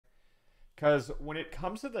Because when it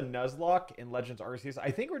comes to the Nuzlocke in Legends Arceus, I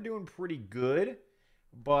think we're doing pretty good.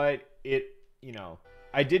 But you know,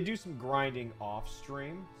 I did do some grinding off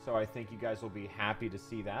stream, so I think you guys will be happy to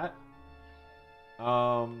see that.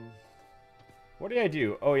 What did I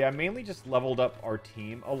do? Oh yeah, I mainly just leveled up our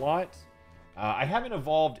team a lot. I haven't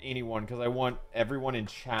evolved anyone because I want everyone in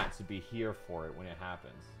chat to be here for it when it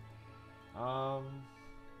happens.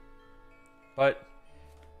 But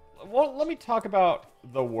well, let me talk about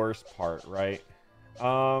the worst part, right?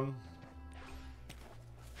 Do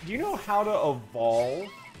you know how to evolve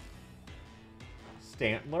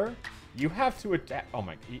Stantler? You have to attack. Oh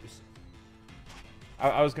my!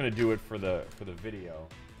 I was gonna do it for the video,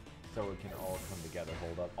 so it can all come together.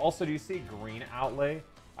 Hold up. Also, do you see green outlay?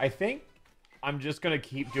 I think I'm just gonna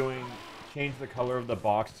keep doing. Change the color of the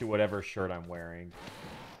box to whatever shirt I'm wearing,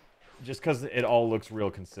 just because it all looks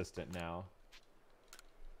real consistent now.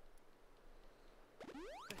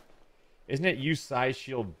 Isn't it use size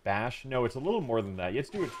shield bash? No, it's a little more than that. You have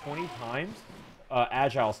to do it 20 times,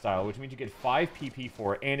 agile style, which means you get 5 PP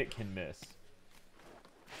for it, and it can miss.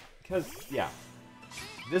 Because, yeah,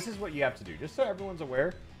 this is what you have to do. Just so everyone's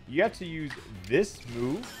aware, you have to use this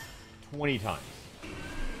move 20 times.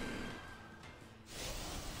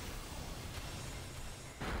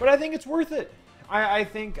 But I think it's worth it. I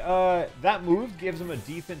think that move gives him a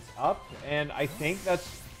defense up, and I think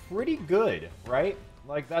that's pretty good, right?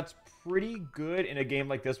 Like, that's pretty good in a game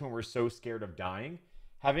like this when we're so scared of dying.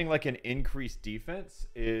 Having, like, an increased defense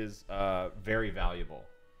is very valuable.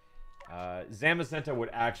 Zamazenta would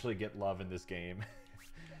actually get love in this game.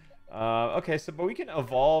 Okay, so, but we can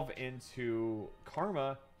evolve into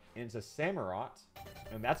Karma, into Samurott,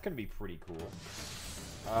 and that's going to be pretty cool.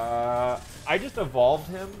 I just evolved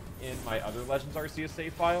him in my other Legends Arceus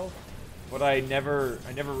save file, but I never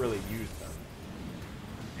really used them.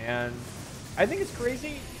 And I think it's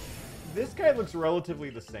crazy. This guy looks relatively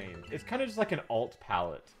the same. It's kind of just like an alt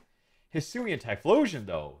palette. Hisuian Typhlosion,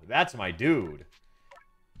 though, that's my dude.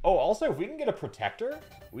 Oh, also, if we can get a Protector,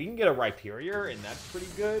 we can get a Rhyperior, and that's pretty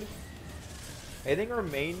good. I think our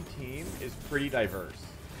main team is pretty diverse.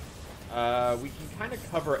 We can kind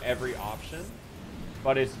of cover every option,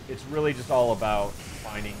 but it's really just all about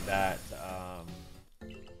finding that,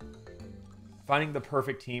 finding the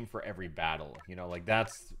perfect team for every battle. You know, like,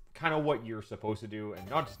 that's kind of what you're supposed to do, and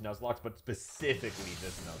not just Nuzlocke, but specifically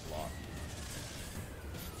this Nuzlocke.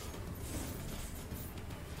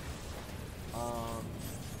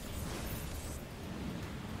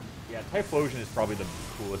 Yeah, Typhlosion is probably the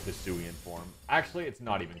coolest Hisuian form. Actually, it's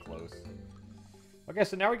not even close. Okay,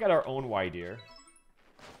 so now we got our own Whiteear.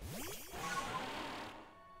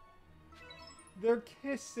 They're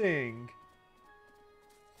kissing.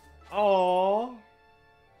 Aww.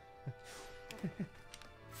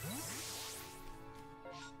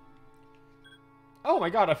 Oh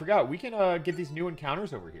my god, I forgot. We can get these new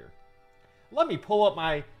encounters over here. Let me pull up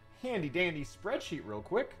my handy-dandy spreadsheet real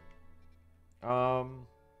quick.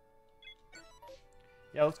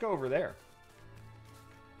 Yeah, let's go over there.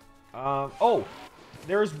 Oh,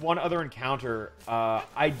 there's one other encounter.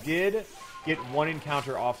 I did get one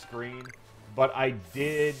encounter off screen, but I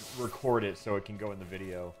did record it so it can go in the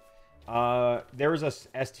video. There was a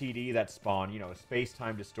STD that spawned, you know,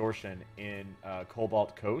 space-time distortion in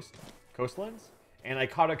Cobalt Coastlands, and I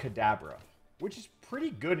caught a Kadabra, which is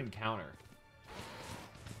pretty good encounter.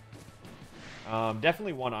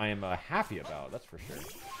 Definitely one I am happy about, that's for sure.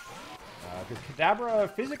 Because Kadabra,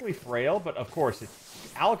 physically frail, but of course,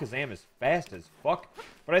 Alakazam is fast as fuck.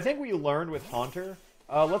 But I think we learned with Haunter,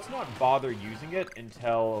 let's not bother using it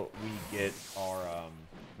until we get our,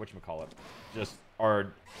 whatchamacallit, just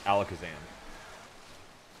our Alakazam.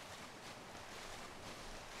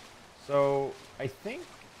 So, I think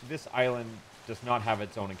this island does not have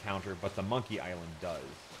its own encounter, but the Monkey Island does.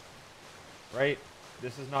 Right?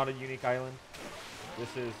 This is not a unique island.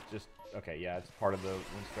 This is just... Okay, yeah, it's part of the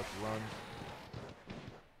Windscript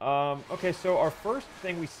run. Okay, so our first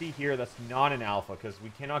thing we see here that's not an alpha, because we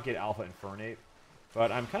cannot get alpha Infernape.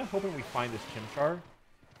 But I'm kind of hoping we find this Chimchar.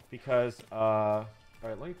 Because, alright,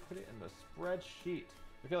 let me put it in the spreadsheet.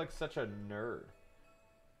 I feel like such a nerd.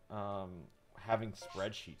 Having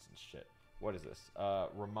spreadsheets and shit. What is this?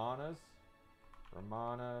 Ramana's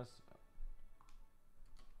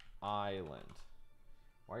Island.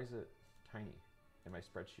 Why is it tiny in my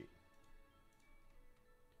spreadsheet?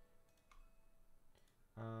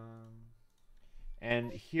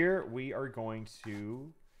 And here we are going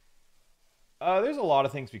to... there's a lot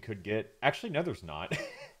of things we could get. Actually, no, there's not.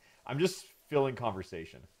 I'm just filling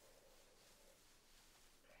conversation.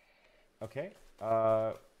 Okay.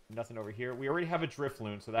 Nothing over here. We already have a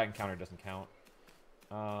Drifloon, so that encounter doesn't count.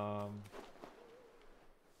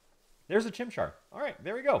 There's a Chimchar. All right,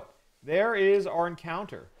 there we go. There is our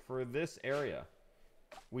encounter for this area.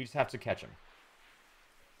 We just have to catch him.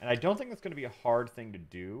 And I don't think that's going to be a hard thing to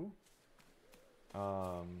do.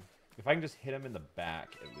 If I can just hit him in the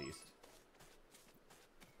back, at least.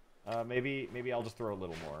 Maybe I'll just throw a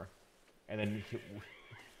little more. And then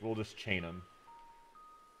we'll just chain him.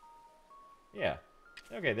 Yeah.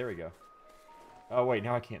 Okay, there we go. Oh, wait,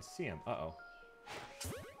 now I can't see him. Uh-oh.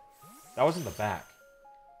 That was in the back.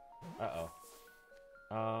 Uh-oh.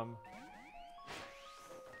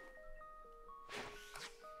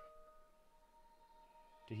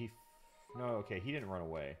 Did he... No, okay, he didn't run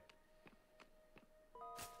away.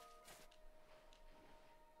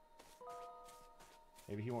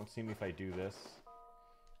 Maybe he won't see me if I do this.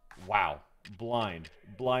 Wow. Blind.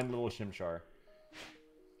 Blind little Chimchar.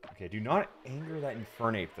 Okay, do not anger that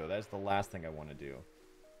Infernape, though. That's the last thing I want to do.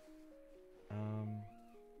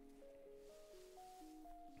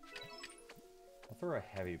 I'll throw a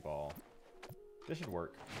heavy ball. This should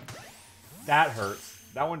work. That hurts.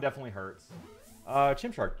 That one definitely hurts.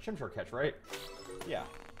 Chimchar catch, right? Yeah.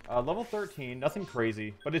 Level 13, nothing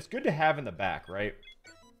crazy, but it's good to have in the back, right?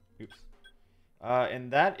 Oops.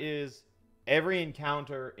 And that is every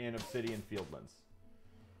encounter in Obsidian Fieldlands.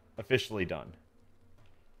 Officially done.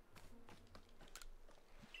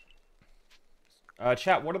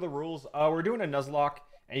 Chat, what are the rules? We're doing a Nuzlocke,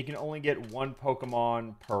 and you can only get one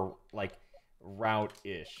Pokemon per, like,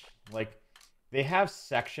 route-ish. Like, they have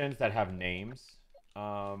sections that have names.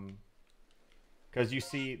 Because you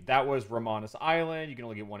see, that was Romanus Island. You can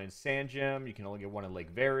only get one in Sandgem. You can only get one in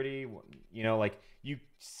Lake Verity. You know, like, you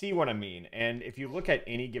see what I mean. And if you look at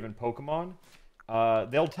any given Pokemon,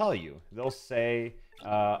 they'll tell you. They'll say,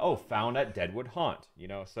 oh, found at Deadwood Haunt. You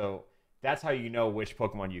know, so that's how you know which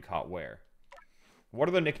Pokemon you caught where. What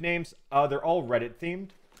are the nicknames? They're all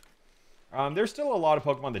Reddit-themed. There's still a lot of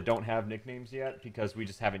Pokemon that don't have nicknames yet because we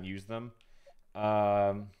just haven't used them.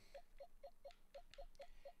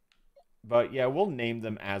 But yeah, we'll name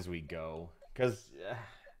them as we go. Because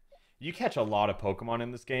you catch a lot of Pokemon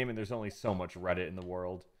in this game, and there's only so much Reddit in the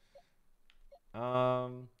world. I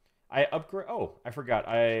upgrade... Oh, I forgot.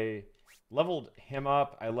 I leveled him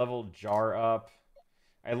up. I leveled Jar up.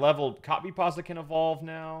 I leveled... Copypasta can evolve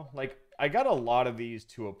now. Like, I got a lot of these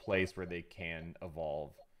to a place where they can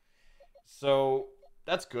evolve. So,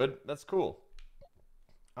 that's good. That's cool.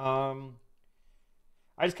 I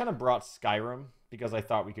just kind of brought Skyrim because I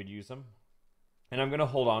thought we could use him. And I'm going to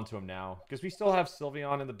hold on to him now. Because we still have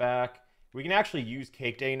Sylveon in the back. We can actually use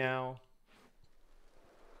Cake Day now.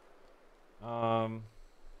 I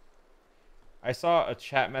saw a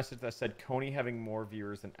chat message that said Coney having more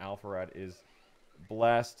viewers than Alpharad is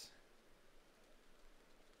blessed.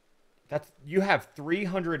 You have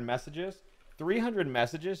 300 messages? 300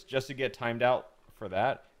 messages just to get timed out for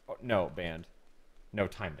that? Oh, no, banned. No,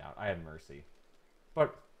 timed out. I had mercy.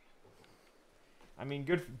 But... I mean,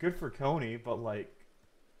 good for Coney, but, like...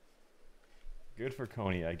 Good for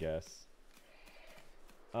Coney, I guess.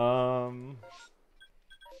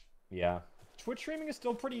 Yeah. Twitch streaming is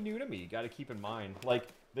still pretty new to me, gotta keep in mind. Like,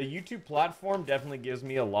 the YouTube platform definitely gives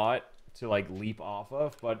me a lot to, like, leap off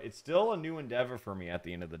of, but it's still a new endeavor for me at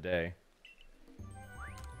the end of the day.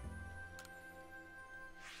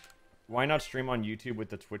 Why not stream on YouTube with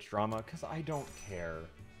the Twitch drama? Because I don't care.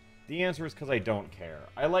 The answer is because I don't care.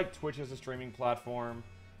 I like Twitch as a streaming platform.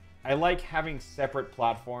 I like having separate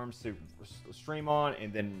platforms to stream on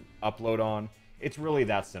and then upload on. It's really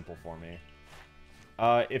that simple for me.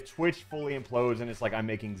 If Twitch fully implodes and it's like I'm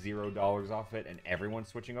making $0 off it and everyone's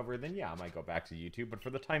switching over, then yeah, I might go back to YouTube. But for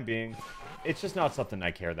the time being, it's just not something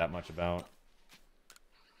I care that much about.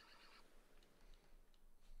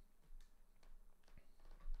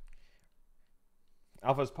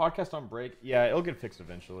 Alpha's podcast on break. Yeah, it'll get fixed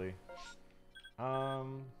eventually. I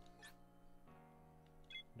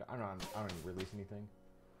don't release anything.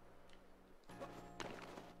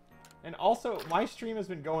 And also, my stream has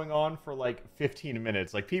been going on for like 15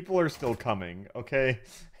 minutes. Like, people are still coming, okay?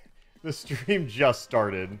 The stream just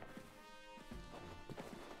started.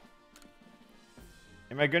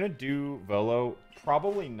 Am I gonna do Volo?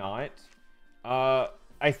 Probably not.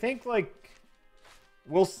 I think, like,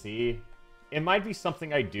 we'll see. It might be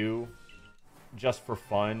something I do just for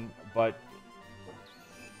fun, but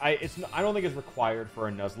I don't think it's required for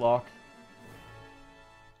a Nuzlocke.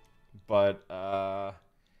 But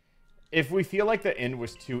if we feel like the end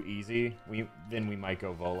was too easy, then we might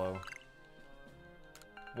go Volo.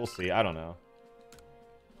 We'll see. I don't know.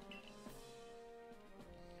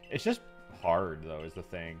 It's just hard, though, is the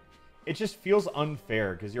thing. It just feels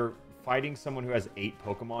unfair because you're fighting someone who has 8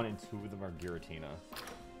 Pokemon and 2 of them are Giratina.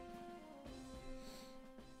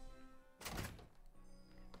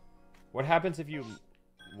 What happens if you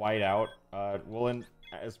white out? Well,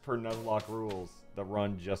 as per Nuzlocke rules, the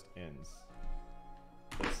run just ends.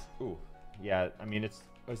 Ooh, yeah. I mean, is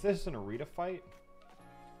this an arena fight?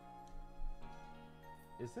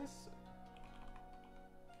 Is this,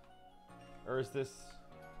 or is this?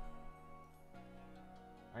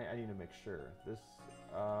 I need to make sure. This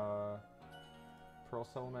Pearl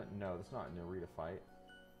Settlement? No, that's not an arena fight.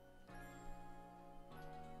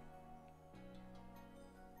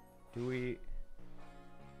 Do we?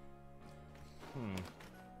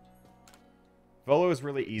 Volo is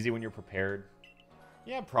really easy when you're prepared.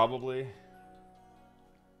 Yeah, probably.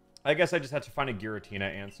 I guess I just had to find a Giratina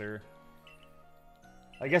answer.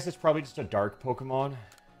 I guess it's probably just a dark Pokemon.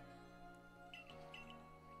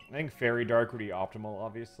 I think Fairy Dark would be optimal,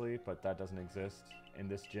 obviously, but that doesn't exist in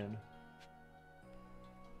this gen.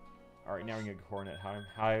 Alright, now we can get Coronet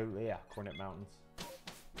Coronet Mountains.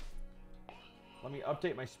 Let me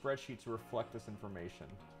update my spreadsheet to reflect this information.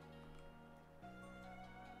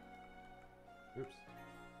 Oops.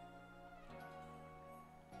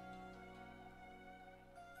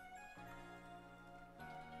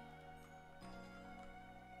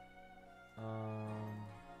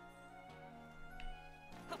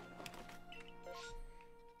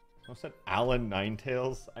 I said Alan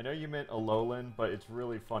Ninetails. I know you meant Alolan, but it's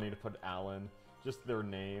really funny to put Alan. Just their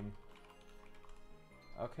name.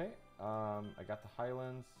 Okay. I got the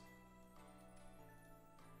Highlands.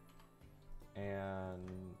 And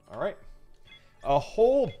alright. A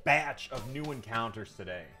whole batch of new encounters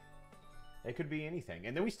today. It could be anything.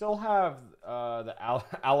 And then we still have the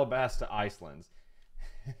Alabasta Icelands.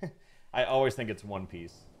 I always think it's One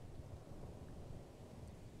Piece.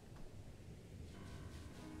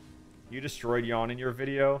 You destroyed Yawn in your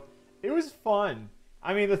video. It was fun.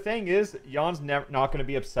 I mean, the thing is, Yawn's not going to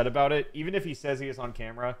be upset about it. Even if he says he is on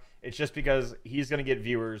camera, it's just because he's going to get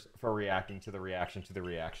viewers for reacting to the reaction to the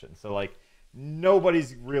reaction. So, like,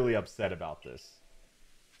 nobody's really upset about this.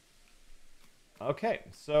 Okay,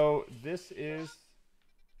 so this is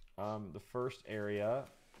the first area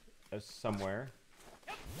somewhere.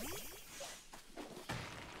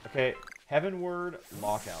 Okay, Heavenward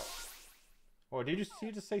Lockout. Oh, did you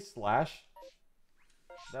just say slash?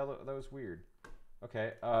 That was weird.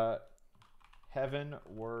 Okay,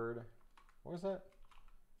 Heavenward. What was that?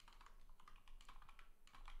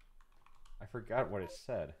 I forgot what it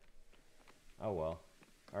said. Oh well.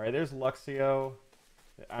 Alright, there's Luxio.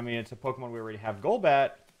 I mean, it's a Pokemon we already have.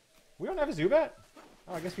 Golbat. We don't have a Zubat?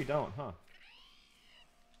 Oh, I guess we don't, huh?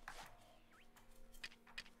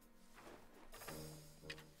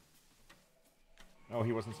 Oh,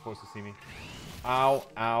 he wasn't supposed to see me. Ow,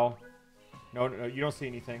 ow. No, no, no, you don't see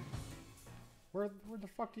anything. Where the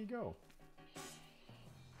fuck do you go?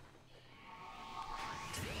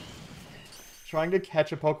 Trying to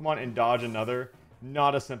catch a Pokemon and dodge another,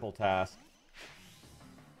 not a simple task.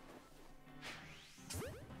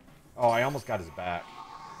 Oh, I almost got his back.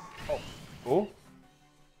 Oh. Oh.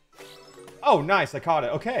 Oh, nice, I caught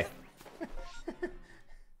it. Okay.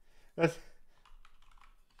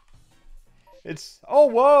 Oh,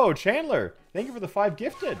 whoa, Chandler. Thank you for the 5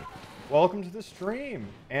 gifted. Welcome to the stream.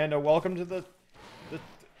 And welcome to the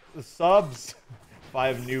subs.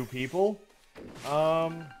 5 new people.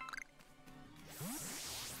 I'll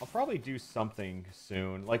probably do something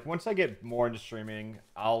soon. Like, once I get more into streaming,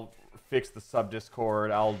 I'll fix the sub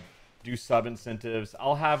Discord. I'll do sub incentives.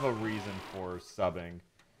 I'll have a reason for subbing.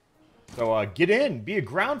 So, get in. Be a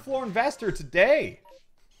ground floor investor today.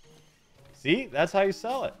 See? That's how you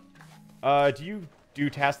sell it. Do you do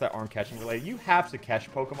tasks that aren't catching related? You have to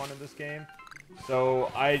catch Pokemon in this game.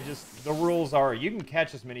 So, the rules are, you can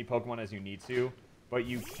catch as many Pokemon as you need to, but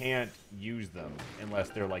you can't use them unless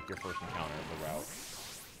they're, like, your first encounter of the route.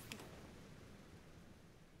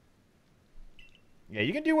 Yeah,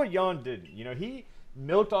 you can do what Jan did. You know, he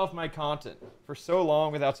milked off my content for so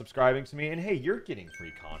long without subscribing to me. And hey, you're getting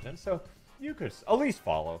free content, so you could at least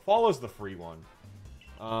follow. Follow's the free one.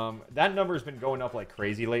 That number has been going up like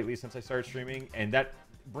crazy lately since I started streaming. And that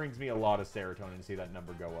brings me a lot of serotonin to see that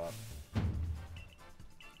number go up.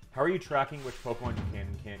 How are you tracking which Pokemon you can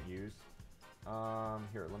and can't use?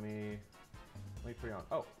 Here, let me put it on.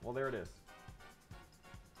 Oh, well, there it is.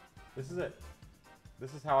 This is it.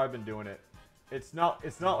 This is how I've been doing it. It's not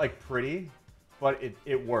like pretty, but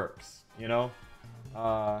it works, you know?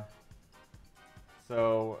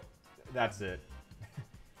 So that's it.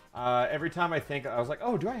 Every time I think, I was like,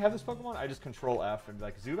 oh, do I have this Pokemon? I just control F and be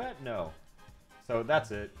like, Zubat? No. So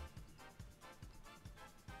that's it.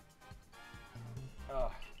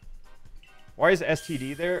 Why is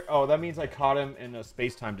STD there? Oh, that means I caught him in a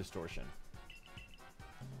space-time distortion.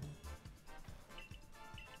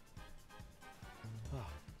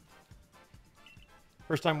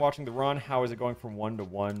 First time watching the run. How is it going from 1 to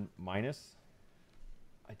 1 minus?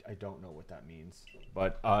 I don't know what that means.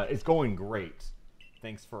 But it's going great.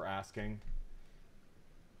 Thanks for asking.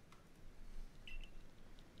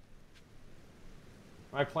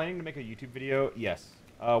 Am I planning to make a YouTube video? Yes.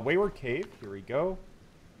 Wayward Cave. Here we go.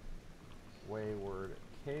 Wayward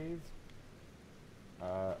Cave.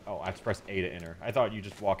 Oh, I have to press A to enter. I thought you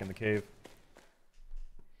just walk in the cave.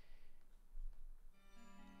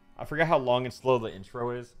 I forget how long and slow the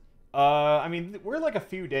intro is. I mean, we're like a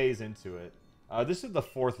few days into it. This is the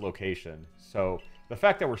 4th location, so the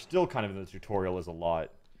fact that we're still kind of in the tutorial is a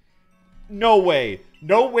lot. No way!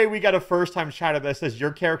 No way we got a first-time chatter that says,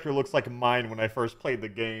 your character looks like mine when I first played the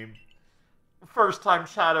game. First-time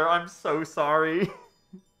chatter, I'm so sorry.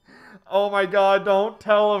 Oh my god, don't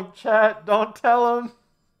tell him, chat. Don't tell him.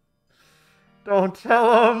 Don't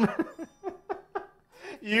tell him.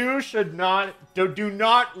 You should not... Do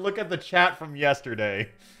not look at the chat from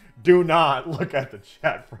yesterday. Do not look at the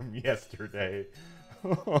chat from yesterday.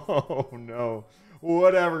 Oh, no.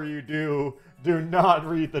 Whatever you do, do not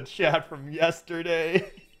read the chat from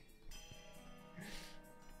yesterday.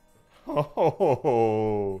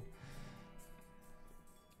 Oh.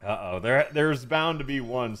 Uh-oh. There's bound to be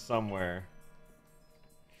one somewhere.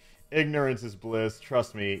 Ignorance is bliss.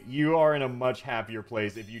 Trust me. You are in a much happier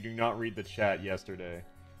place if you do not read the chat yesterday.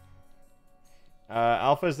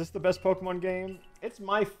 Alpha, is this the best Pokemon game? It's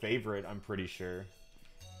my favorite, I'm pretty sure.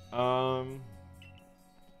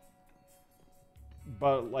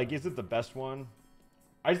 But, like, is it the best one?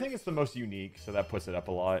 I think it's the most unique, so that puts it up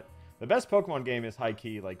a lot. The best Pokemon game is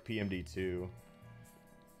high-key, like, PMD2.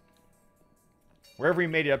 Wherever we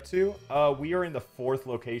made it up to, we are in the 4th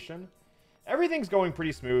location. Everything's going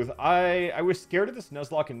pretty smooth. I was scared of this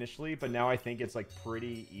Nuzlocke initially, but now I think it's, like,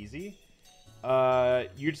 pretty easy.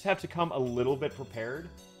 You just have to come a little bit prepared,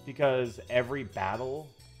 because every battle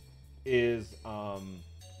is,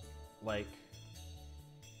 like...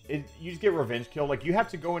 you just get revenge kill. Like, you have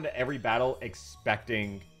to go into every battle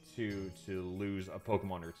expecting to lose a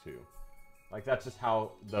Pokemon or two. Like, that's just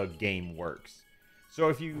how the game works. So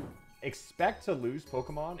if you expect to lose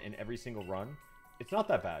Pokemon in every single run, it's not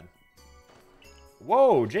that bad.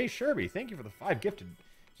 Whoa, Jay Sherby, thank you for the 5 gifted.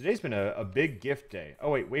 Today's been a big gift day.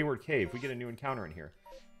 Oh, wait, Wayward Cave. We get a new encounter in here.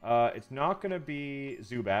 It's not going to be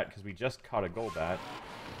Zubat, because we just caught a Golbat.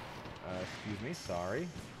 Excuse me, sorry.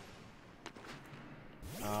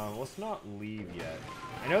 Let's not leave yet.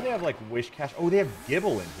 I know they have, like, Wish Cache. Oh, they have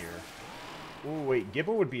Gibble in here. Oh, wait.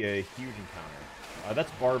 Gibble would be a huge encounter.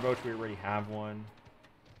 That's Barboach. We already have one.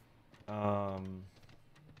 I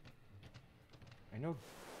know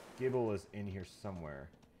Gibble is in here somewhere.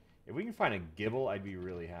 If we can find a Gibble, I'd be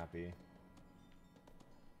really happy.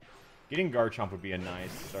 Getting Garchomp would be a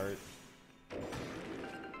nice start.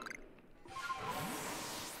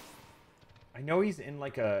 I know he's in,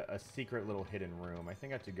 like, a secret little hidden room. I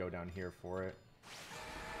think I have to go down here for it.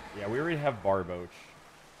 Yeah, we already have Barboach.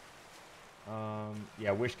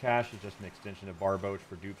 Yeah, Wish Cache is just an extension of Barboach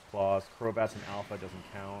for Dupe's Claws. Crobat's and Alpha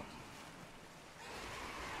doesn't count.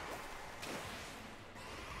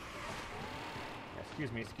 Yeah,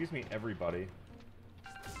 excuse me, everybody.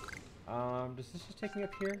 Does this just take me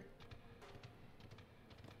up here?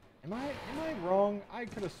 Am I wrong? I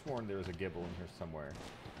could have sworn there was a Gibble in here somewhere.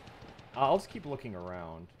 I'll just keep looking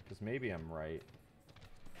around, because maybe I'm right.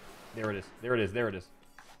 There it is. There it is. There it is.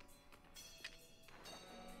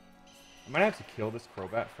 I might have to kill this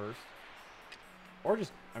Crobat first. Or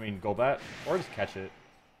just, I mean, Golbat. Or just catch it.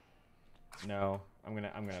 No. I'm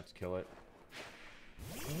gonna have to kill it.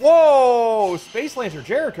 Whoa! Space Lancer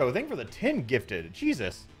Jericho, thank you for the 10 gifted.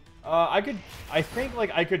 Jesus. I think,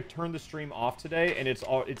 like, I could turn the stream off today, and it's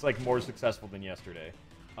like, more successful than yesterday.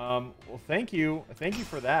 Well, thank you. Thank you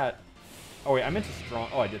for that. Oh, wait, I meant to strong...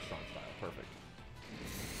 Oh, I did strong style. Perfect.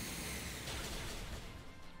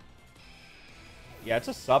 Yeah, it's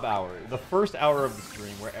a sub-hour. The first hour of the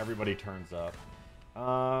stream where everybody turns up.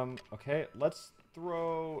 Okay, let's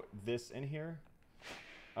throw this in here.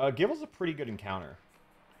 Gibble's a pretty good encounter.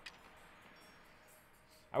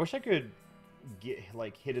 I wish I could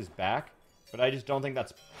hit his back, but I just don't think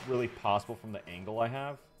that's really possible from the angle I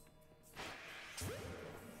have.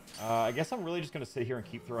 I guess I'm really just going to sit here and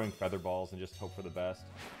keep throwing feather balls and just hope for the best.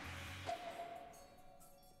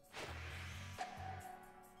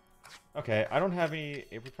 Okay, I don't have any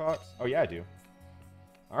apricots. Oh, yeah, I do.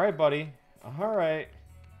 Alright, buddy. Alright.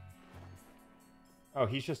 Oh,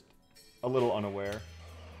 he's just a little unaware.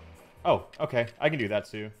 Oh, okay. I can do that,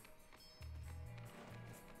 too.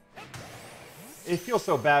 It feels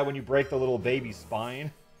so bad when you break the little baby's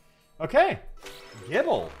spine. Okay.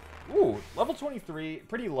 Gibble. Ooh, level 23,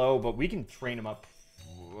 pretty low, but we can train him up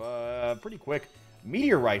pretty quick.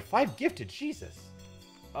 Meteorite, 5 gifted, Jesus.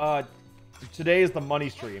 Today is the money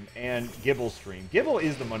stream and Gibble's stream. Gibble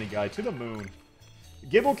is the money guy, to the moon.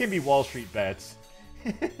 Gibble can be Wall Street bets.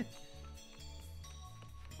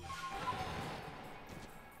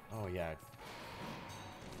 Oh, yeah.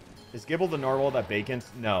 Is Gibble the narwhal that bacons?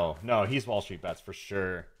 No, no, he's Wall Street bets for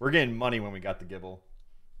sure. We're getting money when we got the Gibble.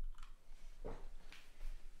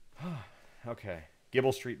 Okay,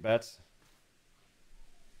 Gibble Street bets.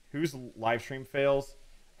 Whose live stream fails?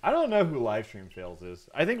 I don't know who live stream fails is.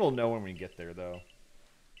 I think we'll know when we get there, though.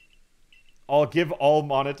 I'll give all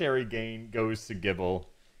monetary gain goes to Gibble.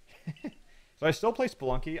 So I still play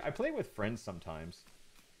Spelunky. I play with friends sometimes.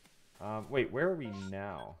 Wait, where are we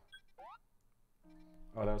now?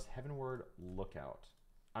 Oh, that was Heavenward Lookout.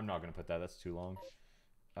 I'm not going to put that. That's too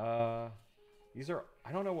long. These are...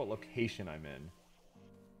 I don't know what location I'm in.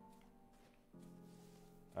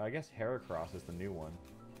 I guess Heracross is the new one.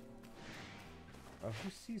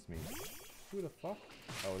 Who sees me? Who the fuck?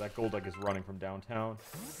 Oh, that Golduck is running from downtown.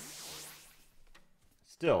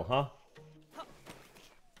 Still, huh?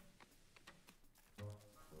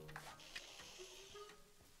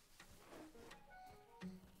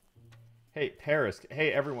 Hey, Paris.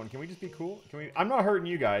 Hey, everyone. Can we just be cool? Can we? I'm not hurting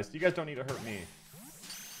you guys. You guys don't need to hurt me.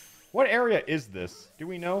 What area is this? Do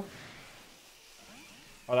we know?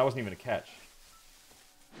 Oh, that wasn't even a catch.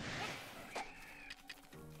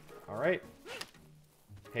 Alright.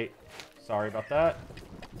 Hey, sorry about that.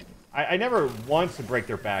 I never want to break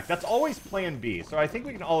their back. That's always plan B. So I think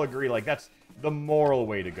we can all agree, like, that's the moral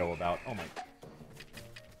way to go about. Oh my...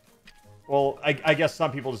 Well, I guess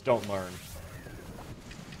some people just don't learn.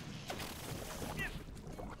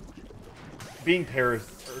 Being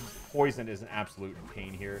poisoned is an absolute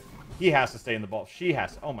pain here. He has to stay in the ball. She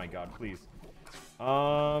has to. Oh my god, please.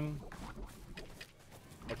 I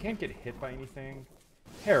can't get hit by anything.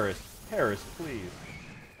 Paris, please.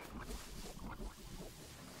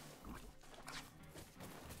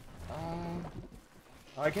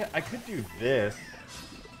 I could do this.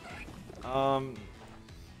 I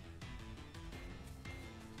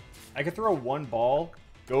could throw one ball,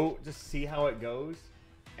 go just see how it goes,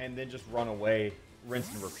 and then just run away,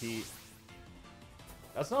 rinse and repeat.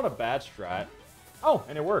 That's not a bad strat. Oh,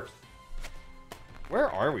 and it works.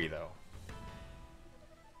 Where are we, though?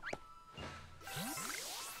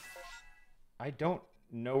 I don't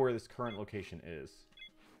know where this current location is.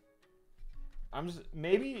 I'm just...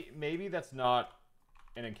 Maybe that's not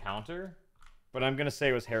an encounter, but I'm gonna say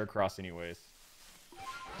it was Heracross anyways.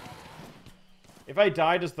 If I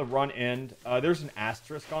die, does the run end? There's an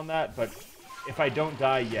asterisk on that, but if I don't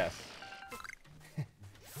die, yes.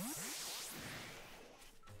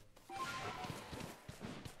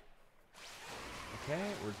 Okay,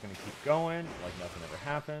 we're just gonna keep going like nothing ever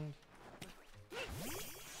happened.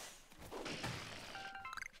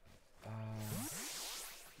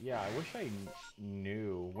 Yeah, I wish I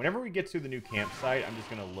knew. Whenever we get to the new campsite, I'm just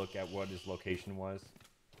gonna look at what his location was,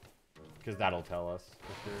 because that'll tell us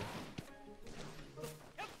for sure.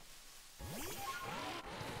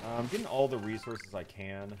 I'm getting all the resources I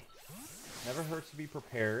can. Never hurts to be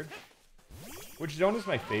prepared. Which zone is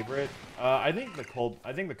my favorite? I think the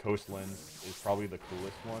coastlands is probably the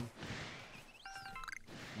coolest one.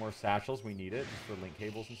 More satchels, we need it just for link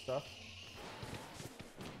cables and stuff.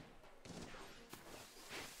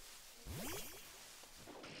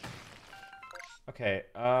 Okay,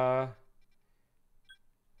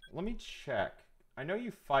 let me check. I know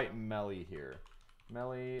you fight Melly here.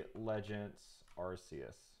 Melly, Legends,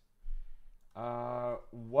 Arceus.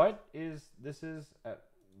 What is... This is at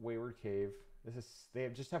Wayward Cave. This is... They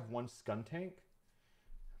just have one Skuntank?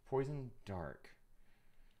 Poison Dark.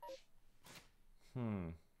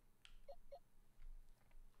 What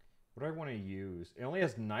do I want to use? It only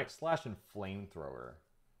has Night Slash and Flamethrower,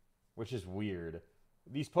 which is weird.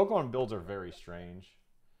 These Pokemon builds are very strange.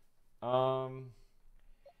 High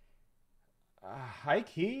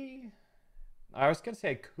key? I was going to say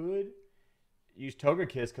I could use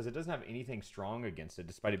Togekiss because it doesn't have anything strong against it,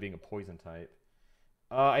 despite it being a poison type.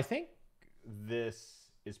 I think this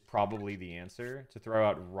is probably the answer, to throw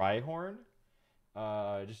out Rhyhorn.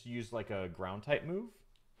 Just use like a ground type move.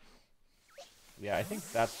 Yeah, I think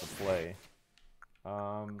that's the play.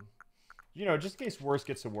 You know, just in case worse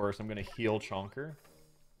gets to worse, I'm going to heal Chonker.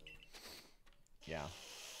 Yeah.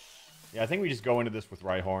 Yeah, I think we just go into this with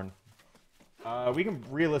Rhyhorn. We can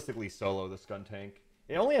realistically solo the Skuntank.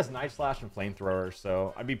 It only has Night Slash and Flamethrower,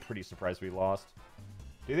 so I'd be pretty surprised we lost.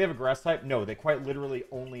 Do they have a Grass type? No, they quite literally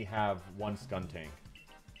only have one Skuntank.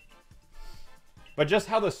 But just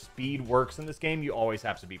how the speed works in this game, you always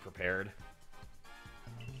have to be prepared.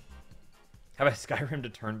 Have I Skyrim to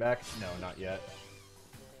turn back? No, not yet.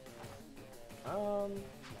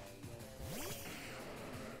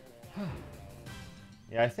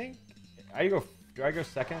 Yeah, I think do I go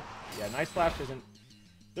second? Yeah, Night Slash isn't.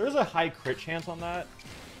 There's a high crit chance on that.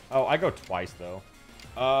 Oh, I go twice though.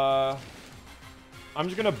 I'm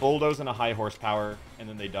just gonna bulldoze in a high horsepower and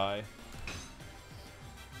then they die.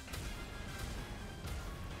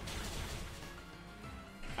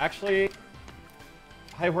 Actually,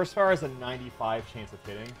 high horsepower has a 95 chance of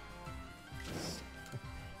hitting.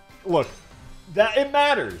 Look, it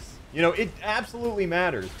matters. You know, it absolutely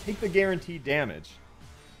matters. Take the guaranteed damage.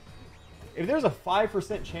 If there's a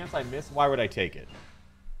 5% chance I miss, why would I take it?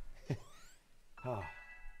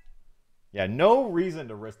 Yeah, no reason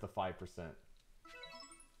to risk the 5%.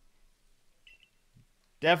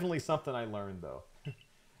 Definitely something I learned, though.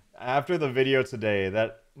 After the video today,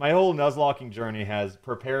 that my whole Nuzlocking journey has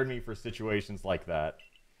prepared me for situations like that.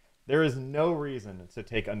 There is no reason to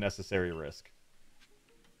take unnecessary risk.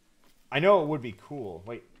 I know it would be cool.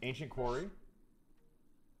 Wait, Ancient Quarry?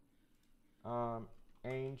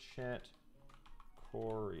 Ancient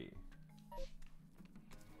Quarry.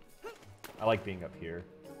 I like being up here.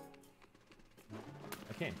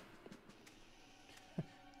 Okay.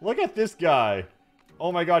 Look at this guy.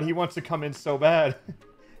 Oh my god, he wants to come in so bad.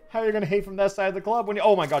 How are you going to hate from that side of the club when you...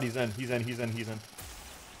 Oh my god, he's in. He's in. He's in. He's in.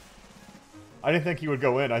 I didn't think he would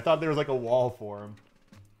go in. I thought there was like a wall for him.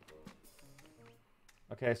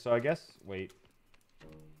 Okay, so I guess... Wait.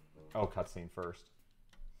 Oh, cutscene first.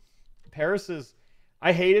 Paris is...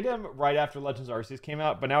 I hated him right after Legends Arceus came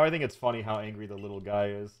out, but now I think it's funny how angry the little guy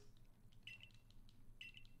is.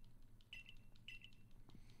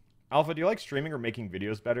 Alpha, do you like streaming or making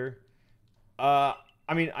videos better? I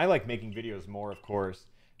mean, I like making videos more, of course.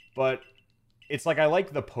 But it's like I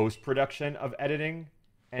like the post-production of editing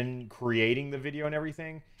and creating the video and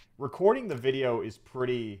everything. Recording the video is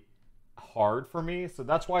pretty hard for me, so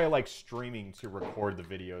that's why I like streaming to record the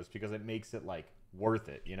videos, because it makes it, like, worth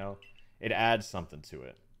it, you know? It adds something to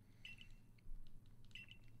it.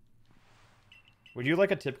 Would you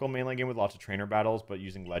like a typical mainline game with lots of trainer battles, but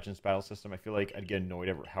using Legends battle system? I feel like I'd get annoyed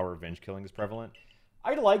at how revenge killing is prevalent.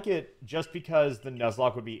 I'd like it just because the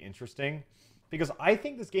Nuzlocke would be interesting. Because I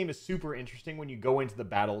think this game is super interesting when you go into the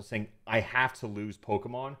battle saying, I have to lose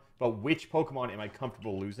Pokemon, but which Pokemon am I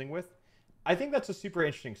comfortable losing with? I think that's a super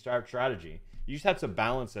interesting strategy. You just have to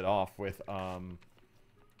balance it off with,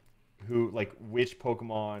 which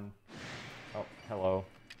Pokemon... Oh, hello.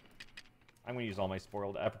 I'm going to use all my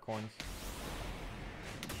spoiled apricorns.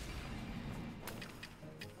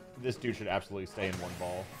 This dude should absolutely stay in one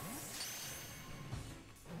ball.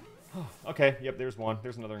 Okay, yep, there's one.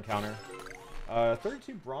 There's another encounter.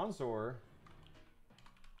 32 Bronzor.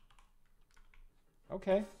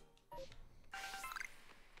 Okay.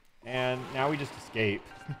 And now we just escape.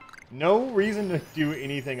 No reason to do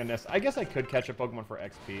anything unless... I guess I could catch a Pokemon for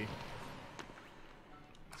XP.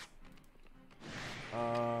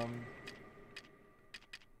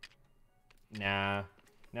 Nah.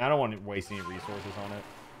 Nah, I don't want to waste any resources on it.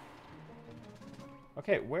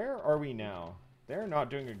 Okay, where are we now? They're not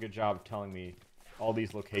doing a good job of telling me all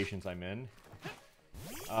these locations I'm in.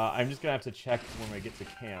 I'm just going to have to check when we get to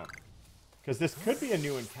camp. Because this could be a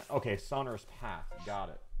new... Okay, Sonorous Path. Got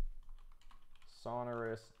it.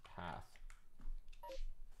 Sonorous Path.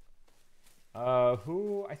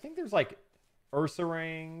 Who... I think there's like...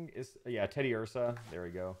 Ursaring is... Yeah, Teddy Ursa. There we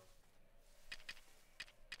go.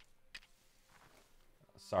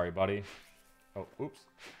 Sorry, buddy. Oh, oops.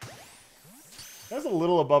 That's a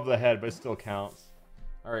little above the head, but it still counts.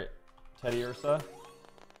 Alright. Teddy Ursa.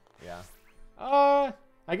 Yeah.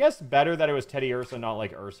 I guess better that it was Teddy Ursa, not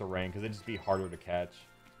like Ursaring, because it'd just be harder to catch.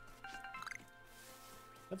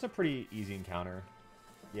 That's a pretty easy encounter.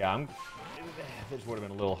 Yeah, this would have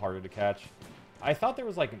been a little harder to catch. I thought there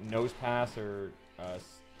was like Nose Pass or... I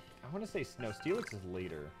want to say Snow Steelix is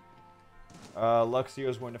later.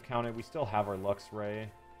 Luxio's wouldn't have counted. We still have our Luxray.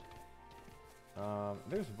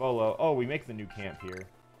 There's Volo. Oh, we make the new camp here.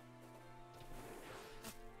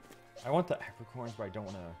 I want the apricorns, but I don't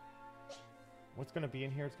want to... What's going to be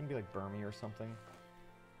in here? It's going to be like Burmy or something.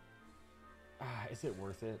 Is it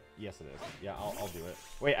worth it? Yes, it is. Yeah, I'll do it.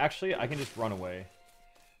 Wait, actually, I can just run away.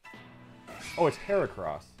 Oh, it's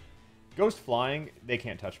Heracross. Ghost Flying, they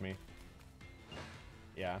can't touch me.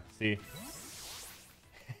 Yeah, see?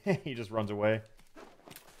 He just runs away.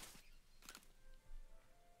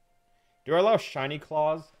 Do I allow Shiny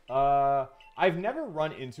Claws? I've never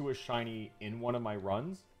run into a Shiny in one of my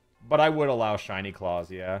runs, but I would allow Shiny Claws,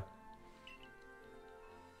 yeah.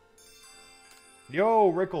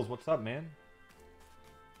 Yo, Rickles, what's up, man?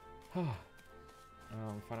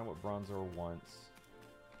 Find out what Bronzor wants.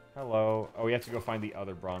 Hello. Oh, we have to go find the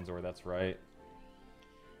other Bronzor, that's right.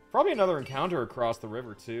 Probably another encounter across the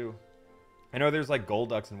river, too. I know there's, like,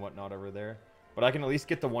 Golducks and whatnot over there. But I can at least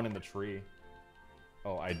get the one in the tree.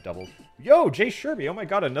 Oh, I doubled. Yo, Jay Sherby. Oh, my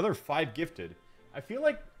God, another 5 gifted. I feel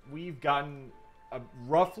like we've gotten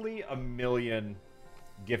roughly 1 million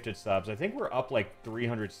gifted subs. I think we're up, like,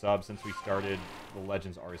 300 subs since we started the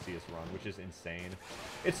Legends Arceus run, which is insane.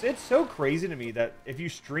 It's so crazy to me that if you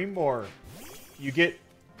stream more, you get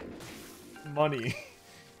money.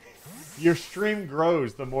 Your stream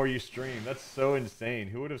grows the more you stream. That's so insane.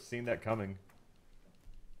 Who would have seen that coming?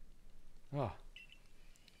 Oh.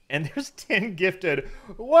 And there's 10 gifted.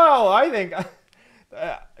 Wow, I think...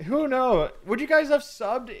 who knows? Would you guys have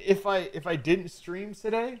subbed if I didn't stream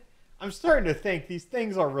today? I'm starting to think these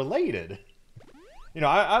things are related. You know,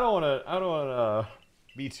 I don't want to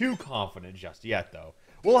be too confident just yet, though.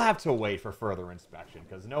 We'll have to wait for further inspection,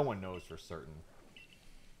 because no one knows for certain.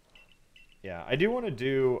 Yeah, I do want to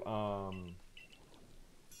do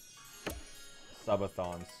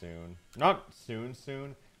subathon soon. Not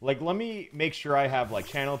soon. Like, let me make sure I have, like,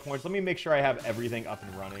 channel points. Let me make sure I have everything up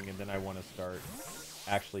and running, and then I want to start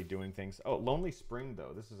actually doing things. Oh, Lonely Spring,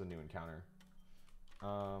 though. This is a new encounter.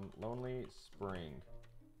 Lonely Spring.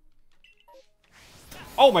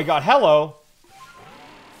 Oh my God, hello!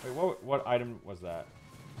 Wait, what item was that?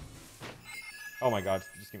 Oh my God,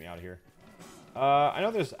 just get me out of here. I know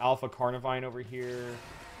there's Alpha Carnivine over here.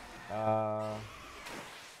 I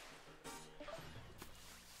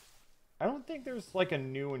don't think there's, like, a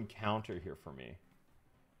new encounter here for me.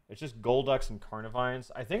 It's just Golducks and Carnivines.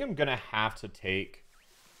 I think I'm gonna have to take,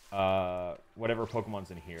 whatever Pokemon's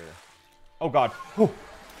in here. Oh, God.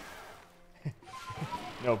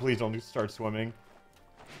 No, please don't start swimming.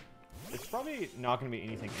 It's probably not gonna be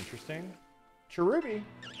anything interesting. Cherubi.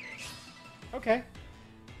 Okay.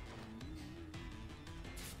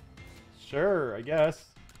 Sure, I guess.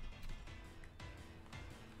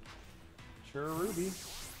 Cherubi.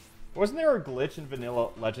 Wasn't there a glitch in Vanilla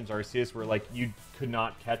Legends Arceus where, like, you could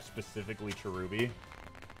not catch specifically Cherubi?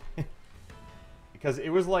 Because it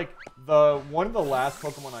was, like, one of the last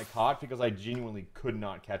Pokemon I caught because I genuinely could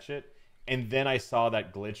not catch it. And then I saw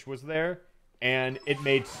that glitch was there, and it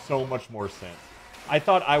made so much more sense. I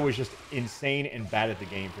thought I was just insane and bad at the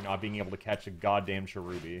game for not being able to catch a goddamn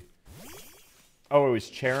Cherubi. Oh, it was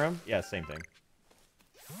Cherim? Yeah, same thing.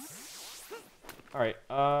 Alright,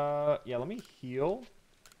 yeah, let me heal.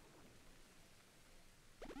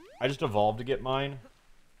 I just evolved to get mine.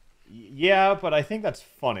 Yeah, but I think that's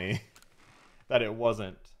funny that it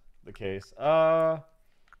wasn't the case.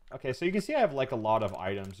 Okay, so you can see I have, like, a lot of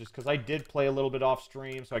items just because I did play a little bit off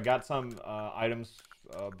stream, so I got some items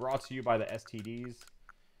brought to you by the STDs.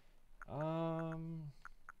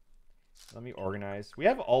 Let me organize. We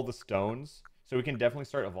have all the stones, so we can definitely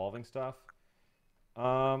start evolving stuff.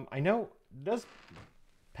 I know, does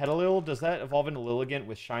Petalil, does that evolve into Lilligant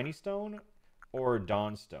with Shiny Stone or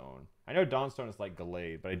Dawnstone? I know Dawnstone is like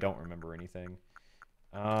Gallade, but I don't remember anything.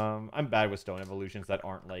 I'm bad with stone evolutions that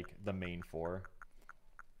aren't like the main 4.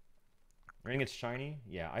 I think it's shiny?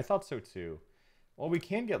 Yeah, I thought so too. Well, we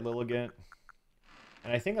can get Lilligant,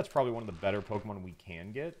 and I think that's probably one of the better Pokemon we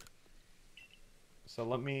can get. So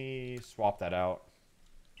let me swap that out.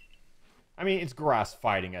 I mean, it's grass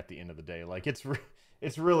fighting at the end of the day. Like, it's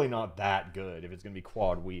really not that good if it's going to be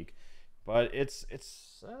quad weak. But we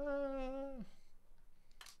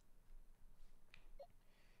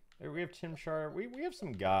have Chimchar. We have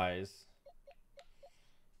some guys.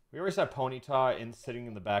 We always have Ponyta sitting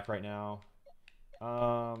in the back right now.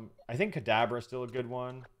 I think Kadabra is still a good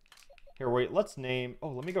one. Here, wait, let's name... Oh,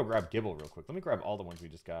 let me go grab Gibble real quick. Let me grab all the ones we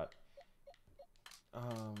just got.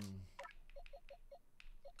 I'm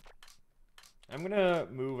going to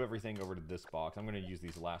move everything over to this box. I'm going to use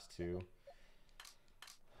these last 2.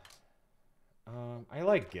 I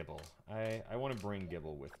like Gibble. I want to bring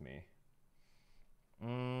Gibble with me.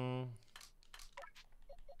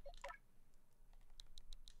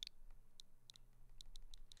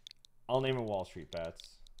 I'll name him Wall Street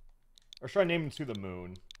Bets. Or should I name him To the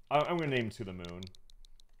Moon? I'm going to name him To the Moon.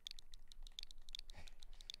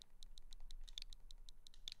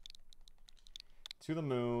 To the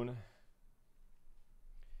Moon.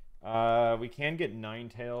 We can get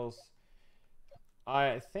Ninetales.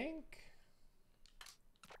 I think...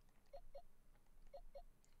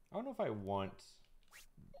 I don't know if I want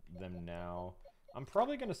them now. I'm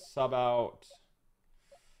probably going to sub out...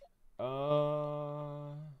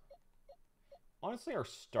 honestly, our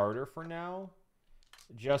starter for now.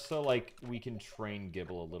 Just so, like, we can train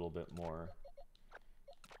Gibble a little bit more.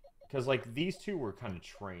 Because, like, these two were kind of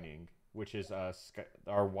training. which is our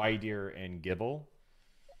Wydeer and Gibble.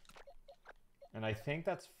 And I think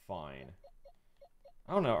that's fine.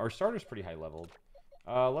 I don't know. Our starter's pretty high leveled.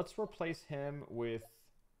 Let's replace him with...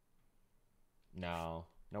 No,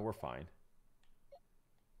 we're fine.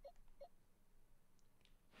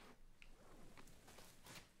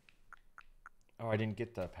 Oh, I didn't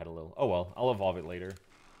get the Petalil. Oh well, I'll evolve it later.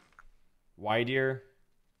 Wydeer.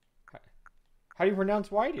 How do you pronounce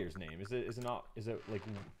Wydeer's name? Is it not? Is it like?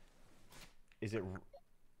 Is it?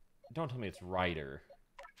 Don't tell me it's Ryder.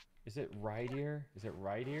 Is it Rydeer? Is it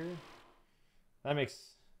Rydeer?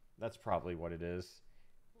 That's probably what it is.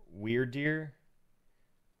 Weirdeer.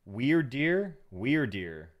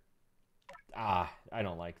 Weirdeer. Ah, I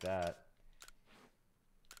don't like that.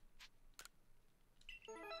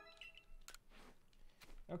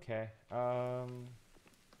 Okay. I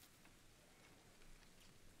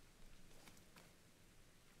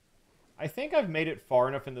think I've made it far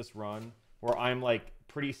enough in this run where I'm like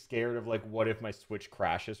pretty scared of like what if my Switch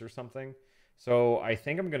crashes or something. So I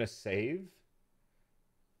think I'm gonna save.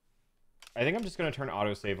 I think I'm just gonna turn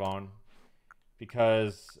autosave on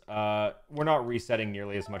because we're not resetting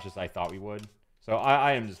nearly as much as I thought we would. So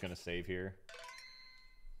I am just gonna save here.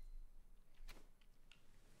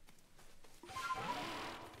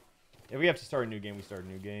 If we have to start a new game, we start a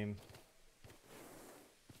new game.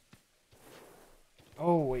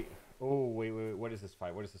 Oh, wait. Oh, wait. What is this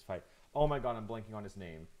fight? Oh my god, I'm blanking on his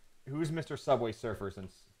name. Who's Mr. Subway Surfer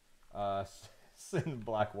since in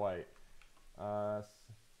Black White?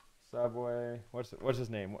 Subway. What's his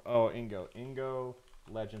name? Oh, Ingo. Ingo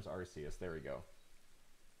Legends Arceus. There we go.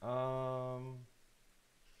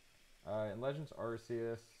 In Legends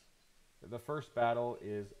Arceus, the first battle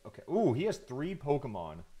is okay. Ooh, he has 3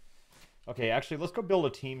 Pokemon. Okay, actually, let's go build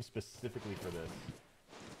a team specifically for this.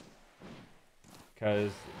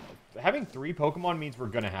 Because having 3 Pokemon means we're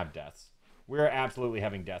going to have deaths. We're absolutely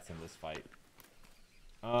having deaths in this fight.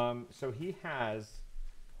 So he has...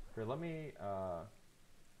 Here, let me...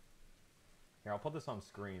 Here, I'll put this on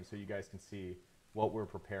screen so you guys can see what we're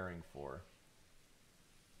preparing for.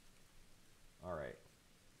 Alright.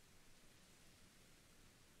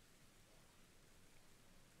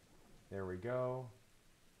 There we go.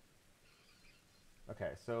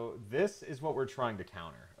 Okay, so this is what we're trying to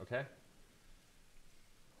counter, okay?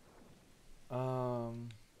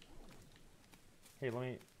 Hey,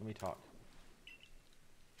 let me talk.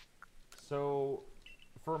 So,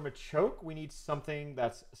 for Machoke, we need something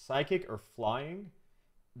that's psychic or flying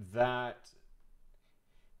that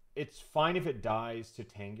it's fine if it dies to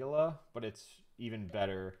Tangela, but it's even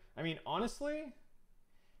better. I mean, honestly,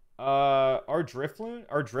 our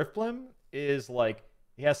Drifblim is like,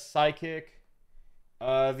 he has psychic.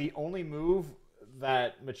 The only move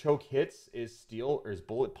that Machoke hits is Steel or is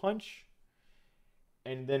Bullet Punch.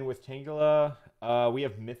 And then with Tangela, we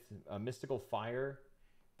have Mystical Fire.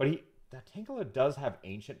 But that Tangela does have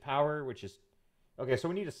Ancient Power, which is... Okay, so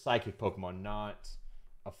we need a Psychic Pokemon, not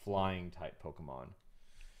a Flying type Pokemon.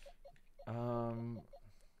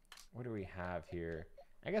 What do we have here?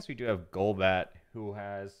 I guess we do have Golbat, who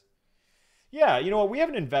has... Yeah, you know what? We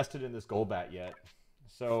haven't invested in this Golbat yet.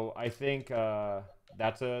 So I think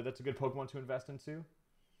that's a good Pokemon to invest into.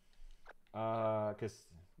 Because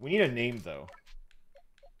we need a name, though.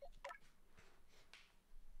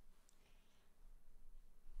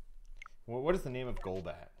 Well, what is the name of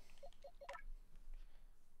Golbat?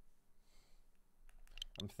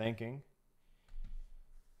 I'm thinking.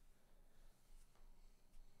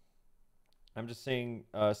 I'm just seeing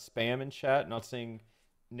spam in chat, not seeing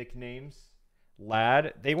nicknames.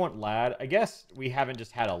 Lad. They want Lad. I guess we haven't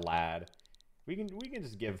just had a Lad. We can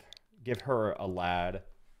just give her a Lad.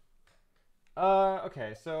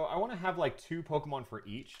 Okay, so I want to have like 2 Pokemon for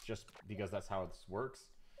each, just because that's how this works.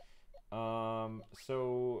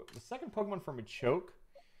 So the second Pokemon for Machoke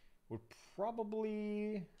would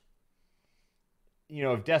probably, you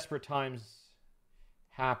know, if desperate times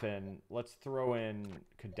happen, let's throw in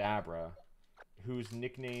Kadabra, whose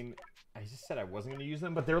nickname, I just said I wasn't going to use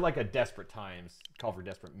them, but they're like a desperate times, call for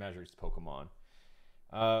desperate measures Pokemon.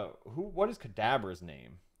 What is Kadabra's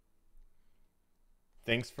name?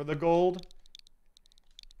 Thanks for the gold.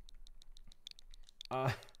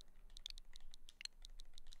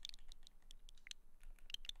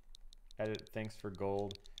 Thanks for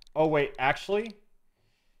gold. Oh, wait, actually?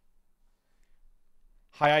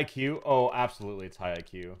 High IQ? Oh, absolutely, it's high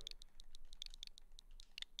IQ.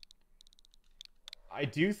 I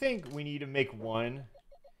do think we need to make one.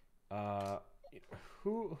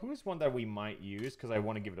 Who's one that we might use? Because I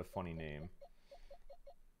want to give it a funny name.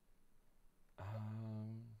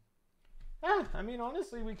 Yeah, I mean,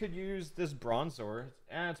 honestly, we could use this Bronzor.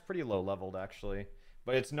 It's pretty low leveled, actually.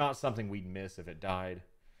 But it's not something we'd miss if it died.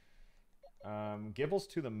 Gibbles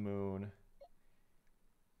to the moon.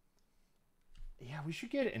 Yeah, we should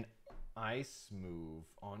get an ice move,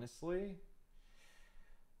 honestly.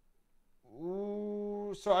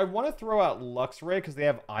 Ooh, so I want to throw out Luxray because they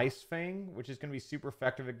have Ice Fang, which is going to be super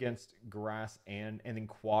effective against grass and then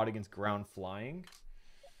quad against ground flying.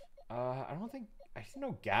 I don't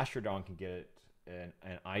know Gastrodon can get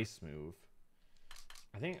an ice move.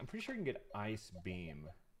 I'm pretty sure he can get Ice Beam.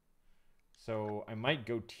 So I might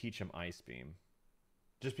go teach him Ice Beam.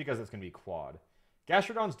 Just because it's going to be quad.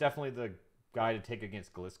 Gastrodon's definitely the guy to take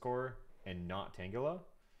against Gliscor and not Tangela.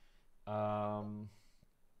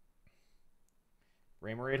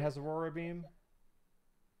 Raymorade has Aurora Beam.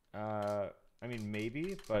 I mean,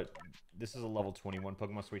 maybe, but this is a level 21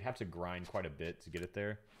 Pokemon, so we'd have to grind quite a bit to get it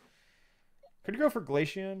there. Could you go for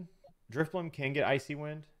Glaceon? Drifblim can get Icy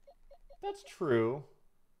Wind. That's true.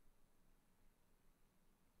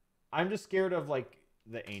 I'm just scared of, like,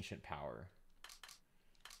 the Ancient Power.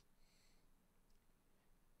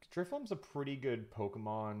 Drifblim's a pretty good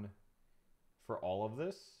Pokemon for all of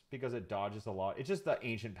this because it dodges a lot. It's just the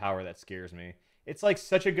Ancient Power that scares me. It's, like,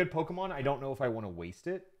 such a good Pokemon, I don't know if I want to waste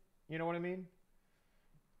it. You know what I mean?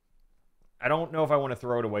 I don't know if I want to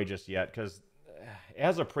throw it away just yet because it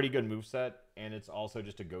has a pretty good moveset, and it's also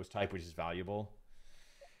just a ghost type, which is valuable.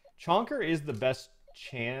 Chonker is the best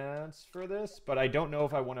chance for this, but I don't know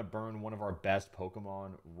if I want to burn one of our best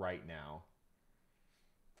Pokemon right now.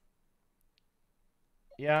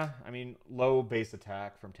 Yeah, I mean, low base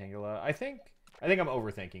attack from Tangela. I think I'm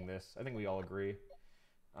overthinking this. I think we all agree.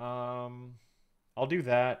 I'll do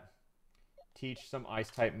that. Teach some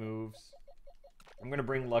Ice-type moves. I'm going to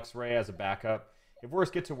bring Luxray as a backup. If worse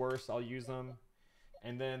gets to worse, I'll use them.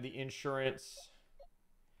 And then the insurance,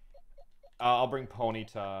 I'll bring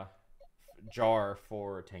Ponyta Jar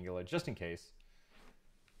for Tangela, just in case.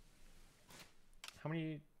 How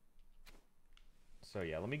many? So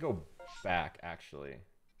yeah, let me go back, actually.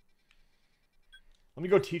 Let me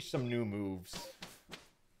go teach some new moves.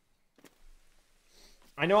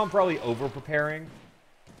 I know I'm probably over-preparing,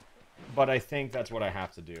 but I think that's what I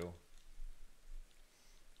have to do.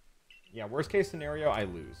 Yeah, worst case scenario, I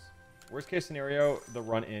lose. Worst case scenario, the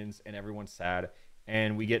run ends and everyone's sad,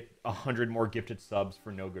 and we get 100 more gifted subs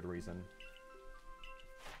for no good reason.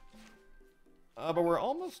 But we're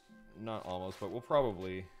almost, not almost, but we'll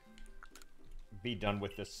probably be done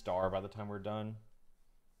with this star by the time we're done.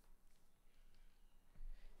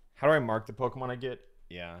 How do I mark the Pokemon I get?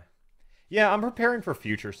 Yeah. Yeah, I'm preparing for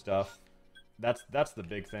future stuff. That's the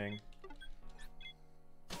big thing.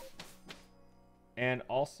 And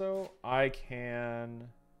also, I can...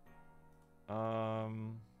 I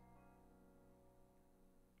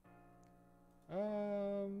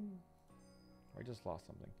just lost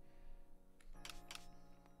something.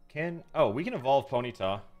 We can evolve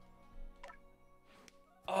Ponyta.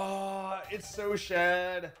 Oh, it's so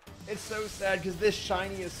sad. It's so sad because this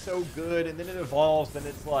shiny is so good, and then it evolves, and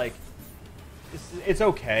it's like... It's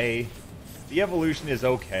okay. The evolution is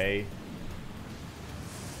okay.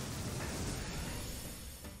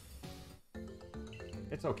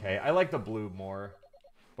 It's okay. I like the blue more,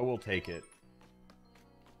 but we'll take it.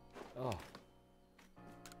 Oh.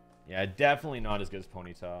 Yeah, definitely not as good as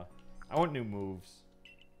Ponyta. I want new moves.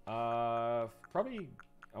 Probably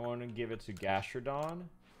I want to give it to Gastrodon.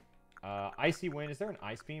 Icy Wind. Is there an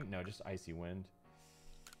Ice Beam? No, just Icy Wind.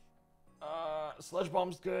 Sludge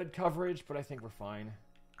Bomb's good coverage, but I think we're fine.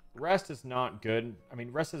 Rest is not good. I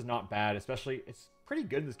mean, Rest is not bad, especially... It's pretty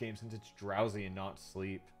good in this game since it's drowsy and not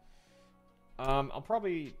sleep.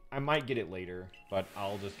 I might get it later, but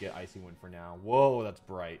I'll just get Icy Wind for now. Whoa, that's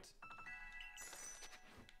bright.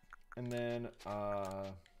 And then,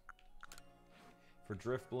 for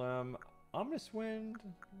Drifblim, Omnis Wind.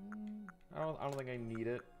 I don't think I need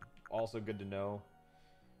it. Also good to know.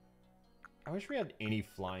 I wish we had any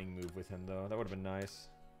flying move with him, though. That would have been nice.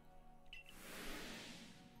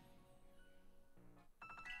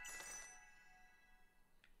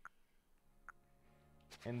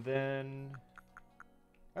 And then...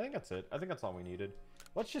 I think that's it. I think that's all we needed.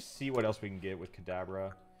 Let's just see what else we can get with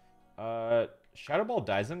Kadabra. Shadow Ball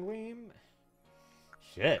Dazzling Gleam?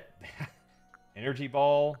 Shit. Energy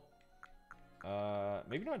Ball.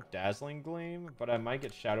 Maybe not Dazzling Gleam, but I might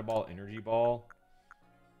get Shadow Ball, Energy Ball.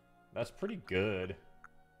 That's pretty good.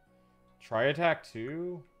 Tri Attack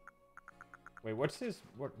too? Wait, what's this?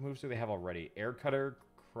 What moves do they have already? Air Cutter,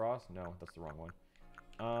 Cross? No, that's the wrong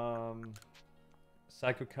one.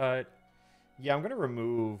 Psycho Cut. Yeah, I'm gonna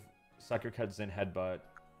remove Psycho Cut, Zen Headbutt.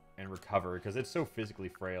 and recover, because it's so physically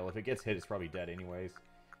frail. If it gets hit, it's probably dead anyways.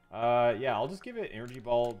 Yeah, I'll just give it Energy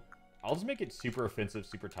Ball. I'll just make it super offensive,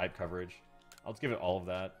 super type coverage. I'll just give it all of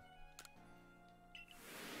that.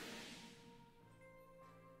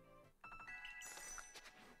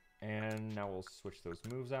 And now we'll switch those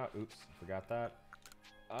moves out. Oops, forgot that.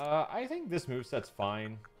 I think this moveset's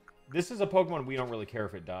fine. This is a Pokemon we don't really care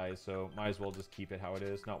if it dies, so might as well just keep it how it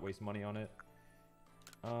is, not waste money on it.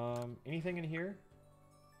 Anything in here?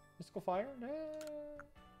 Mystical Fire? Nah.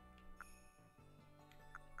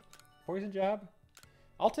 Poison Jab?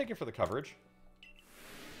 I'll take it for the coverage.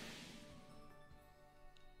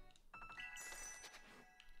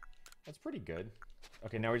 That's pretty good.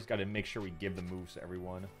 Okay, now we just gotta make sure we give the moves to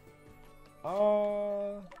everyone.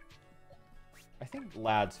 I think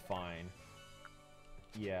Lad's fine.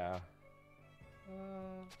 Yeah.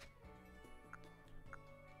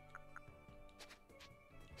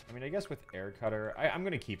 I mean, I guess with Air Cutter, I'm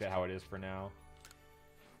going to keep it how it is for now.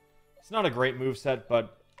 It's not a great moveset,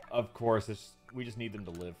 but of course, we just need them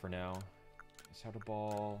to live for now. Shadow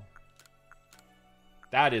Ball.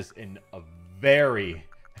 That is a very,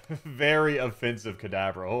 very offensive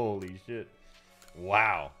Kadabra. Holy shit.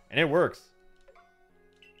 Wow. And it works.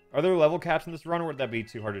 Are there level caps in this run, or would that be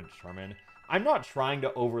too hard to determine? I'm not trying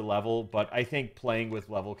to over-level, but I think playing with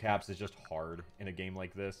level caps is just hard in a game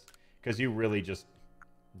like this. Because you really just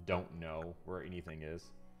don't know where anything is.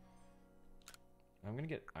 I'm going to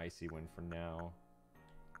get Icy Wind for now.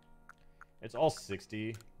 It's all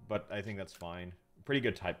 60, but I think that's fine. Pretty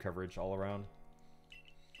good type coverage all around.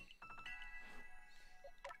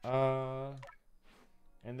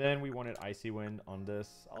 And then we wanted Icy Wind on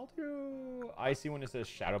this. I'll do Icy Wind instead of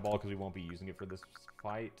Shadow Ball because we won't be using it for this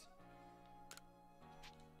fight.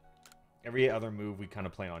 Every other move we kind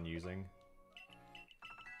of plan on using.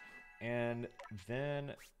 And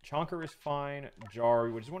then Chonker is fine. Jar,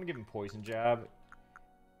 we just want to give him Poison Jab.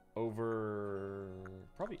 Over...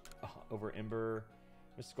 probably over Ember.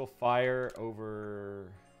 Mystical Fire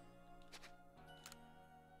over...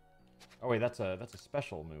 oh wait, that's a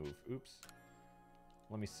special move. Oops.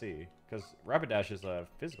 Let me see. Because Rapidash is a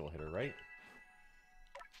physical hitter, right?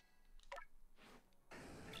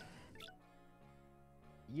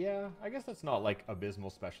 Yeah, I guess that's not like abysmal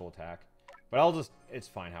special attack. But I'll just... it's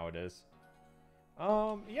fine how it is.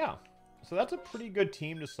 Yeah. So that's a pretty good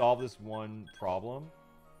team to solve this one problem.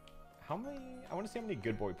 How many... I want to see how many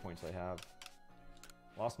good boy points I have.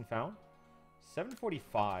 Lost and found?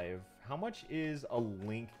 745. How much is a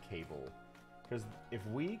link cable? Because if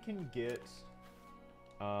we can get...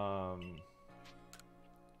 oh,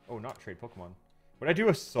 not trade Pokemon. Would I do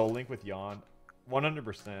a Soul Link with Yon?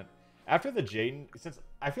 100%. After the Jaden... since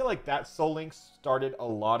I feel like that Soul Link started a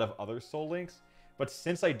lot of other Soul Links. But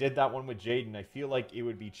since I did that one with Jaden, I feel like it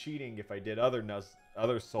would be cheating if I did other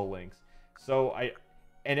Soul Links. So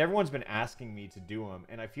and everyone's been asking me to do them,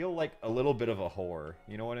 and I feel like a little bit of a whore.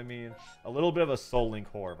 You know what I mean? A little bit of a Soul Link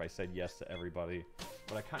whore if I said yes to everybody.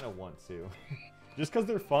 But I kind of want to. Just because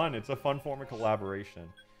they're fun. It's a fun form of collaboration.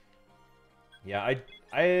 Yeah,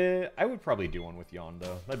 I would probably do one with Yon,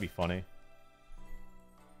 though. That'd be funny.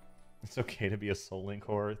 It's okay to be a Soul Link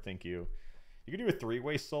whore. Thank you. You could do a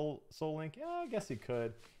three-way Soul Link. Yeah, I guess you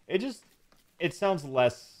could. It sounds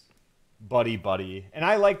less buddy-buddy. And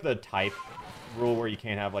I like the type rule where you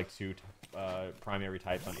can't have like two primary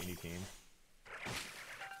types on any team.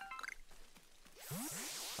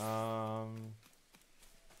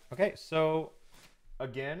 Okay, so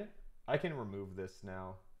again, I can remove this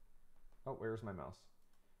now. Oh, where's my mouse?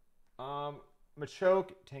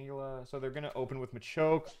 Machoke, Tangela. So they're going to open with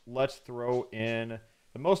Machoke. Let's throw in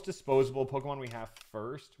the most disposable Pokemon we have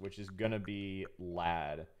first, which is going to be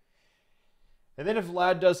Lad. And then if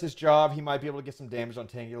Lad does his job, he might be able to get some damage on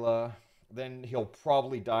Tangela. Then he'll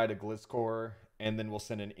probably die to Gliscor, and then we'll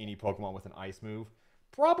send in any Pokemon with an Ice move.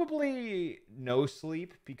 Probably No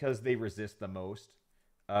Sleep, because they resist the most.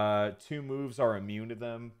 2 moves are immune to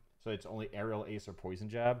them, so it's only Aerial Ace or Poison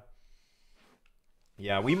Jab.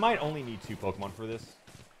 Yeah, we might only need 2 Pokemon for this.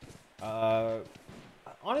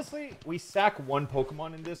 Honestly, we sack 1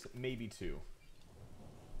 Pokemon in this, maybe 2.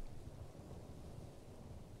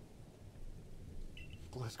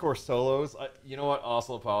 Gliscor solos? You know what?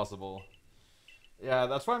 Also possible. Yeah,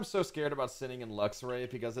 that's why I'm so scared about sending in Luxray,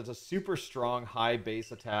 because it's a super strong, high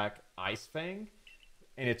base attack Ice Fang,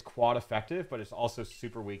 and it's quad effective, but it's also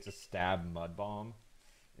super weak to Stab Mud Bomb.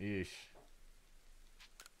 Eesh.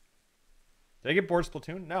 Did I get bored of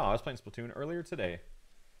Splatoon? No, I was playing Splatoon earlier today.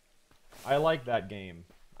 I like that game.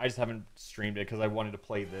 I just haven't streamed it because I wanted to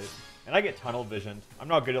play this. And I get tunnel vision. I'm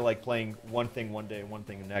not good at like playing one thing one day and one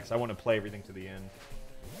thing the next. I want to play everything to the end.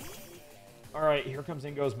 All right, here comes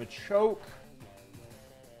in goes Machoke.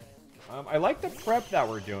 I like the prep that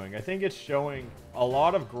we're doing. I think it's showing a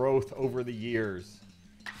lot of growth over the years.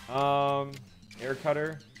 Air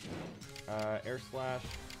Cutter. Air Slash.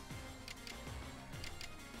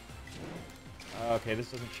 Okay,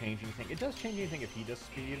 this doesn't change anything. It does change anything if he does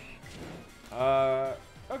speed.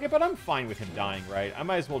 Okay, but I'm fine with him dying, right? I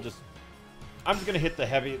might as well just... I'm just going to hit the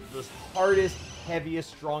hardest, heaviest,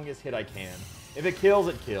 strongest hit I can. If it kills,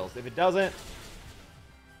 it kills. If it doesn't...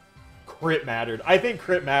 Crit mattered. I think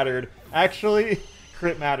crit mattered. Actually,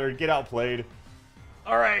 crit mattered. Get outplayed.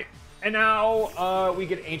 Alright, and now we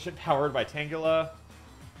get Ancient Powered by Tangela.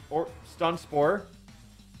 Or Stun Spore.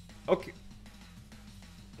 Okay.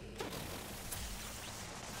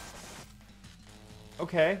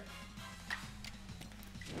 Okay.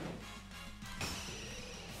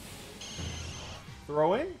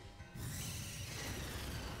 Throwing?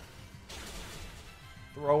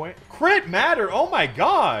 Throwing. Crit matter! Oh my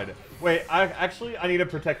god! Wait, I need to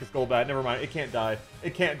protect this Golbat. Never mind. It can't die.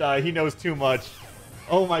 It can't die. He knows too much.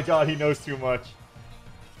 Oh my god, he knows too much.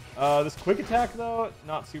 This quick attack, though,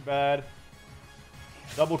 not too bad.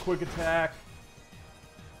 Double quick attack.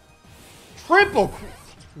 Triple...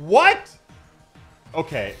 What?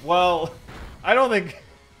 Okay, well, I don't think...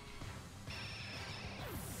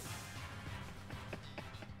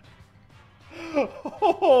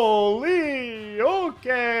 Holy!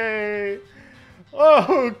 Okay!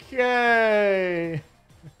 Okay!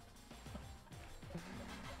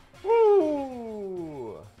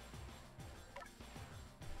 Woo!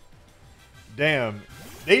 Damn,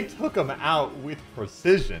 they took him out with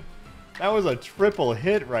precision. That was a triple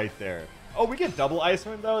hit right there. Oh, we get double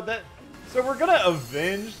Icewind though? So we're gonna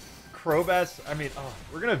avenge Crobat's...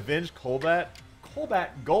 we're gonna avenge Golbat.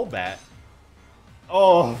 Golbat.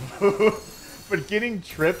 Oh, but getting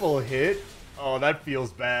triple hit? Oh, that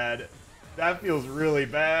feels bad. That feels really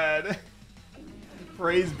bad.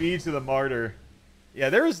 Praise be to the martyr. Yeah,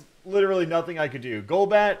 there was literally nothing I could do.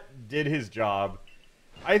 Golbat did his job.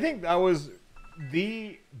 I think that was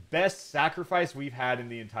the best sacrifice we've had in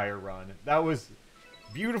the entire run. That was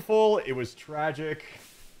beautiful. It was tragic.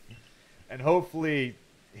 And hopefully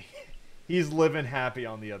he's living happy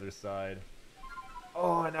on the other side.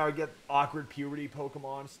 Oh, and now I get awkward puberty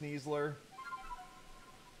Pokemon Sneasler.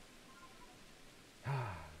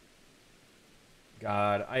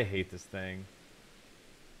 God, I hate this thing.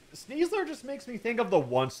 Sneasler just makes me think of the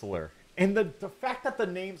Onceler. And the fact that the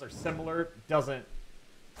names are similar doesn't...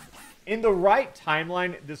 In the right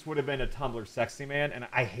timeline, this would have been a Tumblr Sexy Man, and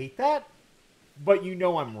I hate that. But you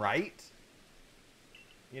know I'm right.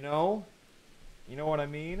 You know? You know what I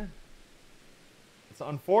mean? It's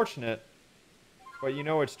unfortunate, but you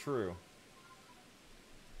know it's true.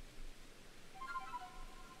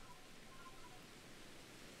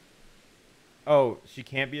 Oh, she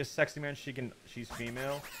can't be a sexy man. She's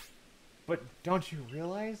female. But don't you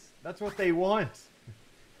realize? That's what they want.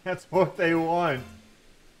 That's what they want.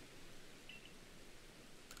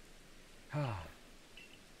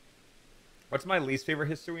 What's my least favorite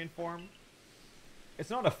Hisuian form? It's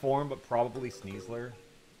not a form, but probably Sneasler.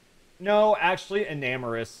 No, actually,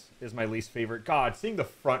 Enamorous is my least favorite. God, seeing the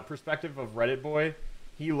front perspective of Reddit Boy,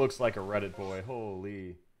 he looks like a Reddit Boy.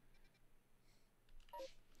 Holy.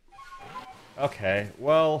 Okay,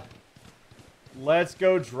 well, let's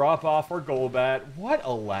go drop off our Golbat. What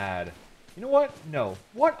a lad. You know what? No.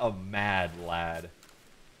 What a mad lad.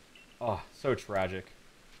 Oh, so tragic.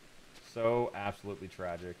 So absolutely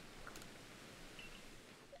tragic.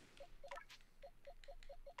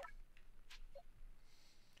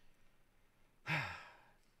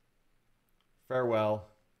 Farewell.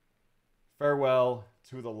 Farewell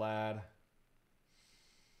to the lad.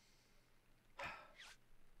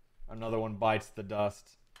 Another one bites the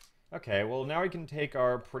dust. Okay, well now we can take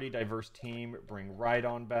our pretty diverse team, bring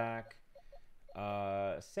Rhydon back.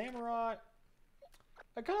 Samurott.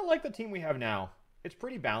 I kind of like the team we have now. It's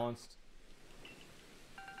pretty balanced.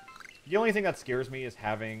 The only thing that scares me is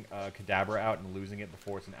having Kadabra out and losing it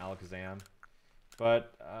before it's an Alakazam.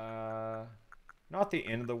 But, not the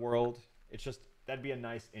end of the world. It's just, that'd be a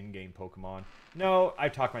nice in-game Pokemon. No, I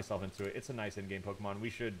talked myself into it. It's a nice in-game Pokemon. We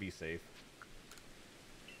should be safe.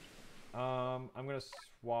 I'm going to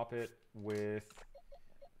swap it with...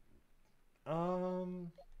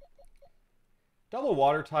 double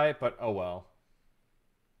water type, but oh well.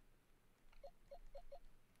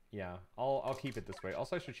 Yeah, I'll keep it this way.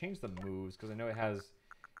 Also, I should change the moves, because I know it has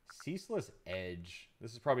Ceaseless Edge.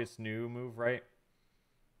 This is probably its new move, right?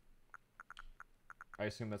 I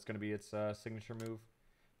assume that's going to be its signature move.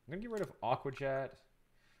 I'm going to get rid of Aqua Jet.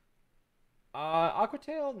 Aqua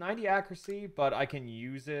Tail, 90 accuracy, but I can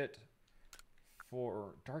use it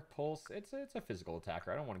for Dark Pulse. It's a physical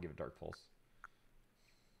attacker. I don't want to give it Dark Pulse.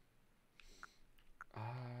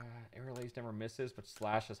 Air Lace never misses, but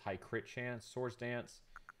Slash has high crit chance. Swords Dance.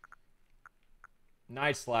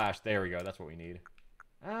 Night Slash. There we go. That's what we need.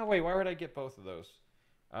 Wait. Why would I get both of those?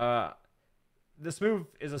 This move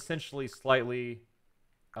is essentially slightly...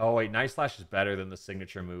 Oh, wait. Night Slash is better than the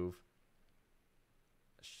signature move.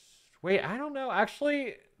 Wait, I don't know.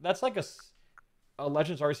 Actually, that's like a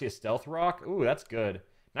Legends Arceus Stealth Rock. Ooh, that's good.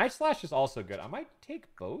 Night Slash is also good. I might take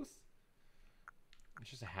both.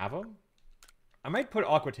 Just have them. I might put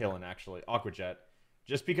Aqua Tail in, actually. Aqua Jet.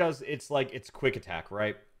 Just because it's like, it's quick attack,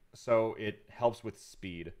 right? So it helps with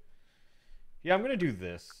speed. Yeah, I'm going to do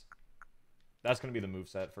this. That's going to be the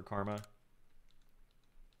moveset for Karma.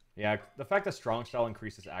 Yeah, the fact that Strong Style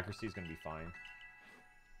increases accuracy is going to be fine.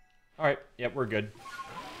 Alright, yep, we're good.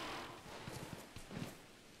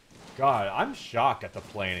 God, I'm shocked at the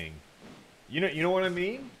planning. You know what I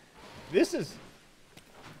mean? This is...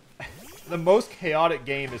 the most chaotic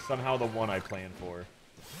game is somehow the one I planned for.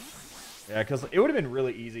 Yeah, because it would have been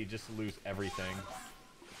really easy just to lose everything.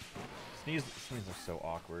 Sneezes are so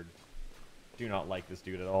awkward. Do not like this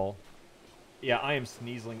dude at all. Yeah, I am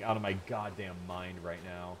sneezing out of my goddamn mind right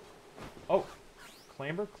now. Oh,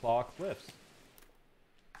 Clamber Claw Cliffs.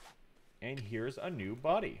 And here's a new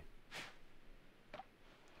body.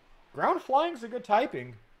 Ground Flying's a good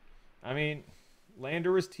typing. I mean,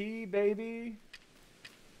 Landorus T, baby.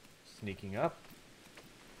 Sneaking up.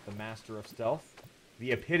 The Master of Stealth.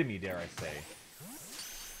 The epitome, dare I say.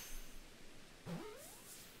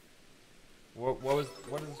 What is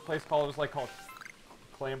this place called? It was like called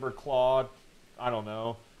Clamber Claw. I don't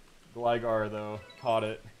know. Gligar, though. Caught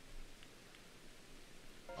it.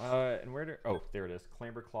 And where do... Oh, there it is.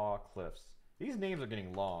 Clamber Claw Cliffs. These names are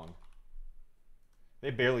getting long. They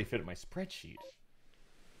barely fit in my spreadsheet.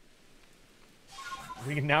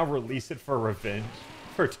 We can now release it for revenge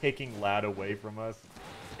for taking Lad away from us.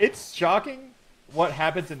 It's shocking what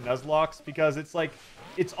happens in Nuzlocke because it's like,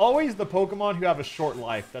 it's always the Pokemon who have a short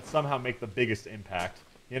life that somehow make the biggest impact,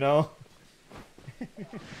 you know?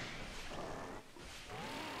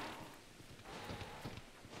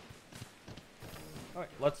 Alright,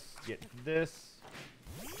 let's get this.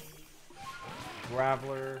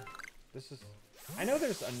 Graveler. This is... I know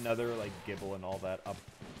there's another, like, Gibble and all that up.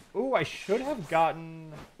 Ooh, I should have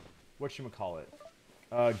gotten... Whatchamacallit?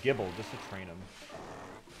 Gibble, just to train him.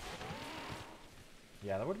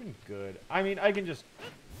 Yeah, that would have been good. I mean, I can just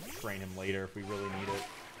train him later if we really need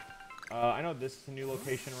it. I know this is a new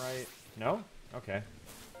location, right? No? Okay.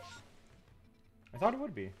 I thought it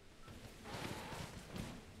would be.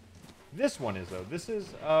 This one is, though. This is,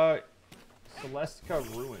 Celestica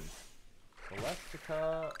Ruins.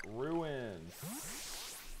 Celestica Ruins.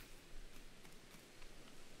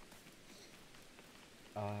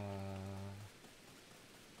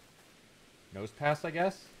 Nose Pass, I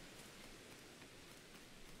guess?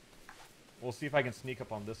 We'll see if I can sneak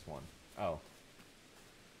up on this one. Oh.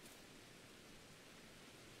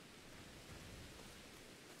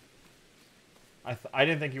 I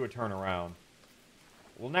didn't think he would turn around.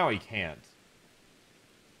 Well, now he can't.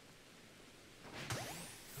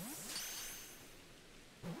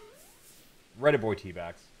 Reddit boy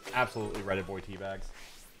teabags. Absolutely Reddit boy teabags.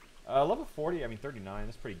 Level 40, I mean 39,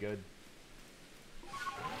 that's pretty good.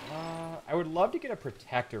 I would love to get a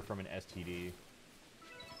protector from an STD.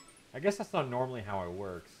 I guess that's not normally how it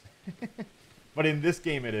works. But in this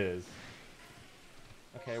game it is.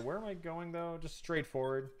 Okay, where am I going though? Just straight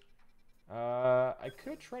forward. I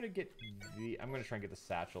could try to get the... I'm going to try and get the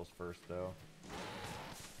satchels first though.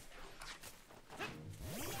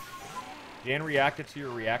 Dan reacted to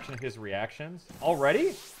your reaction to his reactions.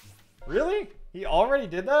 Already? Really? He already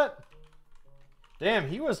did that? Damn,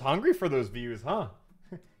 he was hungry for those views, huh?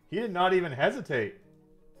 He did not even hesitate.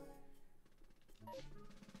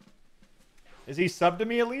 Is he subbed to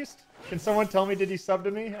me at least? Can someone tell me, did he sub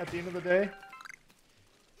to me at the end of the day?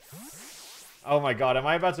 Oh my god, am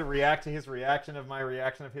I about to react to his reaction of my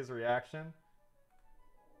reaction of his reaction?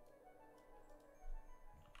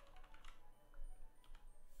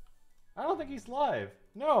 I don't think he's live.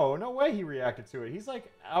 No, no way he reacted to it. He's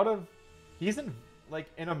like out of... He's in,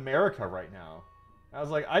 like, in America right now. I was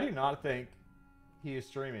like, I do not think he is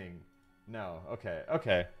streaming. No, okay,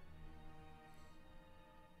 okay.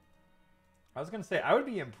 I was going to say, I would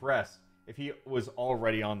be impressed if he was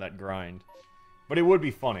already on that grind. But it would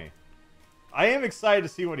be funny. I am excited to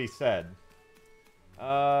see what he said.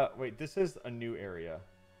 Wait, this is a new area.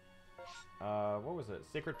 What was it?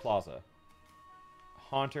 Sacred Plaza.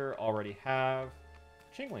 Haunter, already have.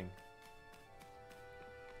 Chingling.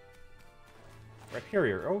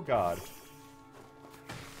 Rhyperior, oh god.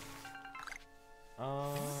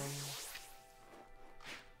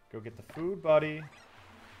 Go get the food, buddy.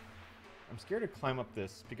 I'm scared to climb up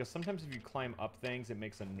this, because sometimes if you climb up things, it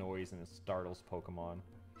makes a noise and it startles Pokemon.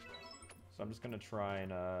 So I'm just going to try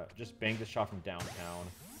and just bang the shot from downtown.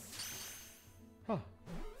 Huh.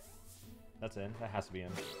 That's in. That has to be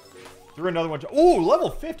in. Threw another one. Ooh, level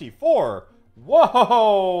 54!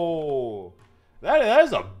 Whoa! That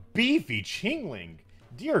is a beefy Chingling.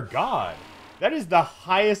 Dear God. That is the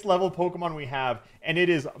highest level Pokemon we have, and it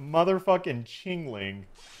is motherfucking Chingling.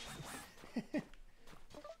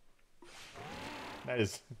 That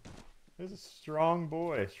is a strong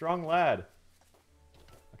boy. Strong lad.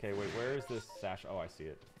 Okay, wait, where is this sash? Oh, I see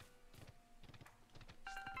it.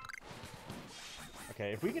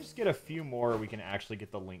 Okay, if we can just get a few more, we can actually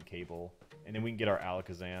get the link cable. And then we can get our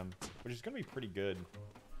Alakazam, which is going to be pretty good.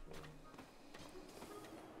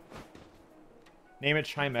 Name it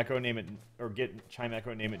Chimecho, name it... Or get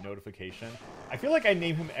Chimecho, name it Notification. I feel like I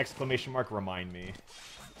name him exclamation mark remind me.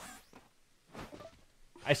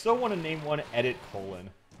 I still want to name one Edit Colon.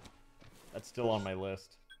 That's still on my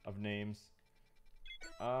list of names.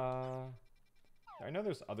 I know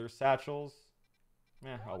there's other satchels.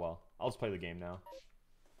 Oh well. I'll just play the game now.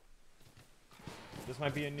 This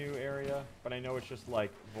might be a new area, but I know it's just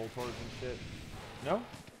like Voltors and shit. No?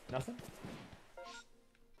 Nothing?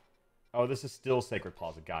 Oh, this is still Sacred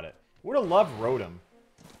Plaza. Got it. Would have loved Rotom.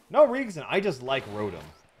 No reason. I just like Rotom.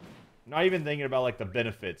 Not even thinking about like the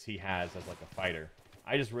benefits he has as like a fighter.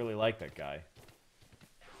 I just really like that guy.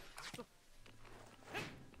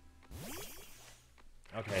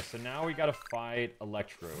 Okay, so now we gotta fight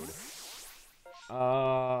Electrode.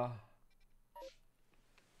 I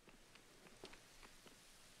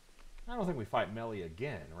don't think we fight Melly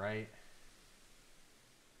again, right?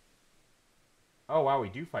 Oh, wow, we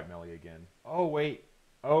do fight Melly again. Oh, wait.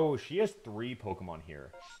 Oh, she has 3 Pokemon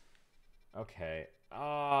here. Okay.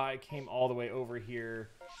 I came all the way over here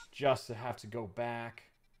just to have to go back.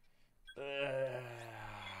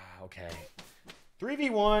 Okay.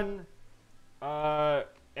 3v1.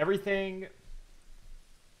 Everything.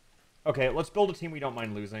 Okay, let's build a team we don't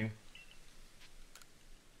mind losing.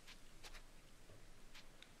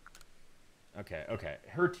 Okay, okay.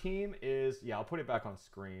 Her team is... Yeah, I'll put it back on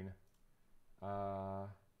screen.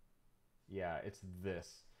 Yeah, it's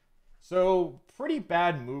this. So, pretty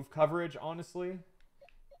bad move coverage, honestly.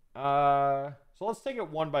 So let's take it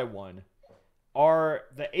one by one.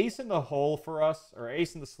 The ace in the hole for us, or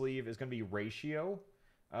ace in the sleeve, is going to be Ratio.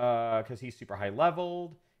 Because he's super high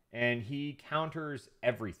leveled, and he counters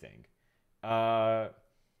everything.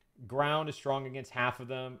 Ground is strong against half of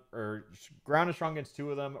them, or ground is strong against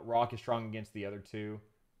 2 of them. Rock is strong against the other 2.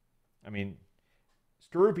 I mean,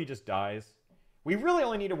 Skorupi just dies. We really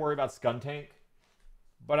only need to worry about Skuntank,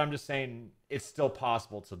 but I'm just saying it's still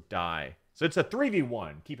possible to die. So it's a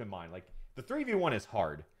 3v1, keep in mind. Like, the 3v1 is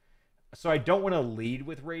hard. So I don't want to lead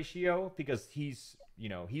with Ratio, because he's, you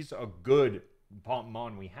know, he's a good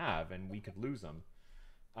Pokemon we have, and we could lose him.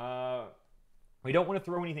 We don't want to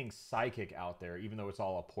throw anything Psychic out there, even though it's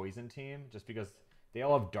all a Poison team, just because they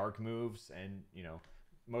all have Dark moves, and, you know,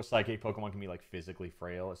 most Psychic Pokemon can be, like, physically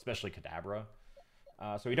frail, especially Kadabra.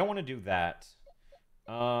 So we don't want to do that.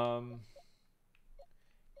 Don't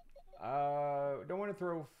want to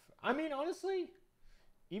throw... I mean, honestly,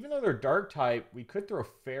 even though they're Dark type, we could throw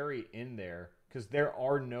Fairy in there, because there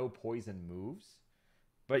are no Poison moves.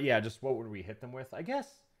 But yeah, just what would we hit them with? I guess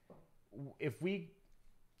if we...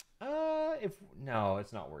 No,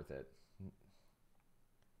 it's not worth it.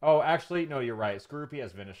 Oh, actually, no, you're right. Skorupi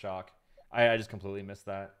has Venoshock. I just completely missed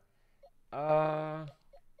that. Oh,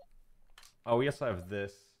 we also have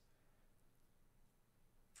this.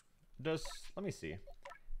 Let me see.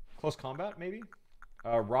 Close Combat, maybe?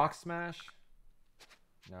 Rock Smash?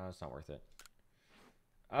 No, it's not worth it.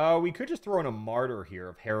 We could just throw in a Martyr here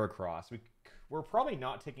of Heracross. We're probably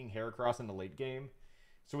not taking Heracross in the late game.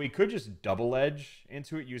 So we could just Double Edge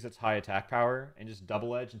into it, use its high attack power, and just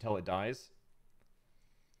Double Edge until it dies.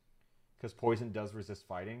 Because Poison does resist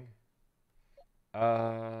fighting.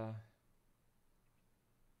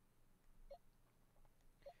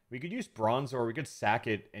 We could use Bronzor, or we could sack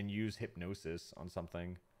it and use Hypnosis on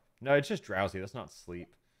something. No, it's just Drowsy, that's not Sleep.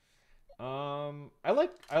 I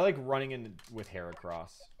like running in with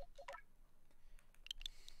Heracross.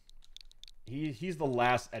 He's the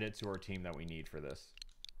last edit to our team that we need for this.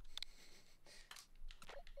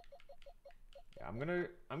 Yeah, I'm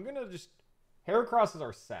gonna just... Heracross is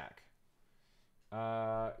our sack.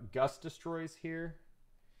 Gust destroys here.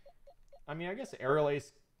 I mean, I guess Aerial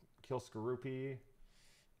Ace kills Skorupi.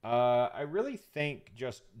 I really think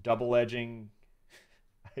just double edging...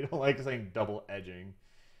 I don't like saying double edging.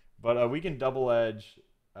 But we can double edge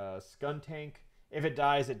Skuntank. If it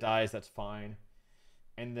dies, it dies. That's fine.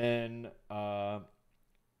 And then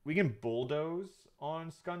we can bulldoze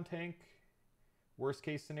on Skuntank. Worst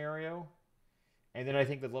case scenario. And then I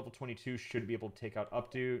think that level 22 should be able to take out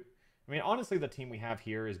Updoot. I mean, honestly, the team we have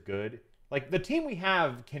here is good. Like, the team we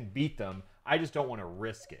have can beat them. I just don't want to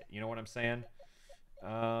risk it. You know what I'm saying?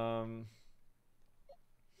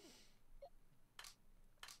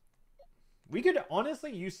 We could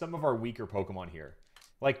honestly use some of our weaker Pokemon here.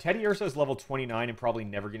 Like, Teddiursa is level 29 and probably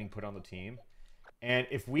never getting put on the team. And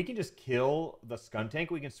if we can just kill the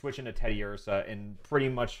Skuntank, we can switch into Teddiursa and pretty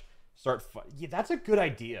much start... Yeah, that's a good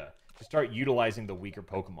idea. To start utilizing the weaker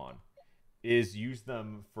Pokemon. Is use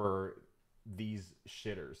them for these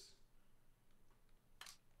shitters.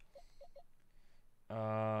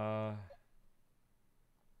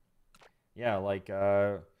 Yeah, like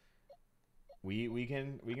we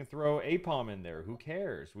can throw Apom in there. Who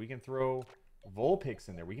cares? We can throw Vulpix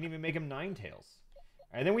in there. We can even make him Ninetales.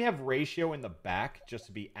 And then we have Ratio in the back just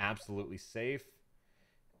to be absolutely safe.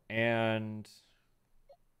 And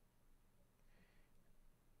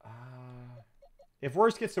if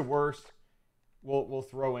worst gets to worst, we'll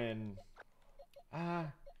throw in.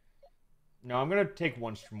 No, I'm gonna take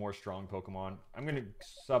one more strong Pokemon. I'm gonna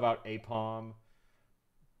sub out Apom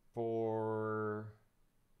for.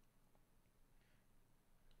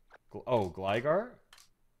 Oh, Gligar?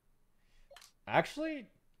 Actually,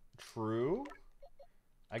 true.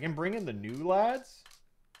 I can bring in the new lads.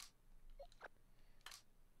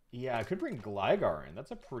 Yeah, I could bring Gligar in.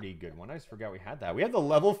 That's a pretty good one. I just forgot we had that. We have the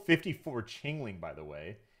level 54 Chingling, by the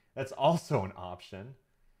way. That's also an option.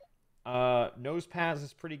 Nosepass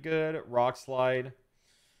is pretty good. Rock Slide.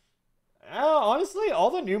 Honestly, all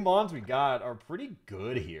the new mons we got are pretty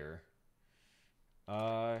good here.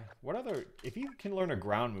 What other... If he can learn a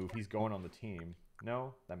ground move, he's going on the team.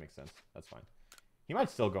 No? That makes sense. That's fine. He might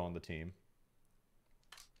still go on the team.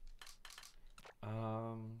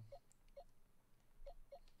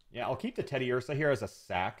 Yeah, I'll keep the Teddiursa here as a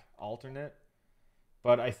sack alternate.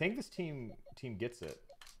 But I think this team gets it.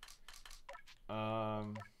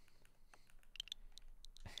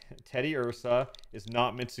 Teddiursa is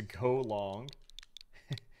not meant to go long.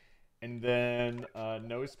 And then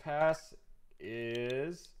Nosepass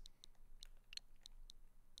is...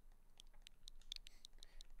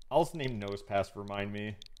 I'll just name Nosepass, remind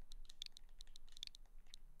me.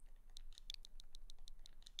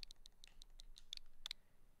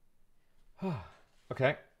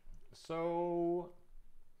 Okay. So...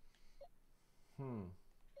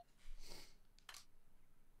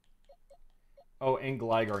 Oh, and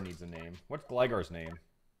Gligar needs a name. What's Gligar's name?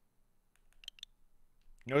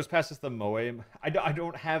 Nosepass is the Moe. I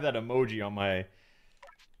don't have that emoji on my...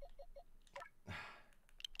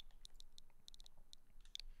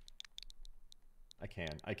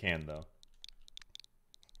 I can though.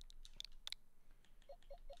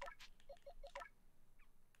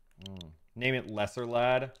 Name it Lesser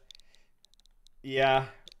Lad. Yeah,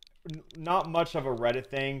 not much of a Reddit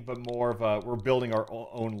thing, but more of a... We're building our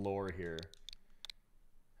own lore here.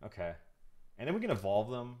 Okay. And then we can evolve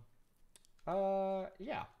them.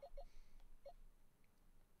 Yeah.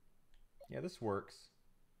 Yeah, this works.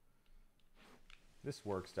 This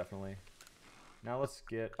works, definitely. Now let's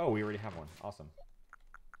get... Oh, we already have one. Awesome.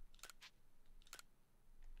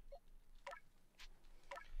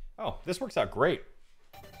 Oh, this works out great.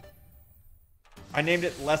 I named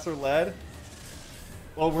it Lesser Lead.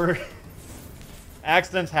 Well, we're...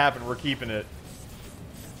 Accidents happen. We're keeping it.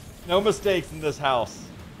 No mistakes in this house.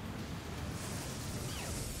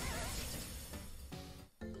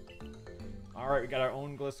 Alright, we got our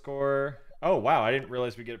own Gliscor. Oh, wow. I didn't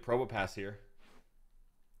realize we get a Probopass here.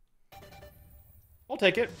 I'll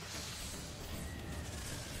take it.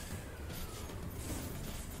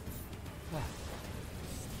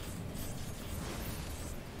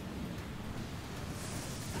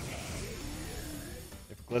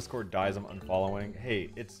 If Gliscor dies, I'm unfollowing.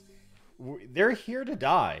 Hey, they're here to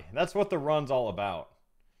die. That's what the run's all about.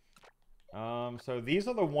 So these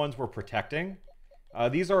are the ones we're protecting.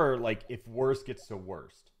 These are, like, if worst gets to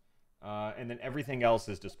worst. And then everything else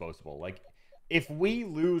is disposable. Like, if we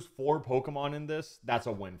lose 4 Pokemon in this, that's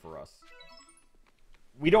a win for us.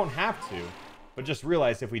 We don't have to, but just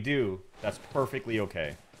realize if we do, that's perfectly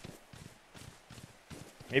okay.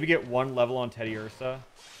 Maybe get 1 level on Teddiursa.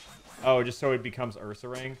 Oh, just so it becomes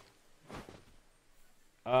Ursaring.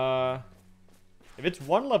 If it's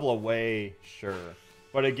 1 level away, sure.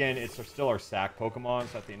 But again, it's still our sack Pokemon,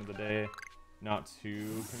 so at the end of the day... Not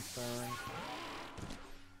too concerned.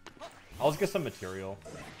 I'll just get some material.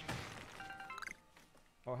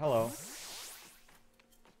 Oh, hello.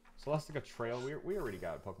 Celestica Trail. We already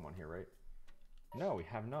got a Pokemon here, right? No, we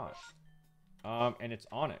have not. And it's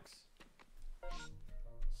Onyx.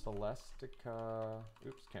 Celestica.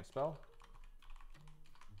 Oops, can't spell.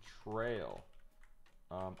 Trail.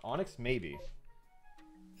 Onyx, maybe.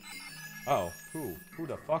 Oh, who? Who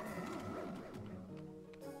the fuck?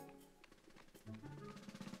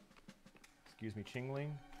 Excuse me,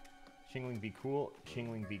 Chingling. Chingling, be cool.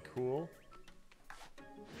 Chingling, be cool.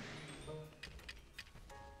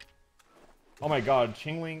 Oh my god,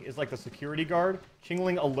 Chingling is like the security guard.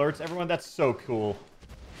 Chingling alerts everyone. That's so cool.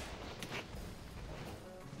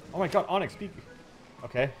 Oh my god, Onyx, speak.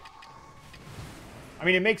 Okay. I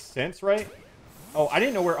mean, it makes sense, right? Oh, I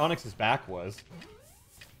didn't know where Onyx's back was.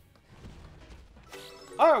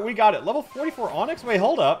 Alright, we got it. Level 44 Onyx? Wait,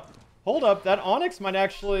 hold up. Hold up. That Onyx might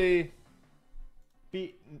actually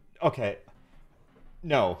be... Okay.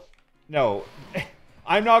 No. No.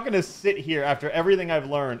 I'm not going to sit here after everything I've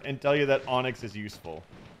learned and tell you that Onyx is useful.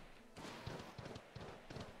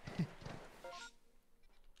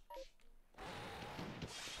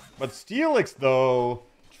 But Steelix, though.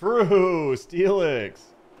 True. Steelix.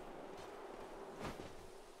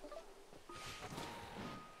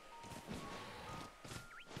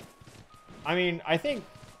 I mean, I think,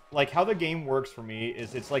 like, how the game works for me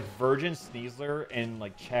is it's like Virgin Sneasler and,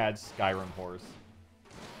 like, Chad's Skyrim horse.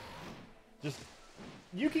 Just,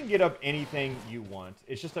 you can get up anything you want.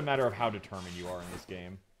 It's just a matter of how determined you are in this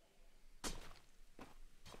game.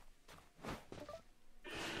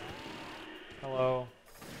 Hello.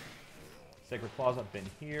 Sacred Plaza, been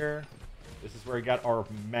here. This is where we got our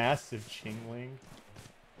massive Chingling.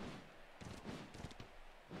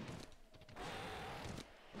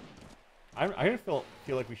 I feel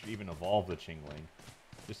like we should even evolve the Chingling.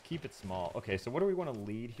 Just keep it small. Okay, so what do we want to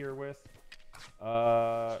lead here with?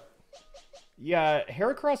 Yeah,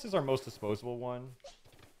 Heracross is our most disposable one.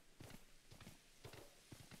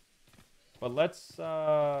 But let's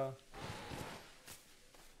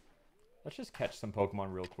just catch some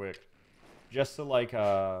Pokemon real quick. Just to, like,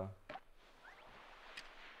 get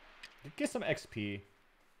some XP.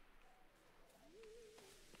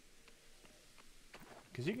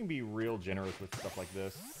 Because you can be real generous with stuff like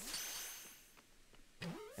this.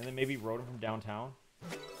 And then maybe Rotom from downtown.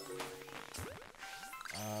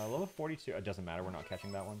 Level 42. It doesn't matter. We're not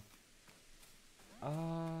catching that one.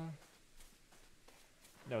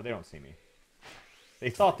 No, they don't see me. They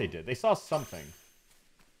thought they did. They saw something.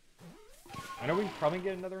 I know we can probably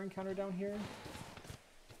get another encounter down here.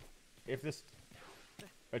 If this...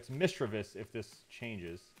 It's Mischievous if this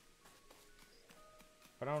changes.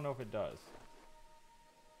 But I don't know if it does.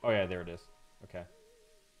 Oh yeah, there it is. Okay.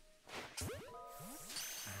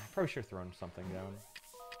 Probably should have thrown something down.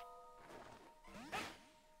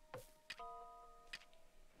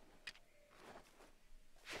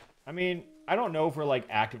 I mean, I don't know if we're, like,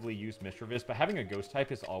 actively use Mischievous, but having a Ghost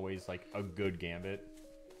type is always, like, a good gambit.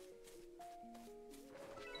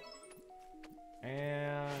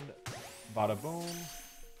 And... Bada boom.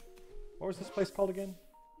 What was this place called again?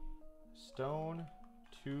 Stone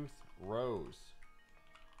Tooth Rose.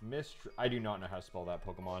 I do not know how to spell that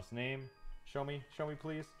Pokemon's name. Show me,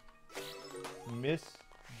 please.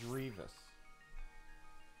 Misdreavus.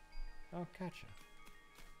 Oh, gotcha.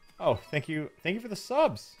 Oh, thank you for the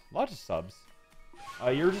subs. Lots of subs.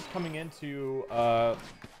 You're just coming into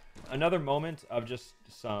another moment of just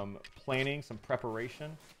some planning, some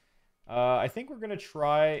preparation. I think we're gonna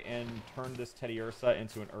try and turn this Teddiursa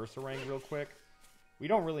into an Ursaring real quick. We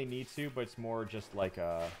don't really need to, but it's more just like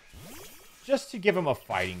just to give him a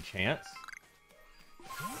fighting chance.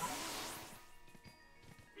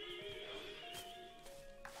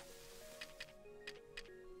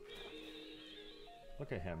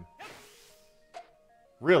 Look at him.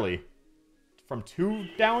 Really? From 2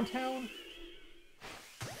 downtown?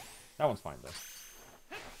 That one's fine,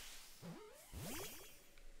 though.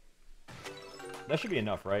 That should be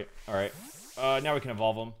enough, right? Alright. Now we can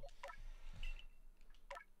evolve him.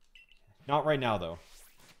 Not right now, though.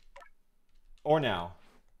 Or now.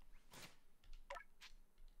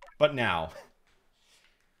 But now.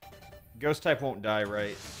 Ghost type won't die,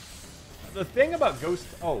 right? The thing about Ghost...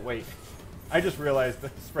 Oh, wait. I just realized the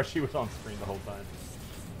spreadsheet was on screen the whole time.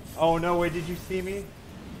 Oh, no, wait, did you see me?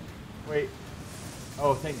 Wait.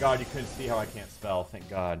 Oh, thank God you couldn't see how I can't spell. Thank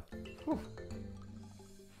God. Whew.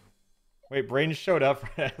 Wait, Brayden showed up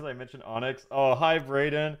as I mentioned Onyx. Oh, hi,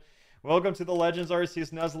 Brayden. Welcome to the Legends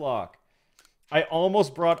Arceus Nuzlocke. I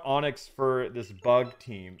almost brought Onyx for this bug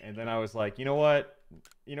team, and then I was like, you know what?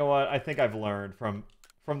 You know what? I think I've learned from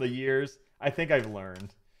the years. I think I've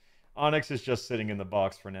learned. Onyx is just sitting in the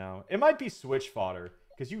box for now. It might be switch fodder,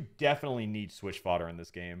 because you definitely need switch fodder in this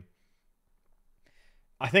game.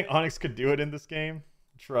 I think Onyx could do it in this game.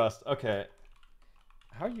 Trust. Okay.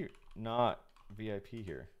 How are you not VIP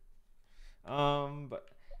here? But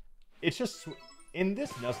it's just in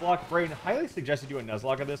this Nuzlocke, Braden, highly suggest you do a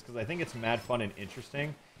Nuzlocke of this because I think it's mad fun and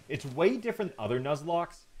interesting. It's way different than other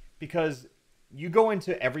Nuzlocks because you go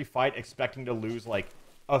into every fight expecting to lose like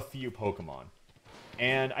a few Pokemon.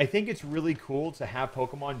 And I think it's really cool to have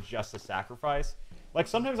Pokemon just to sacrifice. Like,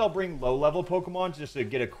 sometimes I'll bring low-level Pokemon just to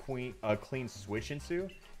get a clean switch into.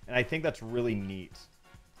 And I think that's really neat.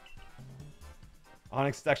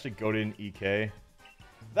 Onyx is actually goated in EK.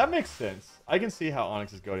 That makes sense. I can see how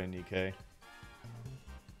Onyx is goated in EK.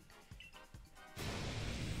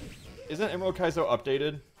 Isn't Emerald Kaizo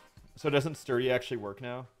updated? So doesn't Sturdy actually work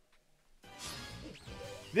now?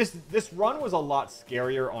 This run was a lot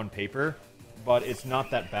scarier on paper, but it's not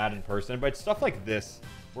that bad in person. But stuff like this,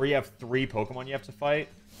 where you have 3 Pokemon you have to fight.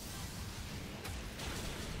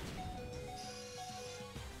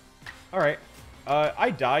 Alright. I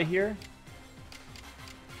die here.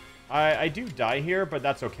 I do die here, but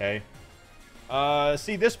that's okay.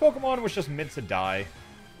 See, this Pokemon was just meant to die.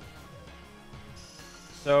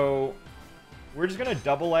 So, we're just going to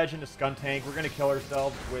double edge into Skuntank. We're going to kill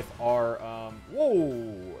ourselves with our...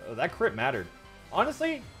 whoa! That crit mattered.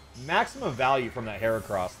 Honestly, maximum value from that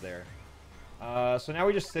Heracross there. So now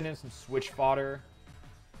we just send in some switch fodder.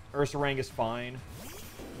 Ursaring is fine.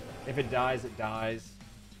 If it dies, it dies.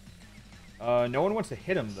 No one wants to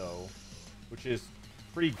hit him, though. Which is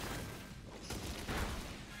pretty...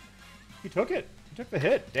 He took it. He took the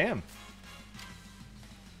hit. Damn.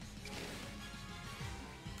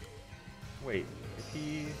 Wait. If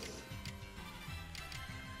he...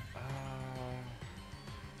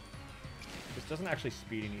 This doesn't actually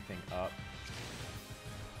speed anything up.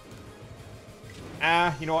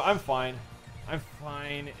 You know what? I'm fine. I'm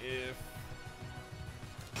fine if...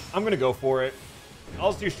 I'm gonna go for it.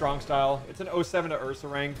 I'll just do Strong Style. It's an 07 to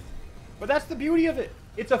Ursaring. But that's the beauty of it.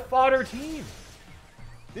 It's a fodder team.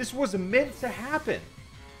 This was meant to happen.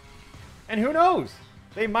 And who knows?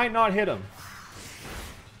 They might not hit him.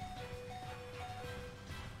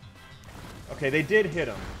 Okay, they did hit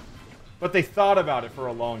him. But they thought about it for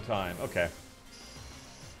a long time. Okay.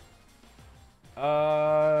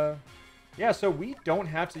 Yeah, so we don't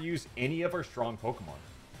have to use any of our strong Pokemon.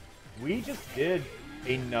 We just did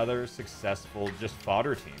another successful just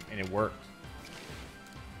fodder team, and it worked.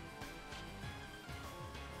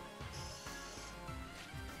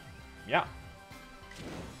 Yeah.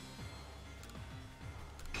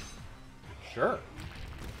 Sure.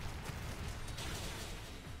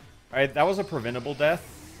 Alright, that was a preventable death.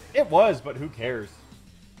 It was, but who cares?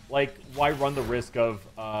 Like, why run the risk of,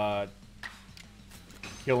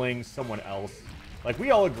 killing someone else? Like,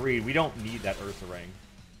 we all agreed we don't need that Ursaring.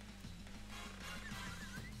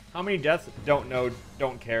 How many deaths? Don't know,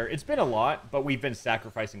 don't care. It's been a lot, but we've been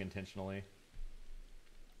sacrificing intentionally.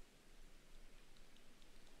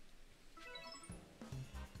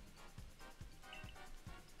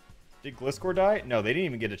 Did Gliscor die? No, they didn't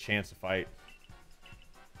even get a chance to fight.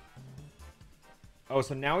 Oh,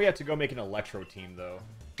 so now we have to go make an Electro team, though.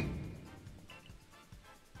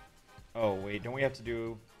 Oh, wait, don't we have to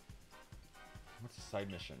do... What's the side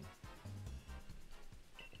mission?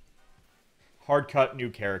 Hard cut, new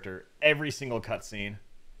character. Every single cutscene.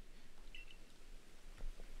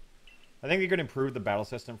 I think we could improve the battle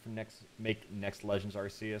system for make next Legends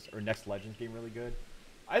Arceus, or next Legends game really good.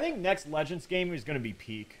 I think next Legends game is going to be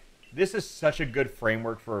peak. This is such a good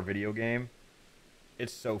framework for a video game.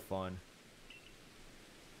 It's so fun.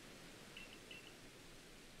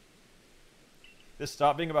 This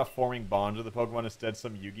stopped being about forming bonds with the Pokemon, instead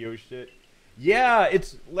some Yu-Gi-Oh shit. Yeah,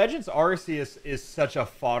 it's Legends Arceus is such a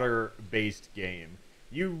fodder-based game.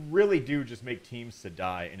 You really do just make teams to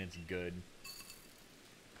die, and it's good.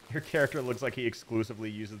 Your character looks like he exclusively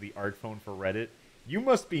uses the art phone for Reddit. You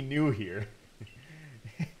must be new here.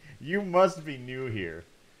 You must be new here.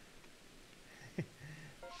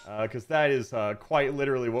 Because that is quite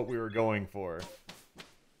literally what we were going for.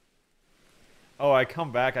 Oh, I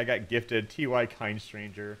come back, I got gifted. TY Kind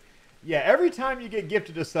Stranger. Yeah, every time you get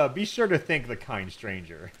gifted a sub, be sure to thank the Kind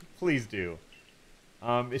Stranger. Please do.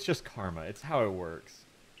 It's just karma. It's how it works.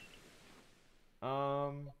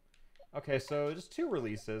 Okay, so just 2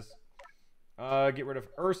 releases. Get rid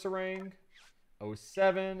of Ursaring.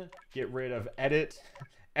 07. Get rid of Edit.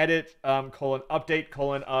 Edit, colon, update,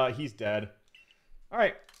 colon, he's dead.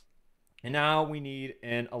 Alright. And now we need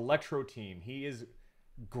an Electro team. He is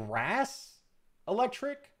Grass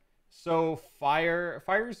Electric. So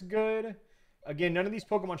fire's good. Again, none of these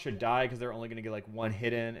Pokemon should die because they're only going to get like 1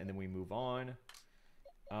 hit in, and then we move on.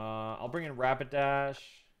 I'll bring in Rapidash.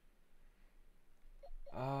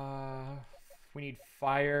 We need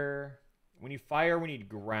fire. We need fire, we need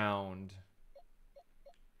ground.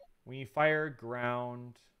 We need fire,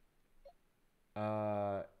 ground.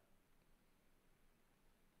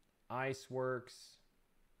 Ice works.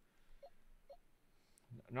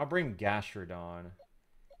 And I'll bring Gastrodon.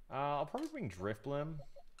 I'll probably bring Drifblim.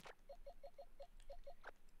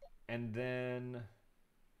 And then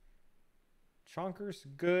Chonker's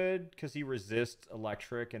good because he resists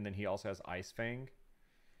electric and then he also has Ice Fang.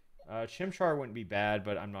 Chimchar wouldn't be bad,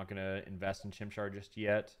 but I'm not going to invest in Chimchar just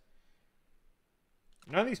yet.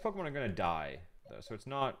 None of these Pokemon are going to die, though, so it's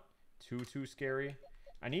not too scary.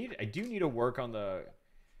 I do need to work on the...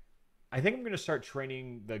 I think I'm going to start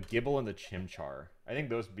training the Gible and the Chimchar. I think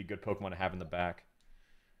those would be good Pokemon to have in the back.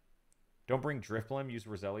 Don't bring Drifblim, use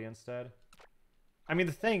Roselia instead. I mean,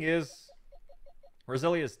 the thing is,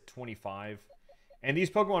 Roselia is 25, and these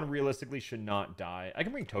Pokemon realistically should not die. I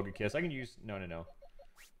can bring Togekiss. I can use... No.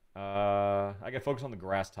 I can focus on the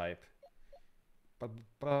grass type.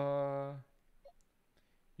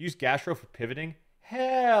 Use Gastro for pivoting?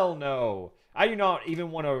 Hell no! I do not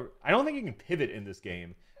even want to... I don't think you can pivot in this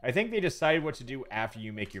game. I think they decided what to do after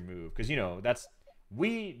you make your move. Because, you know, that's...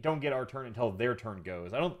 We don't get our turn until their turn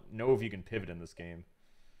goes. I don't know if you can pivot in this game.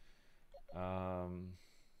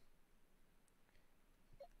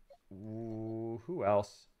 Ooh, who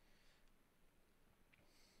else?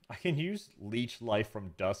 I can use Leech Life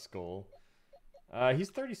from Duskull. He's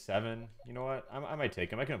 37. You know what? I might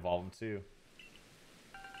take him. I can evolve him too.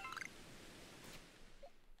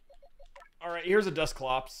 Alright, here's a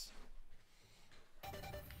Dusclops.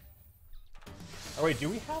 Oh wait, do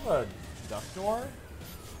we have a Dusknoir?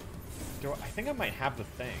 I think I might have the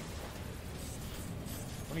thing.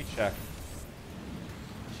 Let me check.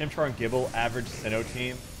 Chimchar and Gible, average Sinnoh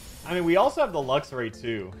team. I mean, we also have the Luxray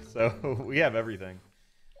too, so we have everything.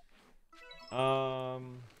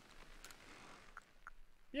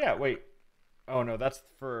 Yeah, wait. Oh no, that's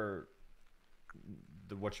for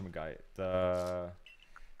the whatchamacallit. The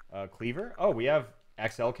Cleaver? Oh, we have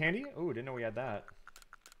XL candy? Oh, didn't know we had that.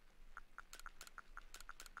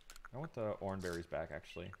 I want the Oranberries back,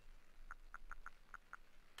 actually.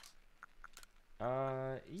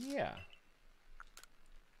 Yeah.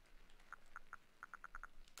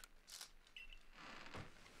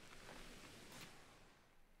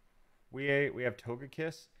 We have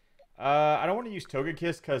Togekiss. I don't want to use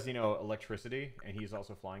Togekiss because, you know, electricity, and he's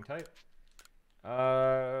also flying type.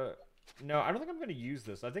 No, I don't think I'm going to use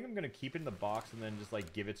this. I think I'm going to keep it in the box and then just,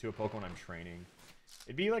 like, give it to a Pokemon I'm training.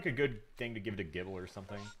 It'd be, like, a good thing to give to Gible or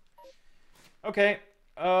something. Okay.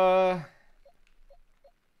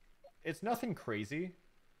 It's nothing crazy.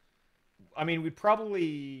 I mean, we'd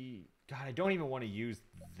probably... God, I don't even want to use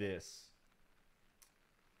this.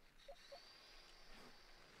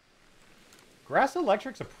 Grass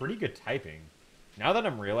Electric's a pretty good typing. Now that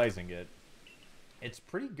I'm realizing it, it's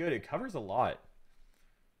pretty good. It covers a lot.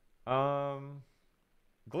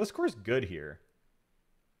 Gliscor's good here.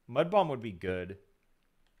 Mud Bomb would be good.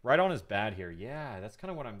 Rhydon is bad here. Yeah, that's kind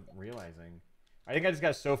of what I'm realizing. I think I just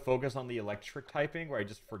got so focused on the electric typing where I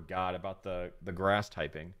just forgot about the grass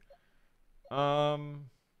typing.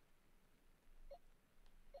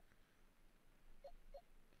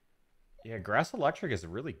 Yeah, Grass Electric is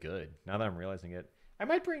really good, now that I'm realizing it. I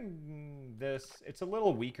might bring this. It's a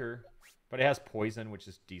little weaker, but it has Poison, which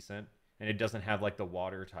is decent. And it doesn't have, like, the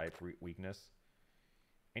water type weakness.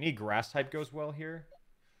 Any grass type goes well here.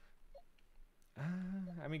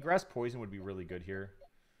 I mean, Grass Poison would be really good here.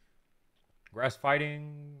 Grass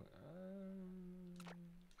Fighting...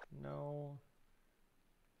 no.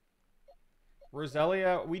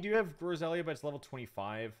 Roselia. We do have Roselia, but it's level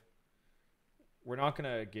 25. We're not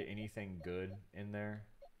going to get anything good in there.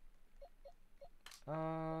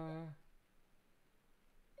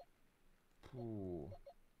 Ooh.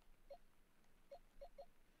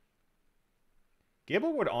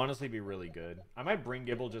 Gible would honestly be really good. I might bring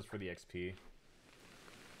Gible just for the XP.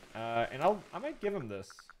 And I might give him this.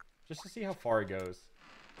 Just to see how far it goes.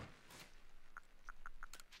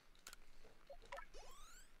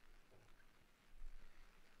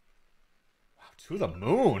 Wow, to the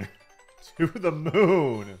moon! To the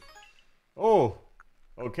moon! Oh,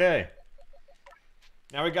 okay.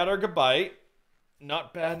 Now we got our Gabite.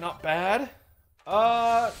 Not bad, not bad.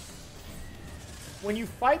 When you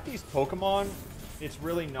fight these Pokemon, it's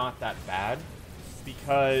really not that bad.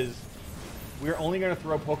 Because we're only going to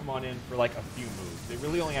throw Pokemon in for like a few moves. They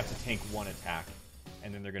really only have to tank one attack.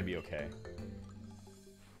 And then they're going to be okay.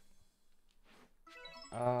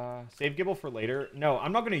 Save Gible for later. No,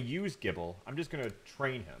 I'm not going to use Gible. I'm just going to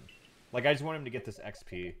train him. Like, I just want him to get this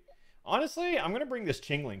XP. Honestly, I'm going to bring this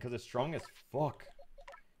Chingling because it's strong as fuck.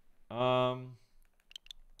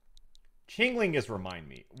 Chingling is Remind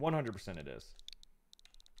Me. 100% it is.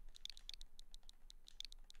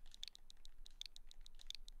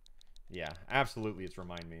 Yeah, absolutely it's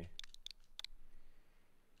Remind Me.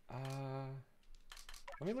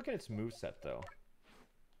 Let me look at its moveset, though.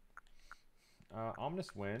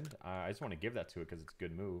 Ominous Wind. I just want to give that to it because it's a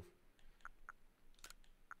good move.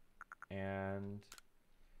 And...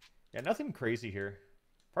 yeah, nothing crazy here.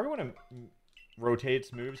 Probably want to rotate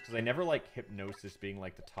its moves because I never like Hypnosis being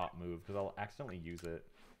like the top move because I'll accidentally use it.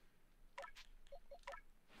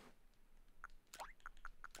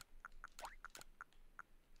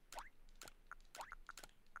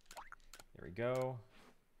 There we go.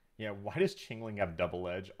 Yeah, why does Chingling have double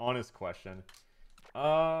edge? Honest question.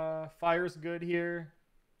 Fire's good here.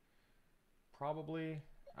 Probably.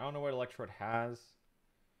 I don't know what Electrode has.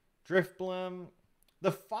 Driftblim.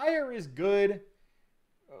 The fire is good,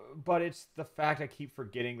 but it's the fact I keep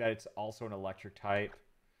forgetting that it's also an electric type.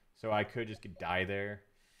 So I could just die there.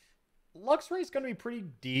 Luxray's going to be pretty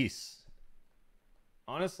decent.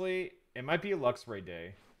 Honestly, it might be a Luxray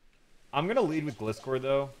day. I'm going to lead with Gliscor,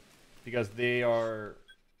 though, because they are...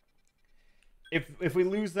 If we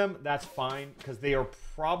lose them, that's fine, because they are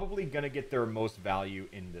probably going to get their most value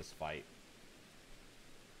in this fight.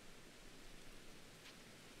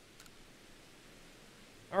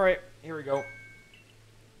 Alright, here we go.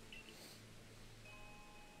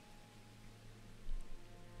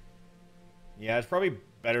 Yeah, it's probably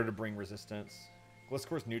better to bring Resistance.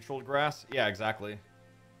 Gliscor's neutral to Grass? Yeah, exactly.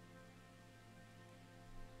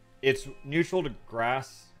 It's neutral to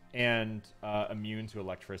Grass and immune to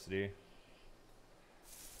Electricity.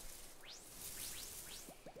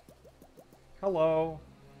 Hello.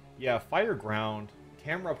 Yeah, Fire Ground.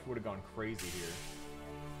 Camerupt would have gone crazy here.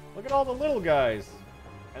 Look at all the little guys.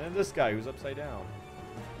 And then this guy who's upside down.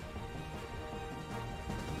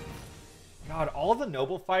 God, all of the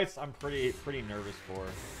noble fights I'm pretty nervous for.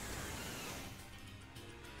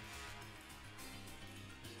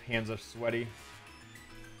 Hands are sweaty.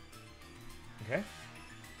 Okay.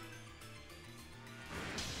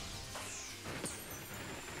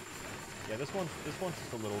 Yeah, this one's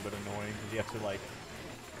just a little bit annoying because you have to like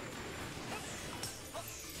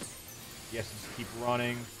you have to just keep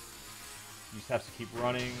running. You just have to keep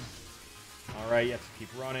running. Alright, you have to keep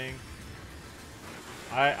running.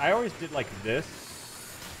 I always did like this.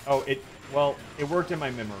 Oh, it worked in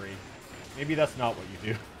my memory. Maybe that's not what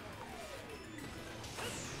you do.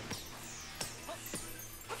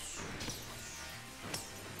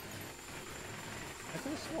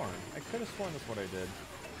 I could have sworn that's what I did.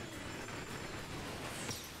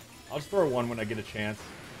 I'll just throw one when I get a chance.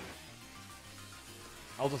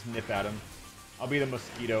 I'll just nip at him. I'll be the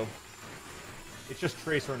mosquito. It's just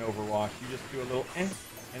Tracer and Overwatch. You just do a little and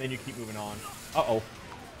then you keep moving on. Uh-oh.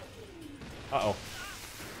 Uh-oh.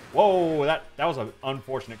 Whoa, that was an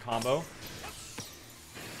unfortunate combo.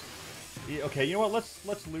 Okay, you know what?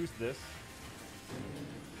 Let's lose this.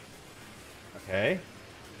 Okay.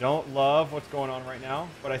 Don't love what's going on right now,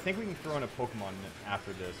 but I think we can throw in a Pokemon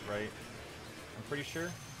after this, right? I'm pretty sure.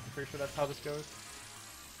 I'm pretty sure that's how this goes.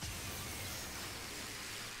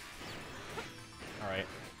 Alright.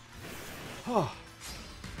 Oh.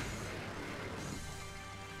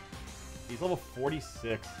 He's level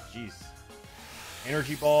 46. Jeez.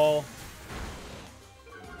 Energy Ball.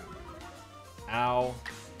 Ow.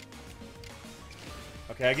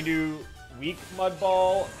 Okay, I can do weak Mud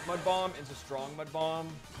Bomb into strong Mud Bomb.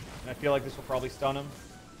 And I feel like this will probably stun him.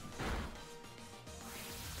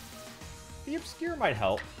 The Obscure might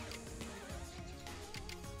help.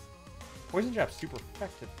 Poison Jab's super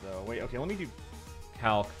effective, though. Wait, okay, let me do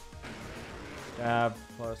Calc. Jab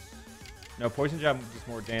plus... No, Poison Jab does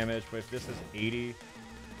more damage, but if this is 80...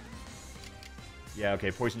 Yeah,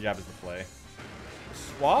 okay, Poison Jab is the play.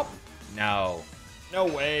 Swap? No. No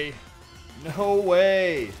way. No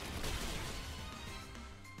way.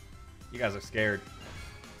 You guys are scared.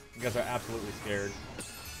 You guys are absolutely scared.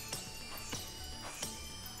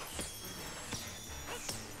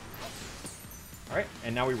 Alright,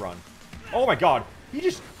 and now we run. Oh my god!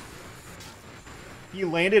 He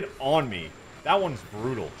landed on me. That one's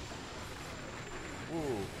brutal.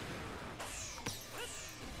 Ooh.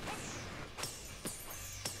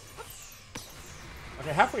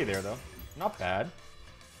 Okay, halfway there though. Not bad.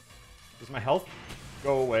 Does my health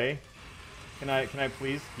go away? Can I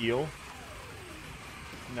please heal?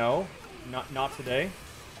 No, not today.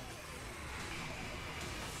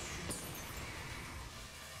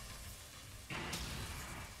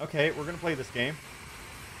 Okay, we're gonna play this game.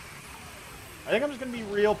 I think I'm just gonna be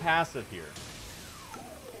real passive here.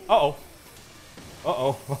 Uh-oh.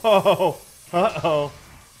 Uh-oh. Uh-oh. Uh-oh.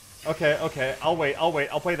 Okay, okay. I'll wait. I'll wait.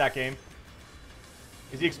 I'll play that game.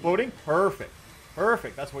 Is he exploding? Perfect.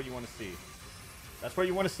 Perfect. That's what you want to see. That's what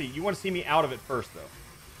you want to see. You want to see me out of it first, though.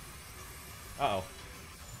 Uh-oh.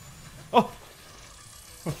 Oh!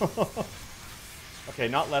 Okay,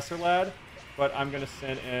 not Lesser Lad, but I'm going to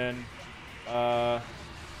send in... I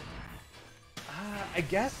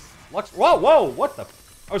guess... Lux... Whoa, whoa! What the...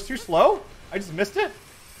 I was too slow? I just missed it?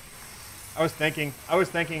 I was thinking.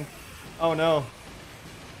 Oh, no.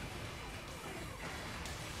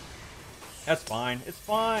 That's fine. It's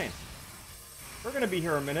fine. We're going to be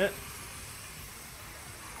here a minute.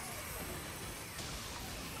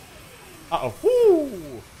 Uh-oh.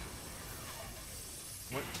 Whoo!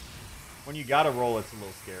 When you gotta roll, it's a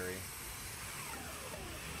little scary.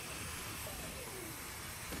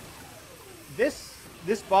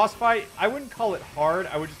 This boss fight, I wouldn't call it hard.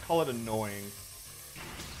 I would just call it annoying.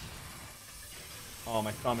 Oh,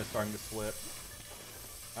 my thumb is starting to slip.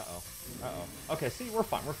 Uh-oh. Uh-oh. Okay, see, we're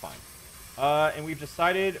fine. We're fine. And we've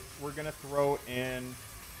decided we're going to throw in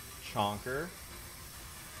Chonker.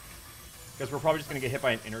 Because we're probably just going to get hit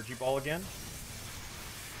by an energy ball again.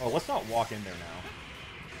 Oh, let's not walk in there now.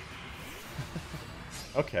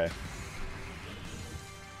 Okay.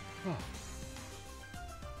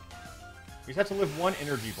 We just have to live one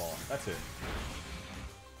energy ball. That's it.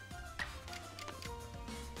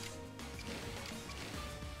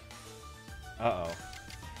 Uh-oh.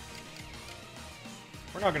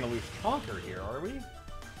 We're not going to lose Chonker here, are we?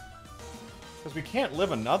 Because we can't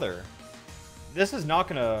live another. This is not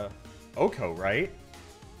going to Oko, right?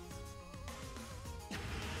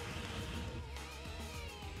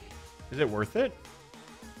 Is it worth it?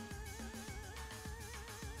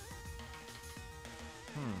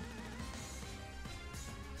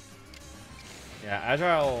 Yeah,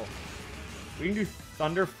 Agile... We can do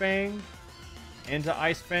Thunder Fang into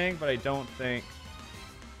Ice Fang, but I don't think...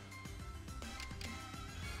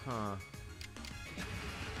 Huh.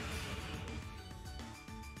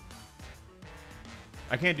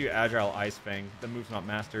 I can't do Agile Ice Fang. The move's not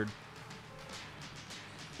mastered.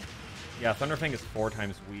 Yeah, Thunder Fang is 4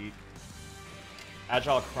 times weak.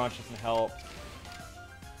 Agile Crunch doesn't help.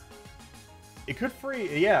 It could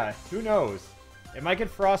free... Yeah, who knows? It might get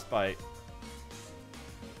Frostbite.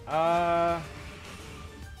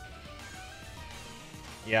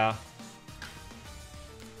 Yeah.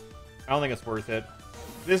 I don't think it's worth it.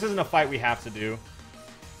 This isn't a fight we have to do.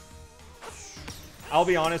 I'll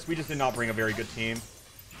be honest, we just did not bring a very good team.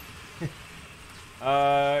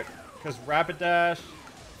 Because Rapidash...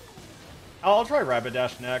 I'll try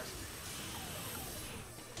Rapidash next.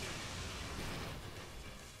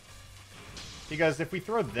 Because if we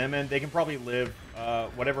throw them in, they can probably live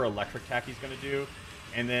whatever electric attack he's going to do.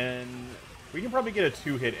 And then we can probably get a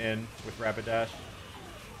 2-hit in with Rapidash.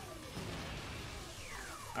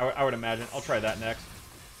 I would imagine. I'll try that next.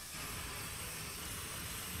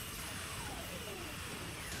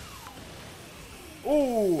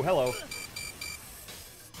 Ooh, hello.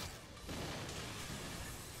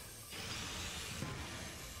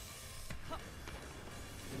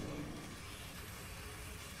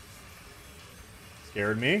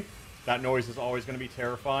 Scared me. That noise is always going to be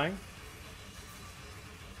terrifying.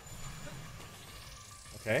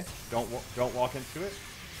 Okay, don't walk into it.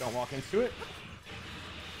 Don't walk into it.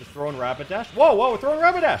 Just throwing Rapidash. Whoa, whoa, we're throwing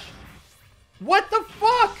Rapidash! What the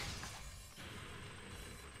fuck?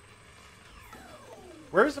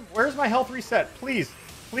 Where's my health reset? Please.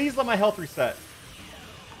 Please let my health reset.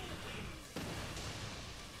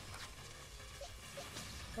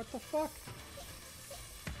 What the fuck?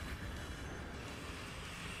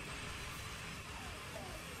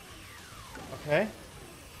 Okay.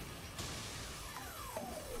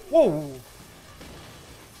 Whoa!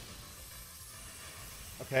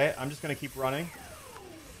 Okay, I'm just gonna keep running.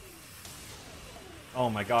 Oh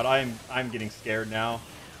my god, I'm getting scared now.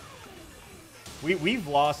 We've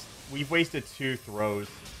wasted 2 throws.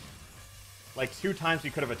 Like 2 times we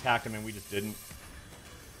could have attacked him and we just didn't.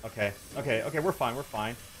 Okay, okay, okay, we're fine, we're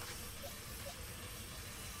fine.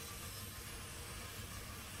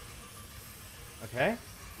 Okay,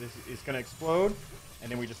 this is gonna explode, and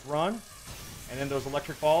then we just run, and then those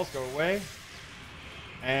electric balls go away,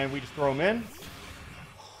 and we just throw them in.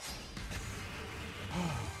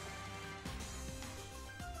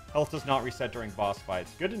 Health does not reset during boss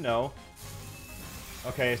fights. Good to know.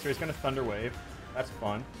 Okay, so he's gonna Thunder Wave. That's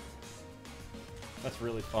fun. That's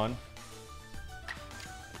really fun.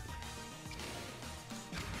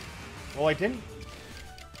 Well, I didn't...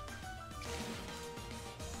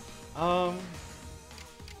 So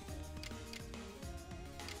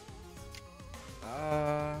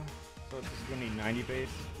this is gonna need 90 base.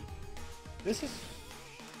 This is...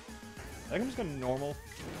 I think I'm just gonna normal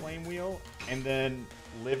Flame Wheel and then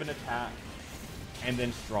live and attack and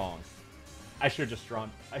then strong. I should have just done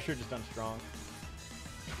strong.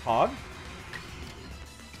 Hog.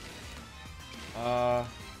 I'm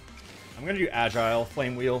gonna do agile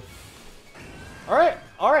Flame Wheel. All right,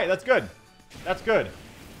 that's good. That's good.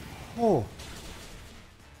 Oh.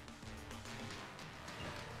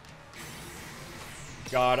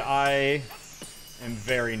 God, I am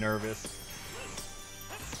very nervous.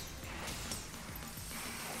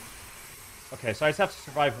 Okay, so I just have to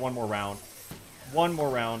survive one more round. One more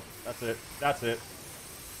round. That's it. That's it.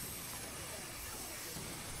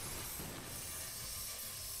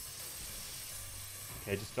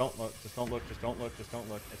 Okay, just don't look. Just don't look. Just don't look. Just don't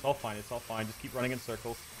look. It's all fine. It's all fine. Just keep running in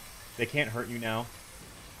circles. They can't hurt you now.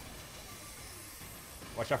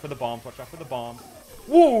 Watch out for the bombs. Watch out for the bombs.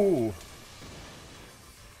 Woo!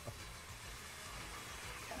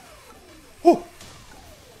 Whew.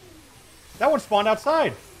 That one spawned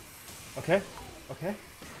outside. Okay. Okay.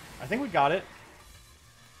 I think we got it.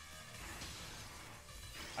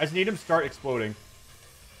 I just need him to start exploding.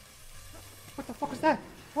 What the fuck was that?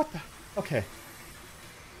 What the? Okay.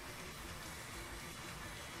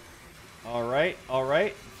 Alright.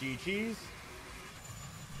 Alright. GG's.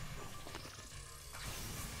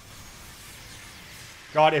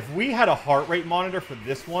 God, if we had a heart rate monitor for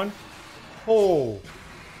this one. Oh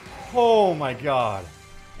my god.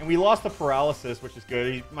 And we lost the paralysis, which is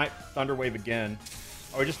good. He might Thunder Wave again.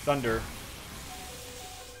 Or just Thunder.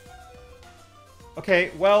 Okay,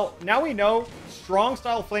 well, now we know strong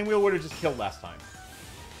style Flame Wheel would have just killed last time.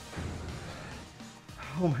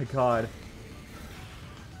 Oh my god.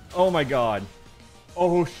 Oh my god.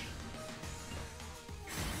 Oh,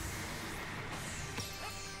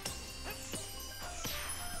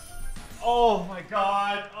 oh my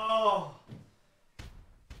god. Oh.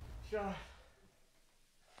 God.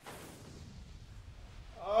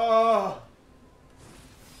 Oh.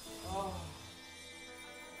 Oh.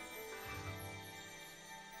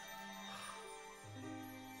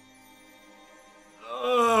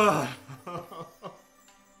 Ugh.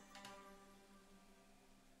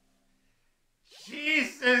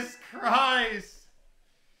 Jesus Christ.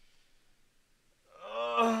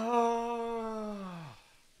 Ugh.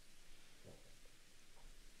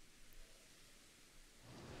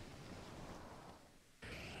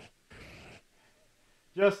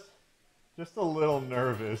 Just a little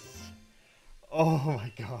nervous. Oh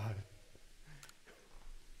my god.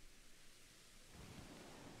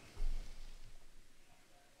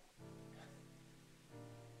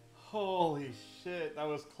 Holy shit, that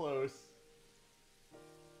was close.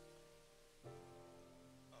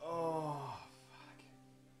 Oh, fuck.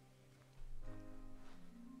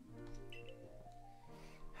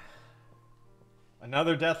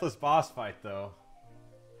 Another deathless boss fight, though.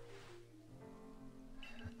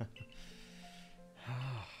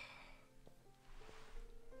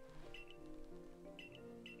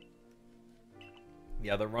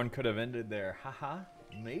 Yeah, the run could have ended there. Haha,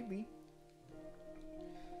 maybe.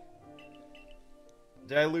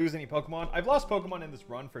 Did I lose any Pokemon? I've lost Pokemon in this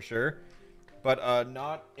run for sure, but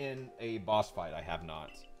not in a boss fight. I have not.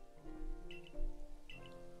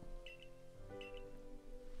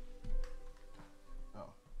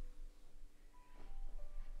 Oh.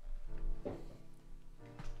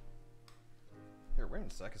 Here, wait a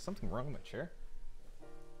sec. Is something wrong with my chair?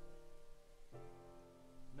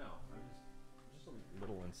 No, I'm just a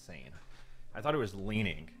little insane. I thought it was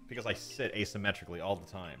leaning because I sit asymmetrically all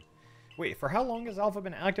the time. Wait, for how long has Alpha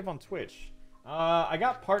been active on Twitch? I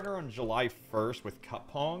got partner on July 1st with Cup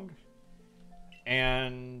Pong,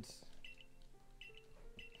 and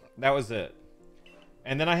that was it.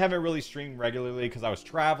 And then I haven't really streamed regularly because I was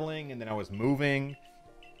traveling, and then I was moving,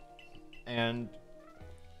 and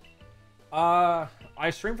I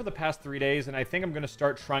streamed for the past 3 days, and I think I'm going to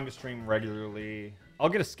start trying to stream regularly. I'll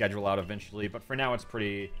get a schedule out eventually, but for now it's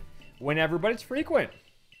pretty whenever, but it's frequent.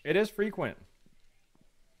 It is frequent.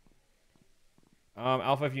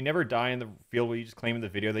 Alpha, if you never die in the field, will you just claim in the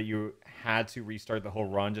video that you had to restart the whole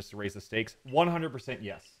run just to raise the stakes? 100%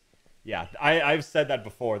 yes. Yeah, I've said that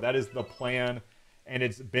before. That is the plan, and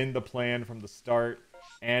it's been the plan from the start.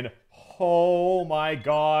 And oh my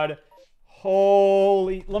god.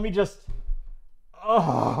 Holy... Let me just...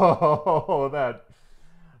 Oh, that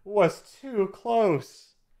was too close.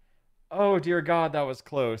 Oh, dear god, that was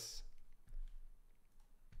close.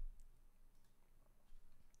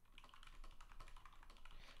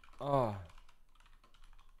 Oh.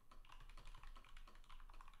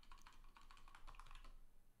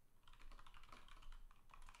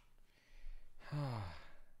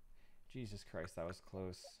 Jesus Christ, that was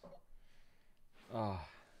close. Oh.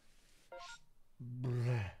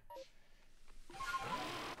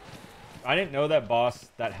 I didn't know that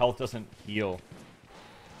that health doesn't heal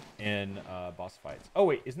in boss fights. Oh,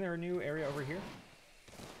 wait. Isn't there a new area over here?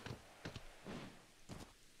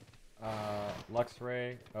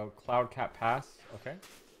 Luxray. Oh, Cloud Cap Pass. Okay.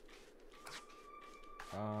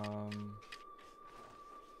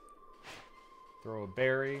 Throw a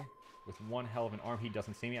berry with one hell of an arm. He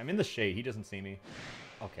doesn't see me. I'm in the shade. He doesn't see me.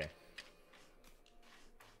 Okay.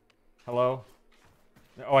 Hello?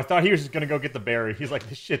 Oh, I thought he was just gonna go get the berry. He's like,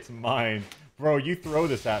 this shit's mine. Bro, you throw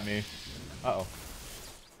this at me. Uh-oh.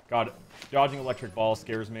 God, dodging electric ball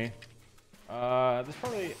scares me. This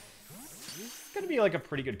is gonna be like a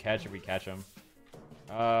pretty good catch if we catch him.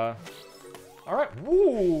 Alright.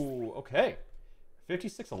 Woo! Okay.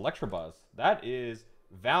 56 Electabuzz. That is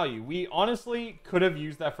value. We honestly could have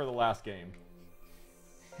used that for the last game.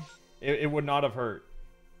 It would not have hurt.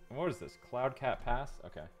 What is this? Cloud Cap Pass?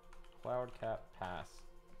 Okay. Cloud Cap Pass.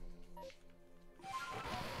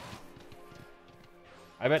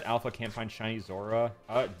 I bet Alpha can't find Shiny Zora.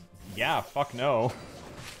 Yeah, fuck no.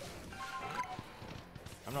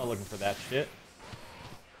 I'm not looking for that shit.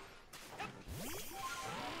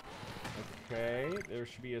 Okay, there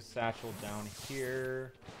should be a satchel down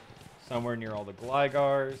here. Somewhere near all the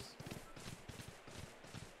Glygars.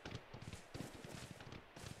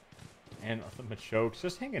 And the Machokes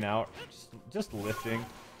just hanging out. Just lifting.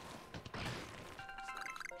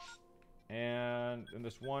 And then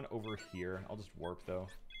there's one over here. I'll just warp, though.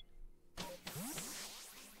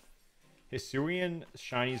 Hisuian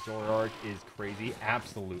Shiny Zoroark is crazy.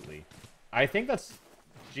 Absolutely. I think that's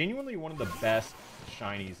genuinely one of the best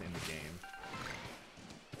shinies in the game.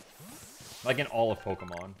 Like in all of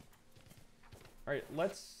Pokemon. Alright,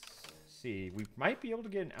 let's see. We might be able to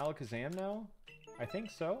get an Alakazam now. I think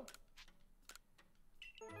so.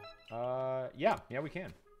 Yeah, we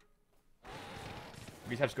can.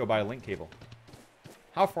 We just have to go buy a link cable.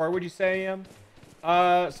 How far would you say I am?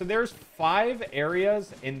 So there's 5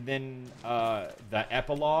 areas and then the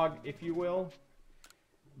epilogue, if you will.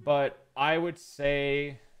 But I would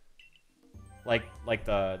say like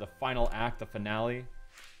the final act, the finale.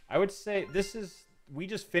 I would say we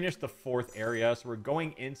just finished the 4th area, so we're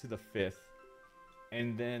going into the 5th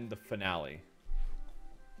and then the finale.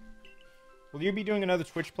 Will you be doing another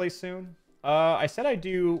Twitch play soon? I said I'd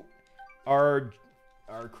do our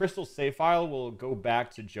crystal save file will go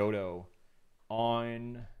back to Johto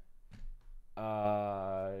on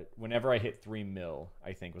whenever I hit 3 mil,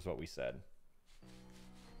 I think was what we said.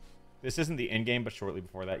 This isn't the end game, but shortly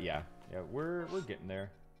before that, yeah, we're getting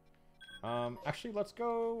there. Actually, let's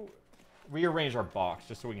go rearrange our box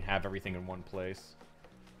just so we can have everything in one place.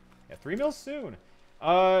 Yeah, 3 mil soon.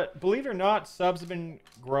 Believe it or not, subs have been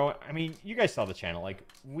growing. I mean, you guys saw the channel. Like,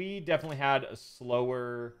 we definitely had a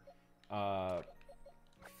slower,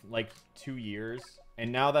 like, 2 years.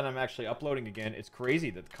 And now that I'm actually uploading again, it's crazy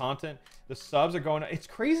that the content, the subs are going. It's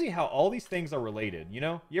crazy how all these things are related, you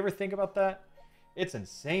know? You ever think about that? It's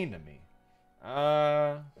insane to me.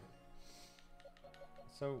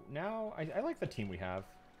 So now, I like the team we have.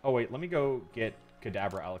 Oh, wait, let me go get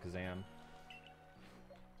Kadabra Alakazam.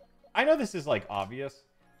 I know this is, like, obvious,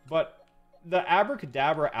 but the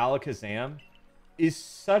Abracadabra Alakazam is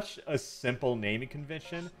such a simple naming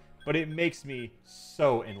convention, but it makes me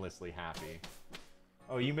so endlessly happy.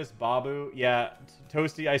 Oh, you missed Babu? Yeah,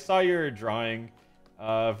 Toasty, I saw your drawing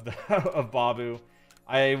of of Babu.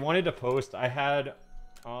 I wanted to post. I had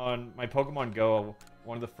on my Pokemon Go,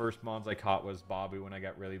 one of the first mons I caught was Babu when I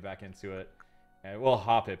got really back into it. Well,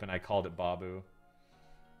 Hoppip, and I called it Babu.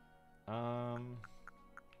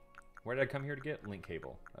 Where did I come here to get? Link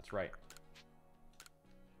cable. That's right.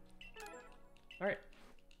 Alright.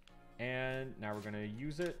 And now we're going to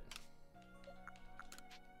use it.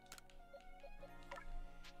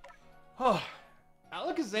 Oh,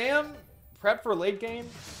 Alakazam, prep for late game,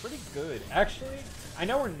 pretty good. Actually, I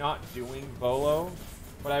know we're not doing Volo,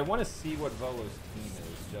 but I want to see what Volo's team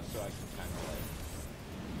is, just so I can kind of, like,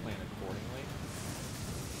 plan accordingly.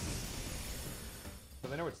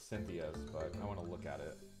 Because I know it's Cynthia's, but I want to look at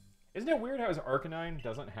it. Isn't it weird how his Arcanine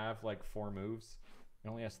doesn't have, like, 4 moves? It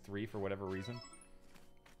only has 3 for whatever reason.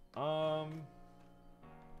 I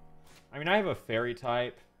mean, I have a Fairy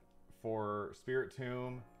type for Spirit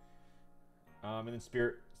Tomb. And then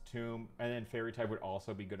Spirit Tomb. And then Fairy type would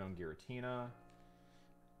also be good on Giratina.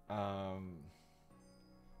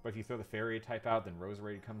 But if you throw the Fairy type out, then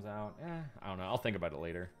Roserade comes out. I don't know. I'll think about it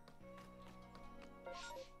later.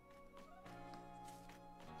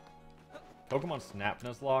 Pokemon Snap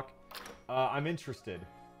Nuzlocke. I'm interested.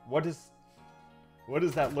 What does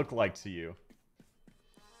that look like to you?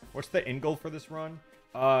 What's the end goal for this run?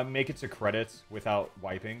 Make it to credits without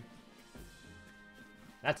wiping.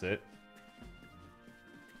 That's it.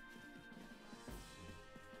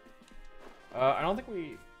 I don't think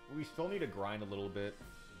we still need to grind a little bit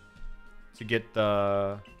to get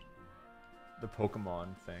the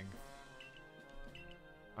Pokemon thing.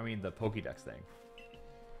 I mean the Pokédex thing.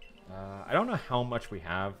 I don't know how much we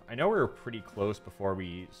have. I know we were pretty close before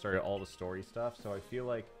we started all the story stuff, so I feel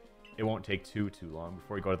like it won't take too long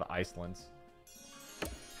before we go to the Icelands.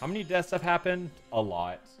 How many deaths have happened? A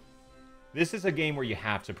lot. This is a game where you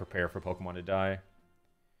have to prepare for Pokemon to die.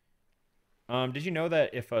 Did you know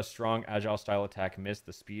that if a strong agile style attack missed,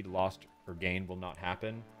 the speed lost or gained will not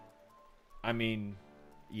happen? I mean,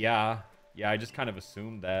 yeah. Yeah, I just kind of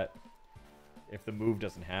assumed that if the move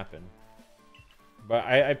doesn't happen. But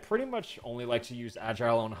I pretty much only like to use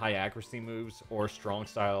agile on high accuracy moves or strong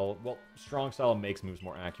style. Well, strong style makes moves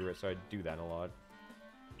more accurate, so I do that a lot.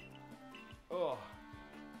 Ugh.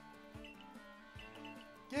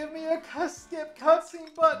 Give me a skip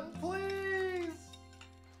cutscene button, please!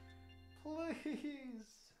 Please!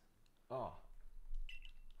 Oh.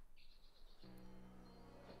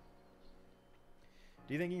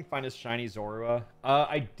 Do you think you can find a shiny Zorua?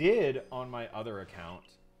 I did on my other account.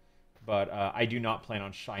 But I do not plan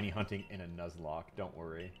on shiny hunting in a Nuzlocke. Don't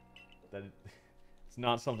worry. It's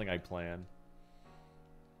not something I plan.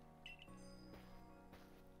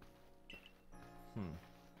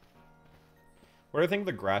 What do I think of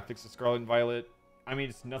the graphics of Scarlet and Violet? I mean,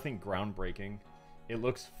 it's nothing groundbreaking. It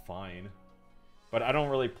looks fine. But I don't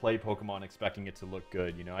really play Pokemon expecting it to look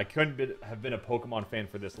good, you know? I couldn't have been a Pokemon fan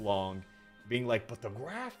for this long, being like, but the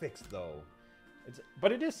graphics, though.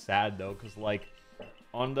 But it is sad, though, because, like,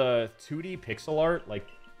 on the 2D pixel art, like,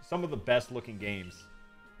 some of the best looking games,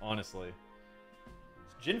 honestly.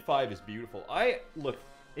 Gen 5 is beautiful. Look,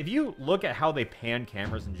 if you look at how they pan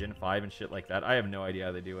cameras in Gen 5 and shit like that, I have no idea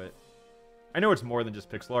how they do it. I know it's more than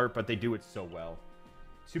just pixel art, but they do it so well.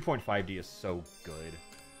 2.5D is so good.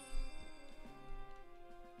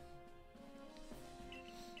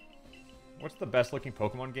 What's the best looking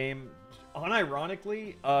Pokemon game?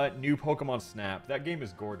 Unironically, new Pokemon Snap. That game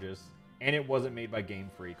is gorgeous. And it wasn't made by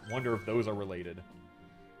Game Freak. Wonder if those are related.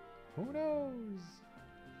 Who knows?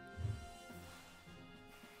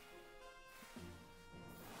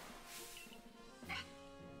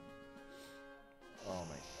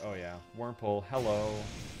 Oh yeah. Wurmple, hello.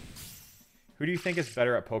 Who do you think is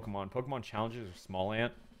better at Pokemon? Pokemon Challenges or Small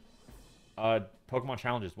Ant? Pokemon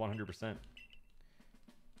Challenges, 100%.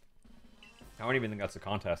 I don't even think that's a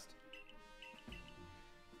contest.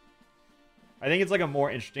 I think it's like a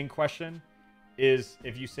more interesting question is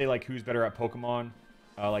if you say like who's better at Pokemon,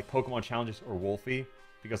 like Pokemon Challenges or Wolfie,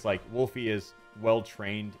 because like Wolfie is well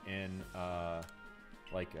trained in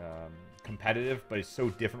competitive, but it's so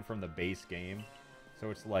different from the base game. So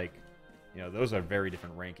it's like, you know, those are very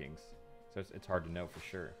different rankings. So it's hard to know for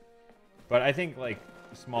sure. But I think like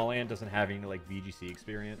Small Ant doesn't have any like VGC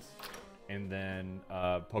experience, and then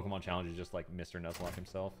Pokemon Challenge is just like Mr. Nuzlocke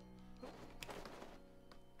himself.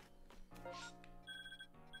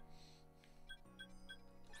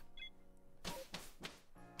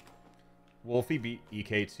 Wolfie beat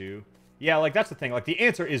EK too. Yeah, like that's the thing. Like the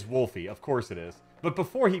answer is Wolfie, of course it is. But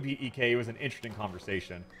before he beat EK, it was an interesting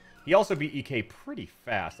conversation. He also beat EK pretty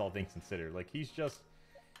fast, all things considered. Like he's just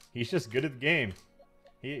good at the game.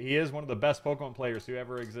 He is one of the best Pokemon players who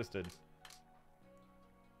ever existed.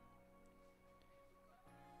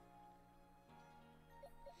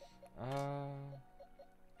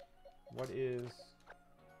 What is...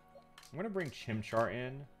 I'm going to bring Chimchar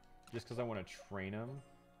in, just because I want to train him.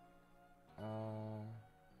 I'll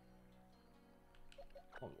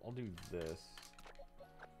do this.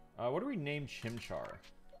 What do we name Chimchar?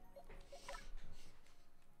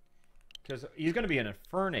 Because he's going to be an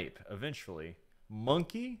Infernape eventually.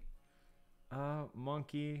 Monkey?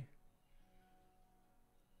 Monkey.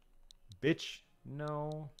 Bitch?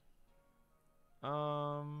 No.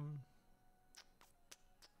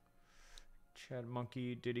 Chad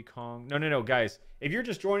Monkey, Diddy Kong. No, guys. If you're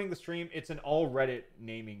just joining the stream, it's an all Reddit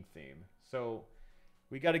naming theme. So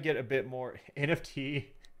we got to get a bit more NFT.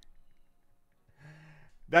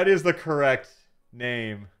 That is the correct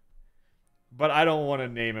name. But I don't want to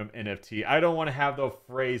name him NFT. I don't want to have the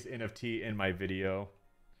phrase NFT in my video.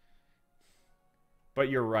 But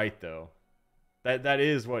you're right, though. That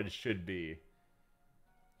is what it should be.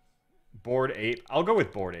 Bored Ape. I'll go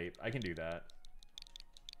with Bored Ape. I can do that.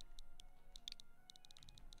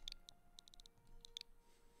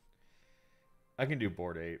 I can do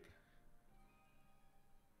Bored Ape.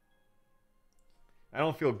 I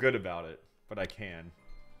don't feel good about it, but I can.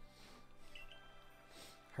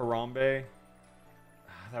 Harambe.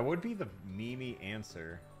 That would be the Mimi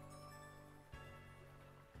answer.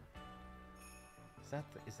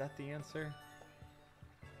 Is that the answer?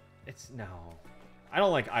 No. I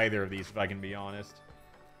don't like either of these, if I can be honest.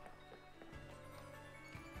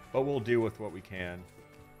 But we'll do with what we can.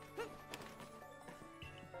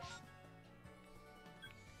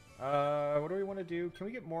 What do we want to do? Can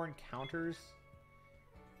we get more encounters?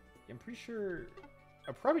 I'm pretty sure...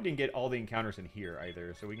 I probably didn't get all the encounters in here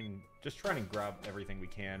either, so we can just try and grab everything we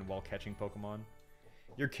can while catching Pokemon.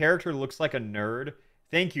 Your character looks like a nerd.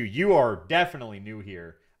 Thank you. You are definitely new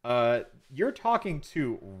here. You're talking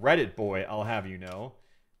to Reddit boy, I'll have you know.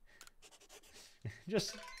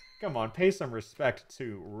 Just, come on, pay some respect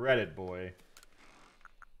to Reddit boy.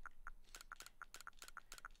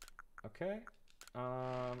 Okay.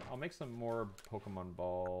 I'll make some more Pokemon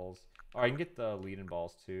balls. Oh, I can get the lead-in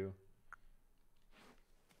balls too.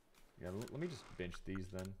 Yeah, let me just bench these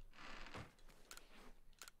then.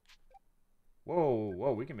 Whoa,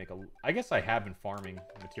 whoa, we can make a... I guess I have been farming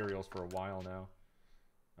materials for a while now.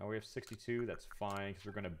 Oh, we have 62, that's fine, because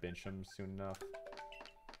we're going to bench them soon enough.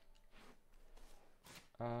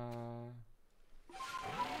 Oops,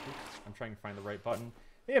 I'm trying to find the right button.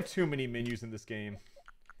 They have too many menus in this game.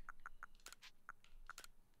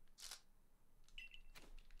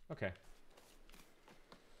 Okay.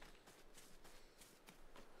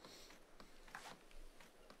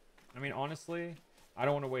 I mean, honestly, I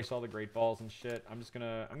don't want to waste all the great balls and shit. I'm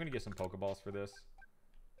gonna get some Pokeballs for this.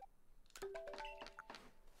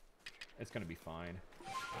 It's gonna be fine.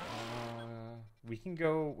 We can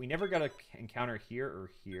go... We never got an encounter here or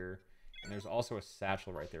here. And there's also a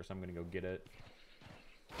satchel right there, so I'm gonna go get it.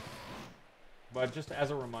 But just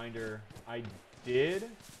as a reminder, I did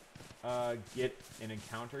get an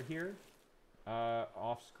encounter here.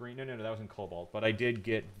 Off screen. No, that was in Cobalt. But I did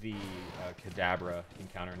get the Kadabra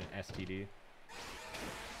encounter in an STD.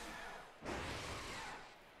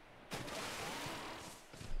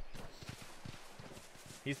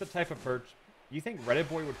 He's the type of You think Reddit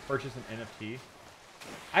boy would purchase an NFT?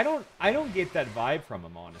 I don't get that vibe from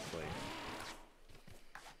him, honestly.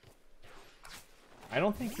 I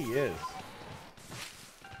don't think he is.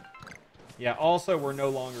 Yeah, also, we're no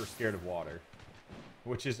longer scared of water.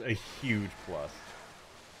 Which is a huge plus.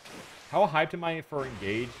 How hyped am I for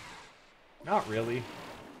Engage? Not really.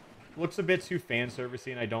 Looks a bit too fan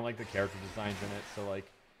servicey, and I don't like the character designs in it, so like...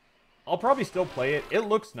 I'll probably still play it. It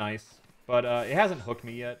looks nice, but it hasn't hooked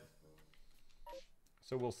me yet.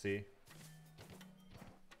 So we'll see.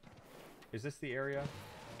 Is this the area?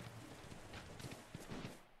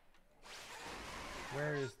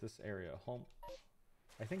 Where is this area? Home?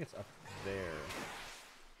 I think it's up there.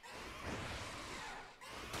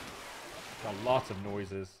 Got lots of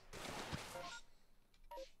noises.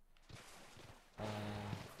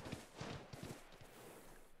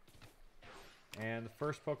 And the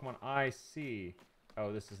first Pokemon I see...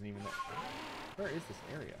 Oh, this isn't even... Where is this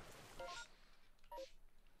area?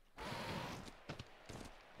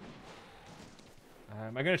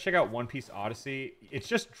 Am I going to check out One Piece Odyssey? It's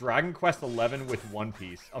just Dragon Quest XI with One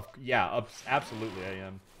Piece. Yeah, absolutely I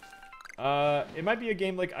am. It might be a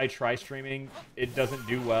game like I try streaming, it doesn't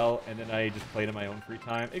do well, and then I just play it in my own free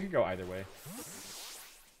time. It could go either way.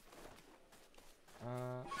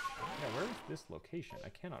 Yeah, where is this location? I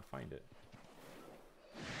cannot find it.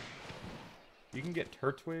 You can get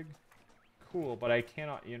Turtwig. Cool, but I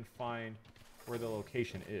cannot even find where the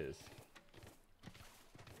location is.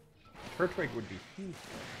 Turtwig would be huge.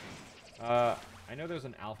 I know there's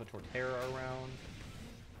an Alpha Torterra around.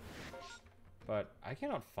 But I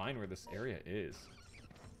cannot find where this area is.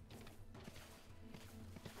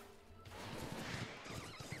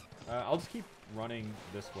 I'll just keep running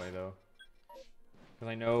this way, though.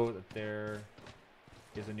 Because I know that there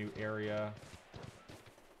is a new area.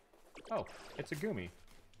 Oh, it's a Goomy.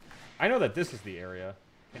 I know that this is the area.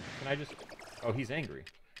 Can I just... Oh, he's angry.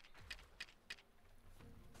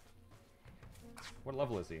 What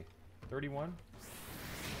level is he? 31?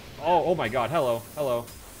 Oh my god, hello, hello.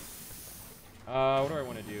 What do I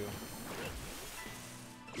want to do?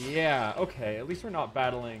 Yeah, okay, at least we're not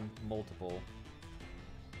battling multiple.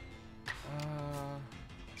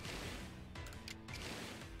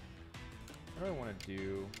 What do I want to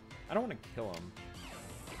do? I don't want to kill him.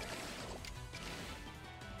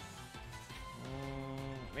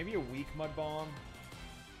 Maybe a weak Mud Bomb.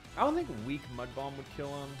 I don't think a weak Mud Bomb would kill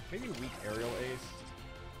him. Maybe a weak Aerial Ace.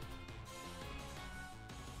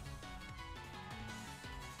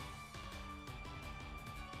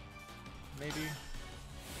 Maybe.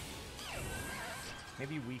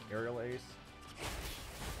 Maybe weak Aerial Ace.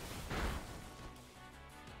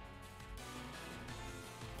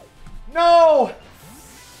 No!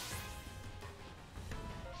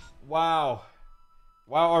 Wow.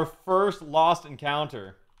 Wow, our first lost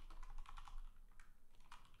encounter.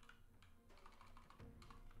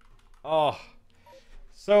 Oh.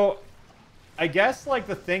 So, I guess, like,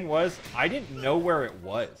 the thing was, I didn't know where it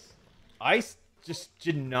was. Just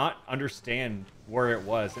did not understand where it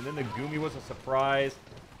was. And then the Goomy was a surprise.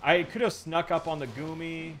 I could have snuck up on the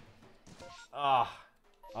Goomy. Ah.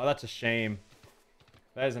 Oh, that's a shame.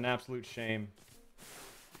 That is an absolute shame.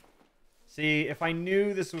 See, if I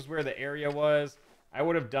knew this was where the area was, I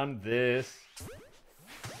would have done this.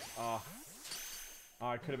 Oh.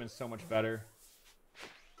 Oh, it could have been so much better.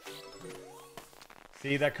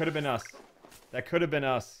 See, that could have been us. That could have been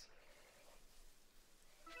us.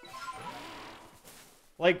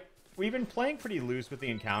 Like, we've been playing pretty loose with the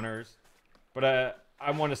encounters. But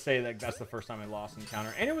I want to say that that's the first time I lost an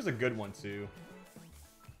encounter. And it was a good one, too.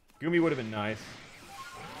 Goomy would have been nice.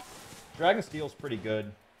 Dragon Steel's pretty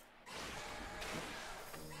good.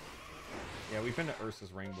 Yeah, we've been to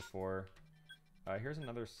Ursa's Ring before. Here's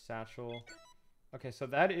another satchel. Okay, so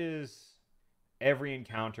that is every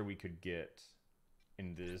encounter we could get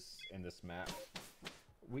in this map.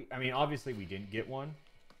 I mean, obviously we didn't get one,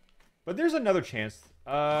 but there's another chance.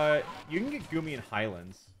 You can get Goomy in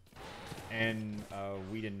Highlands, and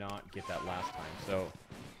we did not get that last time. So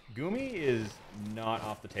Goomy is not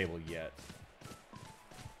off the table yet.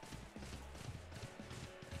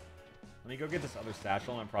 Let me go get this other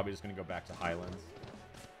satchel, and I'm probably just going to go back to Highlands.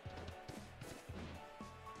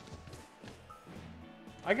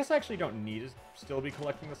 I guess I actually don't need to still be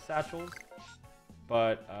collecting the satchels,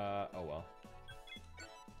 but, oh well.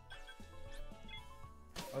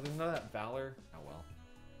 Oh, there's none of that Valor? Oh well.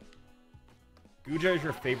 Guja is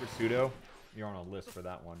your favorite pseudo? You're on a list for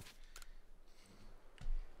that one.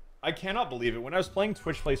 I cannot believe it. When I was playing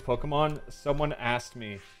Twitch Plays Pokemon, someone asked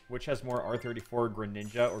me which has more R34,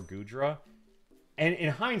 Greninja, or Gudra. And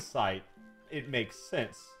in hindsight, it makes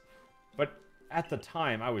sense. But at the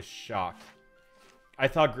time, I was shocked. I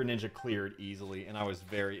thought Greninja cleared easily, and I was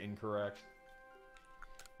very incorrect.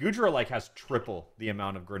 Gudra, like, has triple the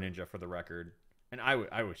amount of Greninja for the record. And I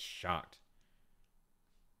was shocked.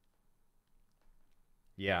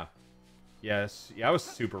 Yeah. Yes. Yeah, I was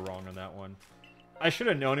super wrong on that one. I should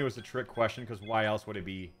have known it was a trick question, because why else would it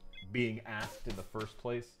be being asked in the first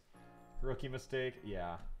place? Rookie mistake?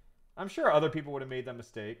 Yeah. I'm sure other people would have made that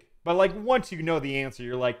mistake. But, like, once you know the answer,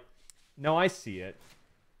 you're like, no, I see it.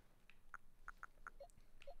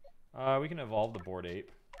 We can evolve the Bored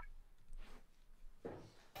Ape.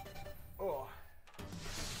 Oh.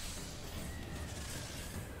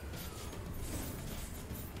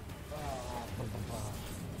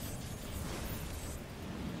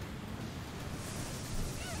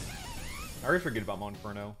 I already forget about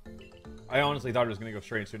Monferno. I honestly thought it was going to go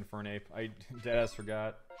straight into Infernape. I deadass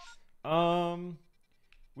forgot.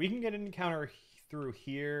 We can get an encounter through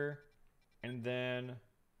here, and then...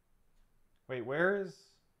 Wait, where's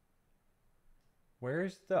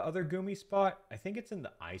the other Goomy spot? I think it's in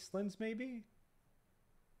the Icelands, maybe?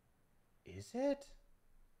 Is it?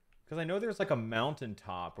 Because I know there's like a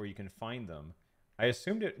mountaintop where you can find them. I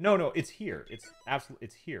assumed it... No, it's here.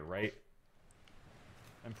 It's here, right?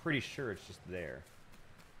 I'm pretty sure it's just there.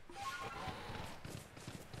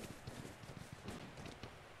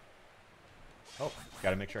 Oh,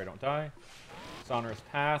 gotta make sure I don't die. Sonorous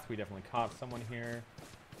Path. We definitely caught someone here.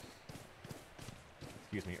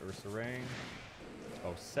 Excuse me, Ursa Ring.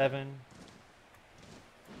 07.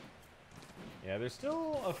 Yeah, there's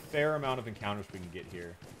still a fair amount of encounters we can get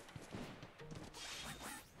here.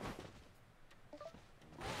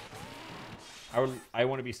 I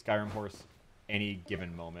want to be Skyrim Horse any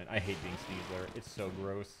given moment. I hate being Sneasler. It's so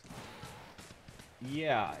gross.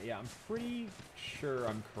 Yeah, I'm pretty sure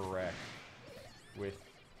I'm correct with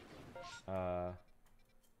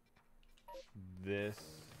this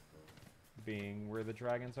being where the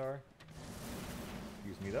dragons are.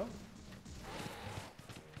 Excuse me, though.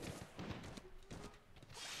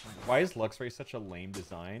 Why is Luxray such a lame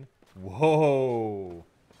design? Whoa!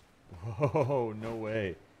 Whoa, no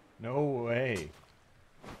way. No way.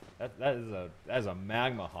 That is a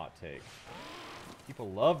magma hot take.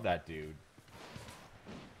 People love that dude.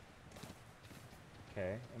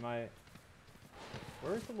 Okay,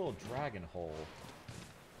 where's the little dragon hole?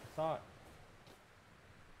 I thought...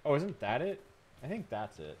 Oh, isn't that it? I think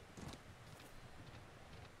that's it.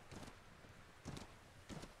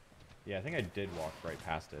 Yeah, I think I did walk right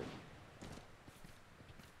past it.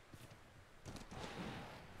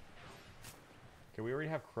 Okay, we already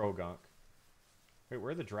have Krogunk. Wait,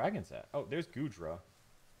 where are the dragons at? Oh, there's Gudra.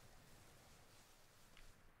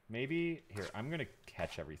 Maybe... Here, I'm going to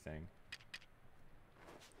catch everything.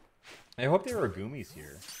 I hope there are Goomies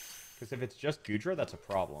here. Because if it's just Gudra, that's a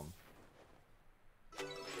problem.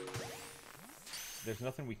 There's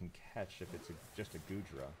nothing we can catch if it's just a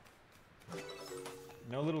Gudra.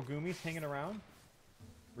 No little Goomies hanging around?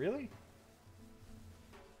 Really?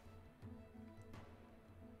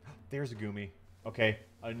 There's a Goomy. Okay,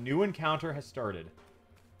 a new encounter has started.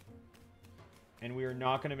 And we are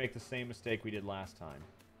not going to make the same mistake we did last time.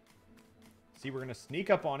 See, we're going to sneak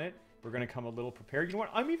up on it. We're going to come a little prepared. You know what?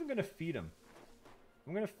 I'm even going to feed him.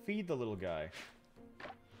 I'm going to feed the little guy.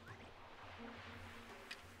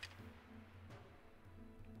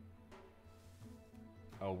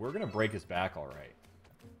 Oh, we're going to break his back all right.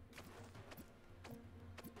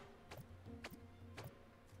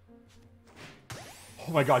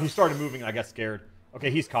 Oh my god, he started moving and I got scared. Okay,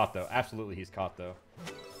 he's caught though. Absolutely he's caught though.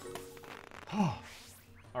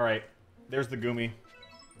 Alright, there's the Goomy.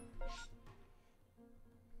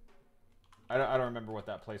 I don't remember what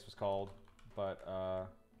that place was called, but,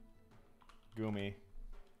 Goomy.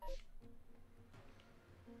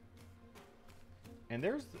 And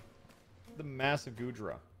there's the massive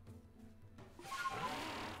Goodra.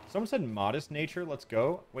 Someone said modest nature, let's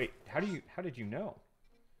go. Wait, how did you know?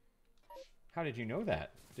 How did you know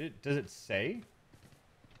that? Does it say?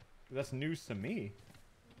 That's news to me.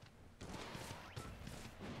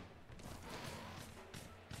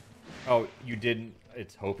 Oh, you didn't.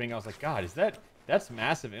 It's hoping. I was like, God, that's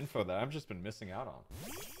massive info that I've just been missing out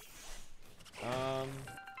on.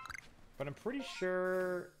 But I'm pretty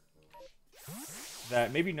sure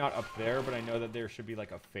that maybe not up there, but I know that there should be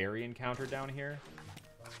like a fairy encounter down here.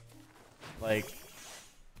 Like,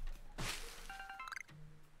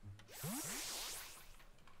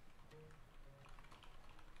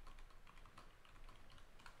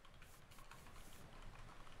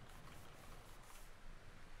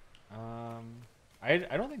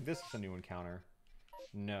 I don't think this is a new encounter.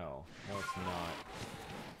 No, it's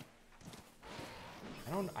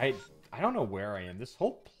not. I don't know where I am. This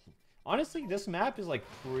whole, honestly, this map is like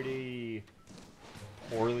pretty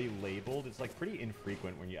poorly labeled. It's like pretty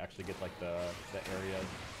infrequent when you actually get like the areas.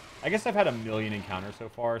 I guess I've had a million encounters so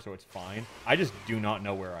far, so it's fine. I just do not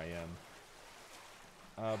know where I am.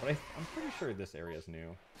 But I'm pretty sure this area is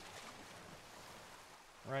new.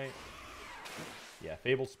 Right? Yeah,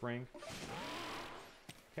 Fable Spring.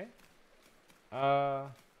 Okay. I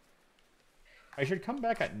should come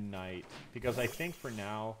back at night, because I think for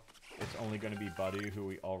now, it's only going to be Buddy, who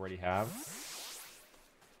we already have.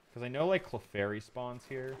 Because I know, like, Clefairy spawns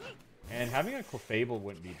here, and having a Clefable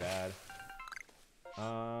wouldn't be bad.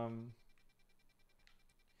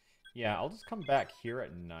 Yeah, I'll just come back here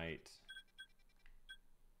at night.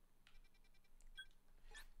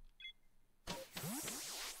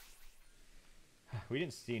 We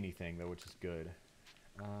didn't see anything, though, which is good.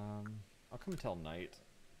 I'll come till night.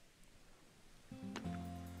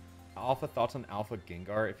 Alpha, thoughts on Alpha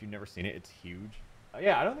Gengar? If you've never seen it, it's huge.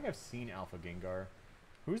 Yeah, I don't think I've seen Alpha Gengar.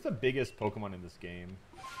 Who's the biggest Pokemon in this game?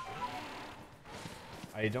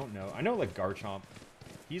 I don't know. I know, like, Garchomp.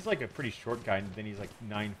 He's, like, a pretty short guy, and then he's, like,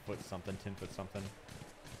 9 foot something, 10 foot something.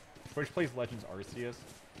 Twitch plays Legends Arceus.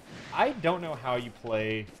 I don't know how you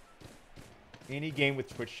play any game with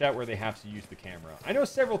Twitch chat where they have to use the camera. I know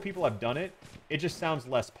several people have done it. It just sounds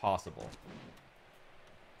less possible.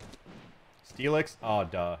 Steelix? Oh,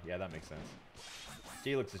 duh. Yeah, that makes sense.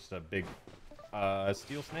 Steelix is just a big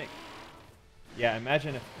steel snake. Yeah,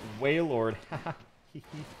 imagine if Wailord...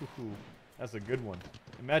 That's a good one.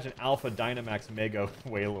 Imagine Alpha Dynamax Mega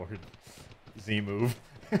Wailord Z-move.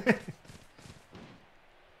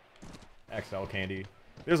 XL Candy.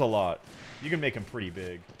 There's a lot. You can make him pretty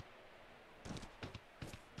big.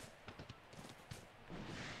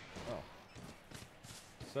 Oh.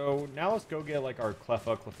 So, now let's go get, like, our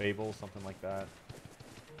Cleffa, Clefable, something like that.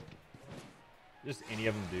 Just any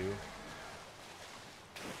of them do.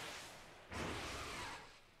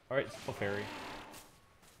 Alright, it's Clefairy.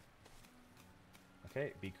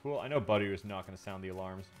 Okay, be cool. I know Budu is not going to sound the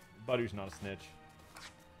alarms. Budu's not a snitch.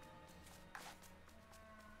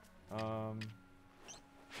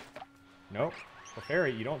 Nope.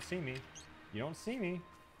 Clefairy, you don't see me. You don't see me.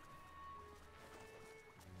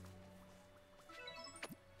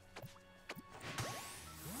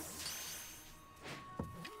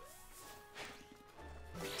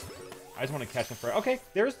 I just want to catch him for... Okay,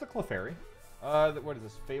 there's the Clefairy. What is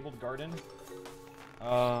this? Fabled Garden?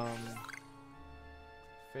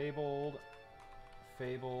 Fabled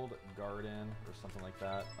Garden, or something like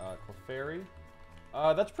that. Clefairy.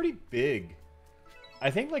 That's pretty big. I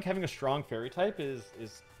think, like, having a strong fairy type is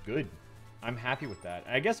good. I'm happy with that.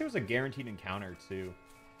 I guess it was a guaranteed encounter, too.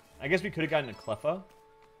 I guess we could have gotten a Cleffa,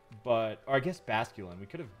 but... Or I guess Basculin. We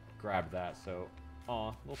could have grabbed that, so...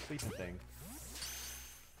 Aw, little sleeping thing.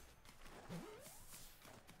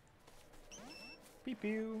 Pew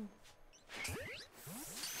pew.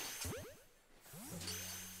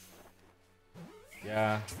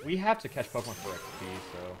 Yeah, we have to catch Pokemon for XP,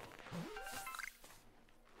 so...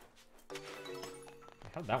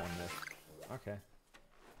 How'd that one miss? Okay.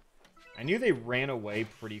 I knew they ran away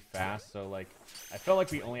pretty fast, so, like, I felt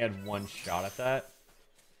like we only had one shot at that.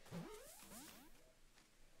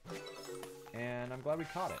 And I'm glad we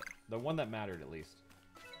caught it. The one that mattered, at least.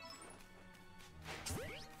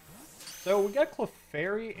 So, we got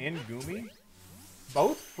Clefairy and Goomy.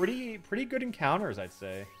 Both pretty good encounters, I'd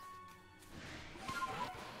say.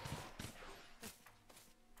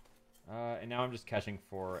 And now I'm just catching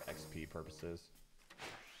for XP purposes.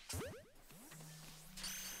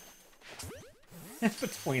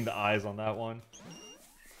 Between the eyes on that one.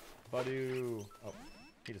 Badu. Oh,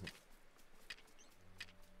 he doesn't.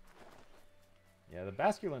 Yeah, the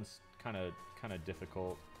Basculin's kind of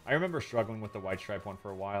difficult. I remember struggling with the White Stripe one for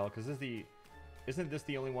a while, because isn't this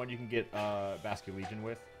the only one you can get Basculegion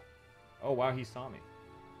with? Oh wow, he saw me.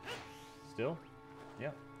 Still? Yeah.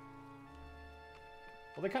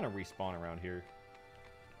 Well, they kind of respawn around here.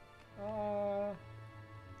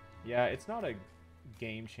 Yeah, it's not a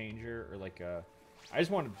game changer or like a... I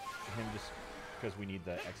just wanted him just because we need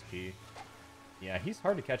the XP. Yeah, he's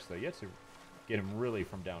hard to catch though. You have to get him really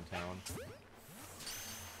from downtown.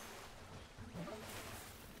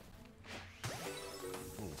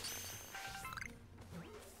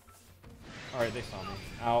 Alright, they saw me.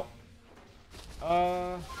 Ow.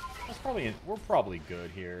 That's probably... We're probably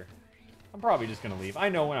good here. I'm probably just gonna leave. I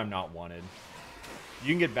know when I'm not wanted. You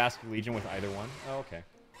can get Basculegion with either one. Oh, okay.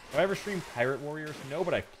 Have I ever streamed Pirate Warriors? No,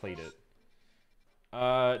 but I've played it.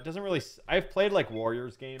 Doesn't really... I've played, like,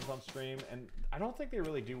 Warriors games on stream, and I don't think they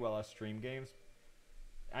really do well as stream games.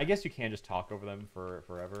 I guess you can just talk over them for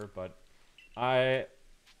forever, but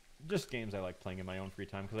just games I like playing in my own free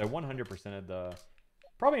time, because I 100%ed the...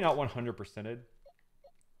 Probably not 100%ed,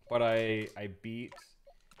 but I beat...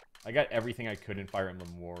 I got everything I could in Fire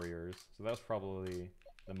Emblem Warriors, so that's probably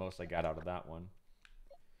the most I got out of that one.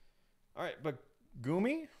 Alright, but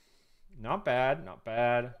Goomy? Not bad, not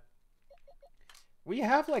bad. We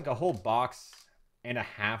have like a whole box and a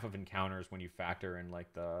half of encounters when you factor in like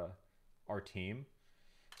our team.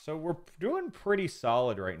 So we're doing pretty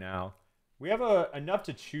solid right now. We have enough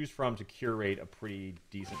to choose from to curate a pretty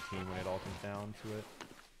decent team when it all comes down to it.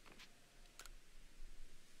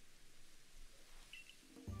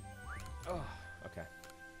 Oh, okay.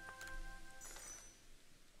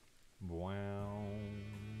 Wow.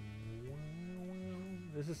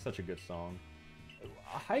 This is such a good song.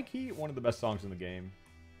 High key, one of the best songs in the game.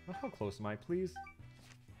 Oh, how close am I, please?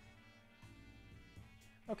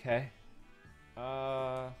 Okay.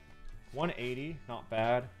 180, not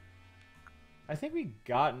bad. I think we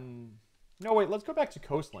gotten... No, wait, let's go back to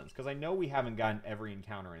Coastlands, because I know we haven't gotten every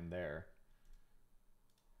encounter in there.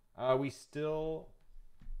 We still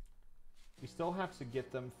have to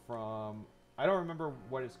get them from... I don't remember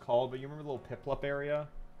what it's called, but you remember the little Piplup area?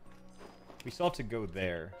 We still have to go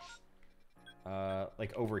there.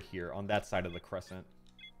 Like over here, on that side of the crescent.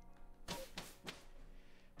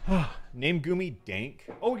 Name Goomy Dank.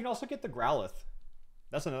 Oh, we can also get the Growlithe.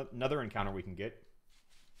 That's another encounter we can get.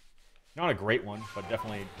 Not a great one, but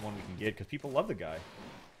definitely one we can get, because people love the guy.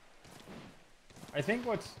 I think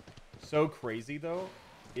what's so crazy, though,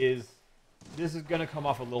 is... This is gonna come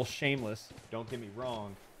off a little shameless, don't get me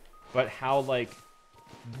wrong, but how, like...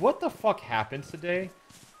 What the fuck happens today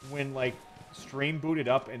when, like, stream booted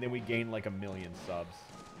up and then we gained, like, 1 million subs?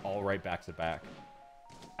 All right back to back.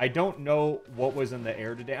 I don't know what was in the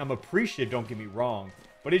air today. I'm appreciative, don't get me wrong,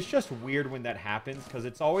 but it's just weird when that happens, because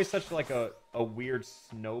it's always such, like, a weird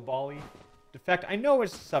snowball-y effect. I know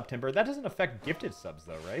it's September. That doesn't affect gifted subs,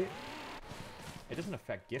 though, right? It doesn't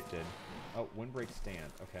affect gifted. Oh, Windbreak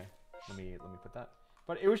Stand. Okay. Let me put that.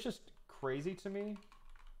 But it was just crazy to me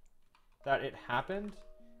that it happened,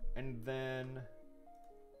 and then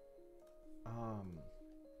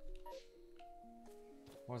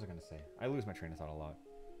what was I gonna say? I lose my train of thought a lot.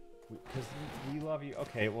 Because we love you.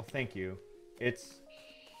 Okay, well, thank you. It's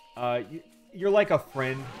you're like a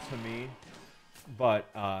friend to me, but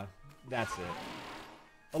that's it.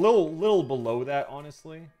 A little below that,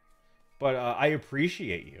 honestly, but I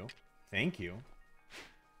appreciate you. Thank you.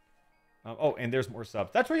 Oh, and there's more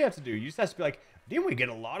subs. That's what you have to do. You just have to be like, didn't we get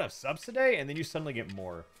a lot of subs today? And then you suddenly get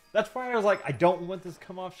more. That's why I was like, I don't want this to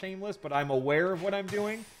come off shameless, but I'm aware of what I'm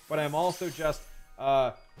doing. But I'm also just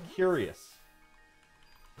curious.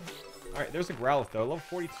 Alright, there's a Growlithe, though. Level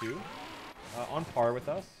 42. On par with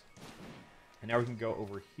us. And now we can go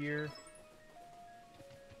over here.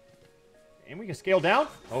 And we can scale down.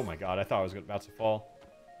 Oh my god, I thought I was about to fall.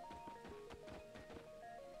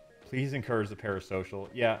 Please encourage the parasocial.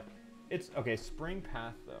 Yeah. It's, okay, Spring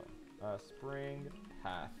Path, though. Spring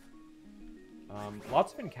Path.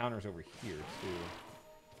 Lots of encounters over here, too.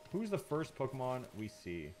 Who's the first Pokemon we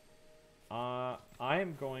see? I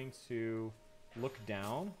am going to look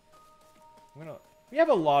down. We have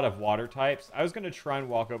a lot of water types. I was going to try and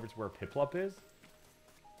walk over to where Piplup is.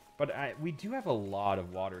 But we do have a lot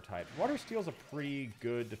of water types. Water Steel's a pretty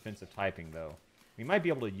good defensive typing, though. We might be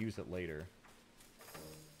able to use it later.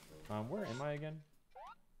 Where am I again?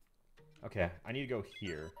 Okay, I need to go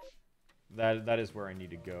here. That is where I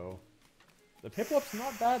need to go. The Piplup's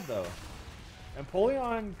not bad, though.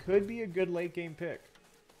 Empoleon could be a good late-game pick.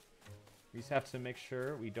 We just have to make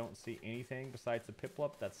sure we don't see anything besides the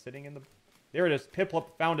Piplup that's sitting in the... There it is. Piplup.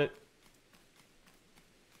 Found it.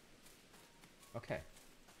 Okay.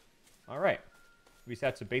 Alright. We just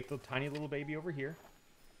have to bait the tiny little baby over here.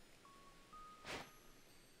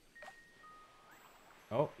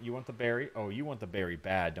 Oh, you want the berry? Oh, you want the berry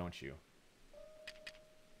bad, don't you?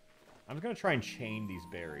 I'm going to try and chain these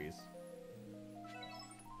berries.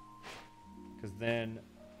 Because then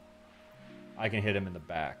I can hit him in the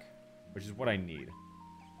back, which is what I need.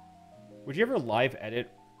 Would you ever live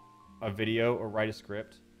edit a video or write a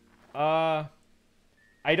script?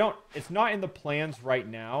 I don't... It's not in the plans right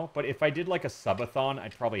now, but if I did like a subathon,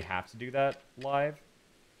 I'd probably have to do that live.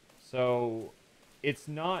 So it's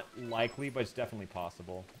not likely, but it's definitely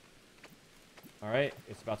possible. Alright,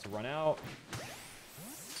 it's about to run out.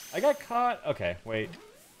 I got caught. Okay, wait.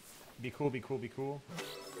 Be cool, be cool, be cool.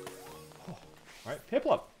 Oh. Alright,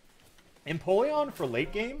 Piplup. Empoleon for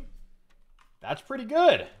late game? That's pretty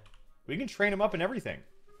good. We can train him up and everything.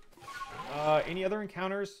 Any other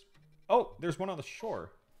encounters? Oh, there's one on the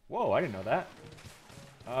shore. Whoa, I didn't know that.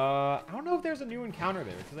 I don't know if there's a new encounter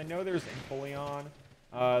there, because I know there's Empoleon.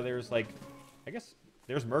 There's, like, I guess,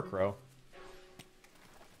 there's Murkrow.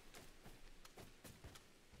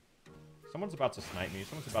 Someone's about to snipe me.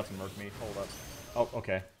 Someone's about to murk me. Hold up. Oh,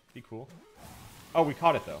 okay. Be cool. Oh, we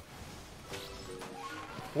caught it, though.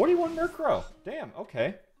 41 Murkrow. Damn,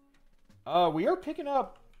 okay. We are picking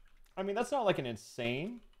up... I mean, that's not, like, an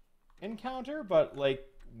insane encounter, but, like,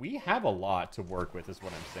 we have a lot to work with, is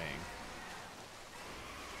what I'm saying.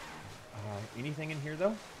 Anything in here,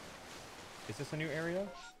 though? Is this a new area?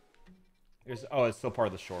 Oh, it's still part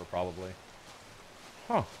of the shore, probably.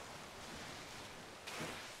 Huh.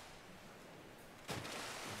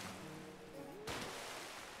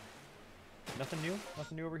 Nothing new?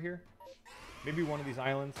 Nothing new over here? Maybe one of these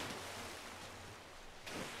islands?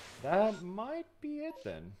 That might be it,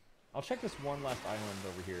 then. I'll check this one last island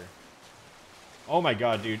over here. Oh my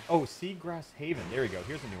god, dude. Oh, Seagrass Haven. There we go.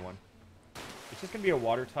 Here's a new one. It's just going to be a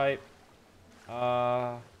water type.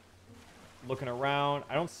 Looking around.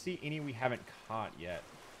 I don't see any we haven't caught yet.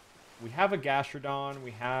 We have a Gastrodon.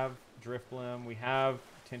 We have Drifblim. We have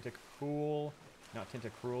Tentacool. Not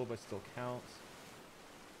Tentacruel, but still counts.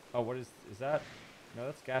 Oh, what is that? No,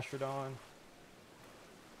 that's Gastrodon.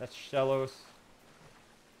 That's Shellos.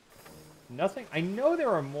 Nothing. I know there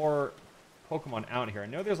are more Pokemon out here. I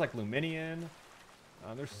know there's like Luminion.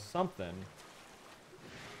 There's something.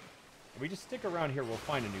 If we just stick around here, we'll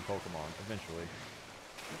find a new Pokemon eventually.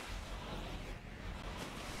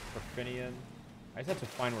 Perfinian. I just have to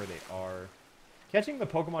find where they are. Catching the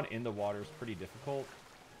Pokemon in the water is pretty difficult.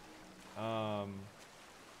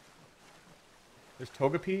 There's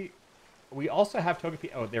Togepi. We also have Togepi.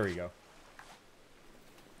 Oh, there we go.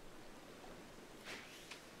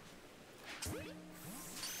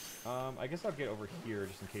 I guess I'll get over here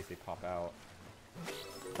just in case they pop out.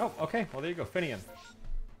 Oh, okay. Well, there you go. Finian.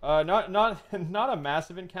 Not a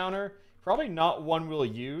massive encounter. Probably not one we'll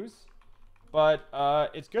use. But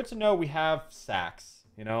it's good to know we have sacks,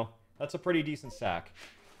 you know? That's a pretty decent sack.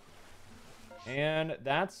 And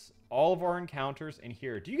that's all of our encounters in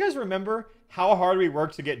here. Do you guys remember how hard we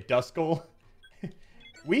worked to get Duskull?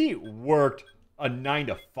 We worked a 9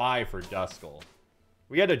 to 5 for Duskull.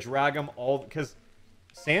 We had to drag them all... Because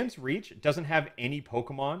Sans Reach doesn't have any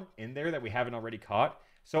Pokemon in there that we haven't already caught.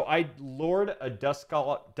 So I lured a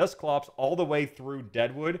Dusclops all the way through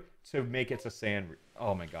Deadwood to make it to Sans Reach.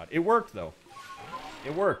 Oh my god. It worked, though.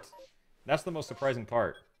 It worked. That's the most surprising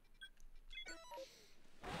part.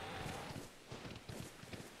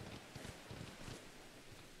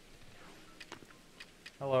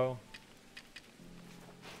 Hello.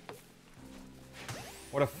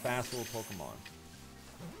 What a fast little Pokemon.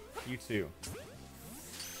 You too.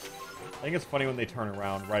 I think it's funny when they turn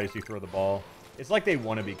around right as you throw the ball. It's like they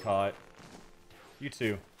want to be caught. You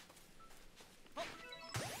too.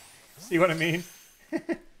 See what I mean?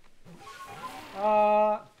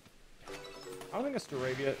 I don't think a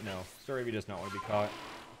Staravia... No, Staravia does not want to be caught.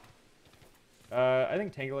 I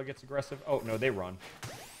think Tangela gets aggressive. Oh, no, they run.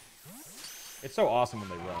 It's so awesome when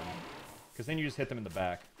they run. Because then you just hit them in the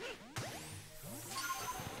back.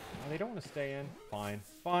 Oh, they don't want to stay in. Fine.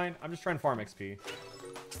 Fine. I'm just trying to farm XP.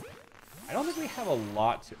 I don't think we have a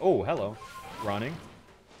lot to... Oh, hello. Running.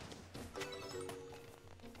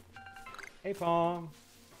 Hey, Pom.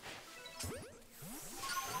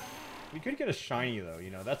 We could get a shiny, though,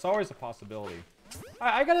 you know. That's always a possibility.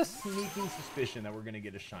 I got a sneaking suspicion that we're going to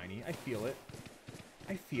get a shiny. I feel it.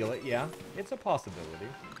 I feel it, yeah. It's a possibility.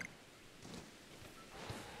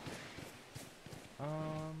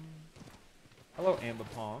 Hello,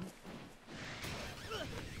 Ambipom.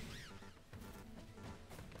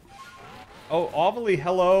 Oh, Ovally,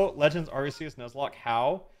 hello. Legends Arceus Nuzlocke.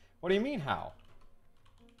 How? What do you mean, how?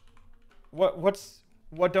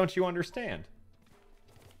 What don't you understand?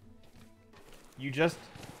 You just...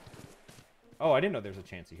 Oh, I didn't know there's a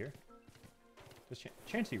Chansey here. This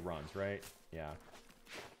Chansey runs, right? Yeah.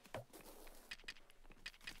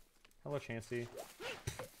 Hello, Chansey.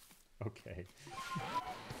 Okay.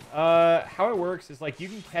 How it works is, like, you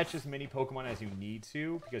can catch as many Pokemon as you need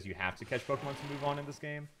to, because you have to catch Pokemon to move on in this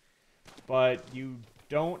game. But you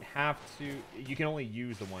don't have to... You can only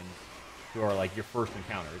use the ones who are, like, your first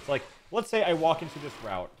encounter. It's like, let's say I walk into this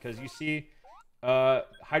route, because you see...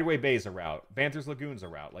 Hideaway Bay is a route. Banter's Lagoon's a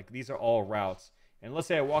route. Like, these are all routes. And let's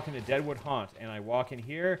say I walk into Deadwood Haunt, and I walk in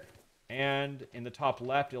here, and in the top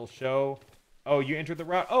left, it'll show... Oh, you entered the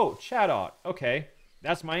route? Oh, Chatot. Okay.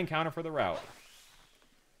 That's my encounter for the route.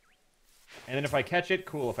 And then if I catch it,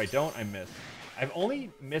 cool. If I don't, I miss. I've only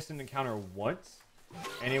missed an encounter once,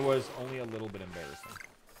 and it was only a little bit embarrassing.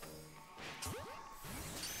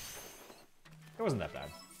 It wasn't that bad.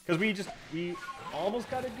 Because we almost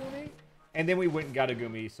got a Gumi, and then we went and got a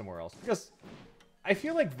Gumi somewhere else. Because I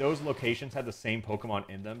feel like those locations had the same Pokemon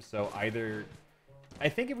in them, so either... I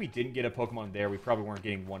think if we didn't get a Pokemon there, we probably weren't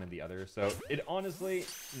getting one in the other. So, it honestly,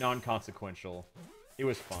 non-consequential. It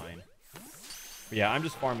was fine. But yeah, I'm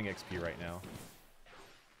just farming XP right now.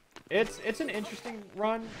 It's an interesting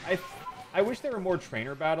run. I wish there were more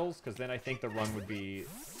trainer battles, because then I think the run would be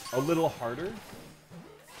a little harder.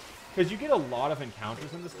 Because you get a lot of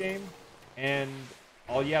encounters in this game, and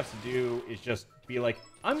all you have to do is just be like,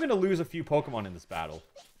 I'm going to lose a few Pokemon in this battle.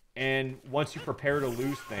 And once you prepare to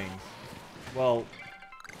lose things, well,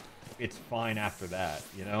 it's fine after that,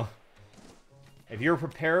 you know? If you're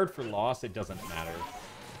prepared for loss, it doesn't matter.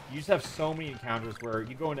 You just have so many encounters where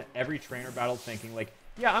you go into every trainer battle thinking, like,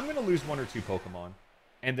 yeah, I'm going to lose one or two Pokemon.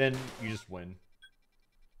 And then you just win.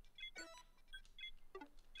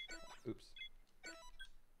 Oops.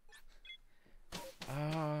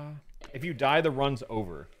 If you die, the run's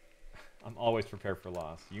over. I'm always prepared for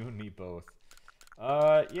loss. You and me both.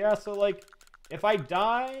 Yeah, so, like, if I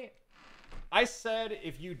die... I said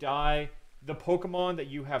if you die, the Pokemon that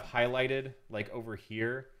you have highlighted, like, over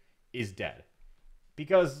here, is dead.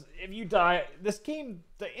 Because if you die... This game,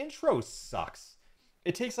 the intro sucks.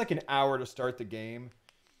 It takes, like, an hour to start the game.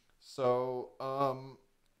 So,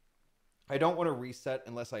 I don't want to reset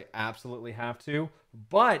unless I absolutely have to.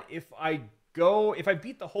 But if I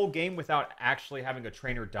beat the whole game without actually having a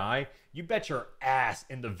trainer die, you bet your ass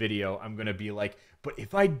in the video I'm going to be like, but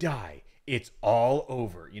if I die, it's all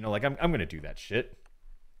over. You know, like, I'm going to do that shit.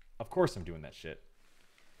 Of course I'm doing that shit.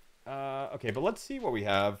 Okay, but let's see what we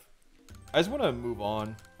have. I just want to move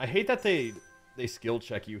on. I hate that they skill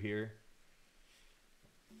check you here.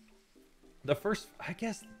 The first, I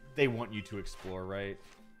guess they want you to explore, right?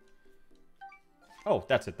 Oh,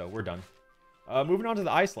 that's it, though. We're done. Moving on to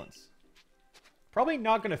the Icelands. Probably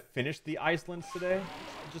not going to finish the Icelands today,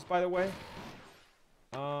 just by the way.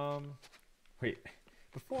 Wait,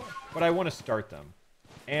 but I want to start them.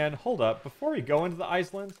 And hold up, before we go into the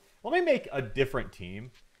Icelands, let me make a different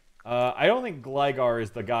team. I don't think Gligar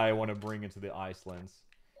is the guy I want to bring into the Icelands.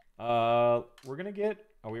 We're going to get...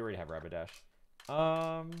 Oh, we already have Rapidash.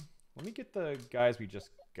 Let me get the guys we just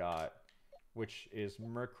got, which is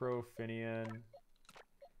Murkrow, Finian.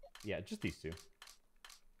 Yeah, just these two.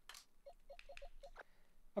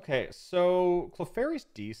 Okay, so Clefairy's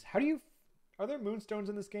Dees. How do you... Are there Moonstones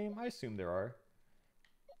in this game? I assume there are.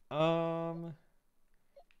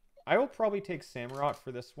 I will probably take Samurott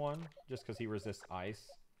for this one, just because he resists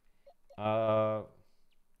ice. I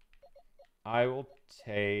will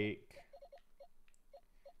take...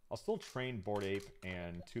 I'll still train Bored Ape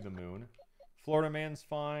and To the Moon. Florida Man's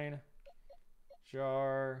fine.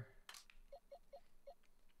 Jar.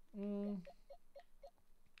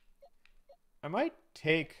 I might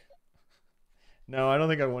take... No, I don't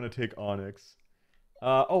think I want to take Onyx.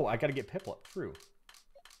 Oh, I gotta get Piplup. True.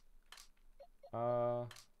 Oh,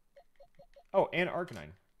 and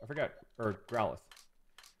Arcanine. I forgot. Or Growlithe.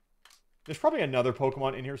 There's probably another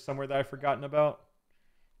Pokemon in here somewhere that I've forgotten about.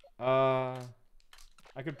 I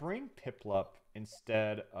could bring Piplup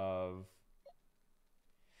instead of...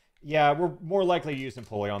 Yeah, we're more likely to use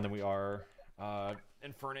Empoleon than we are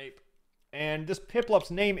Infernape. And this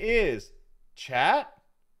Piplup's name is... Chat?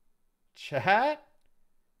 Chat?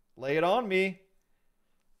 Lay it on me.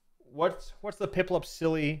 What's the Piplup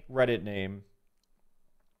silly Reddit name?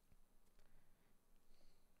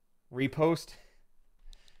 Repost?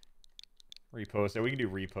 Repost. Yeah, we can do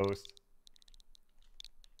repost.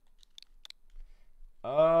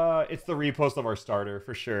 It's the repost of our starter,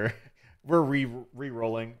 for sure. We're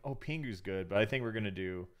re-rolling. Oh, Pingu's good, but I think we're gonna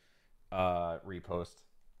do repost.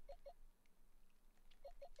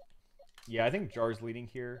 Yeah, I think Jar's leading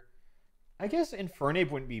here. I guess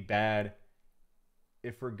Infernape wouldn't be bad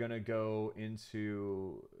if we're gonna go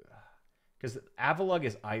into... Because Avalugg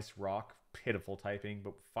is Ice Rock, pitiful typing,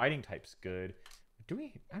 but Fighting type's good. Do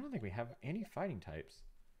we... I don't think we have any Fighting types.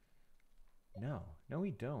 No. No,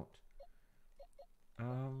 we don't.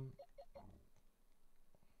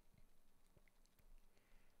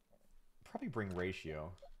 Probably bring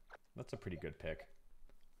Ratio. That's a pretty good pick.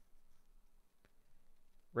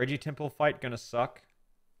 Regitemple fight gonna suck.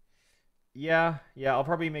 Yeah, I'll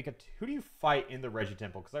probably make a... Who do you fight in the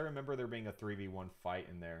Regitemple? Because I remember there being a 3v1 fight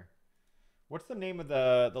in there. What's the name of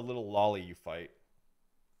the little lolly you fight?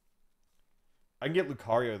 I can get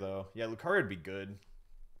Lucario, though. Yeah, Lucario would be good.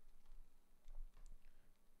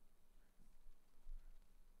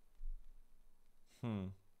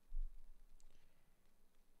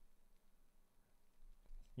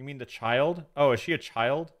 You mean the child? Oh, is she a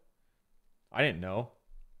child? I didn't know.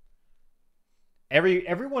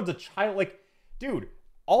 Everyone's a child. Like, dude,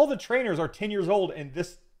 all the trainers are 10 years old and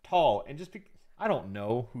this tall. And just I don't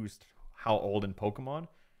know who's how old in Pokemon.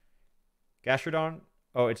 Gastrodon.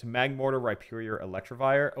 Oh, it's Magmortar, Rhyperior,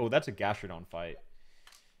 Electivire. Oh, that's a Gastrodon fight.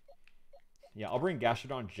 Yeah, I'll bring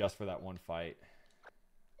Gastrodon just for that one fight.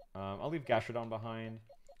 I'll leave Gastrodon behind.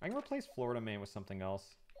 I can replace Florida Man with something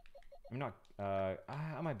else. I'm not... I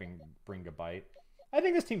might bring Gabite. I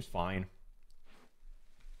think this team's fine.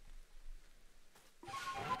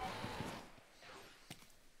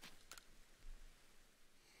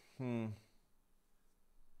 The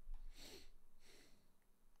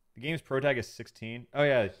game's pro tag is 16. Oh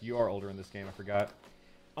yeah, you are older in this game, I forgot.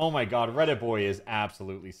 Oh my god, Reddit Boy is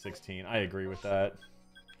absolutely 16. I agree with that.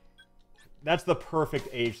 That's the perfect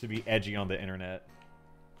age to be edgy on the internet.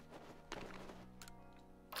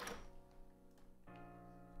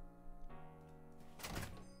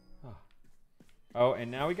 Oh,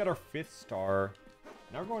 and now we got our 5th star.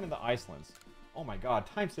 Now we're going to the Icelands. Oh my god,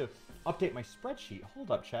 time to update my spreadsheet.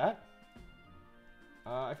 Hold up, chat.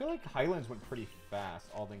 I feel like Highlands went pretty fast,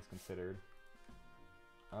 all things considered.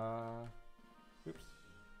 Oops.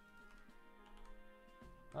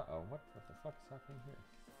 Uh-oh, what the fuck is happening here?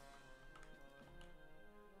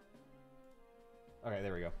 Okay,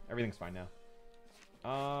 there we go. Everything's fine now.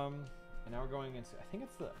 And now we're going into, I think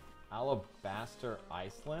it's the Alabaster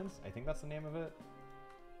Icelands. I think that's the name of it.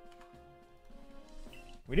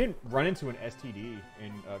 We didn't run into an STD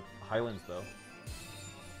in Highlands, though.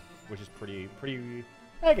 Which is pretty...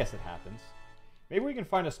 I guess it happens. Maybe we can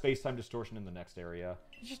find a space-time distortion in the next area.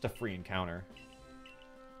 It's just a free encounter.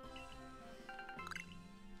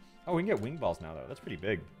 Oh, we can get wing balls now, though. That's pretty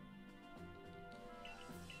big.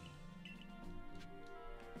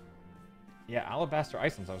 Yeah, Alabaster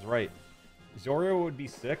Icelands, I was right. Zorio would be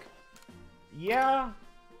sick. Yeah,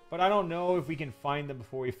 but I don't know if we can find them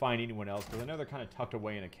before we find anyone else, because I know they're kind of tucked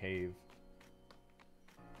away in a cave.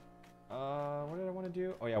 What did I want to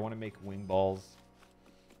do? Oh yeah, I want to make wing balls.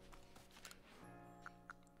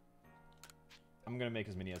 I'm gonna make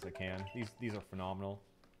as many as I can. These are phenomenal.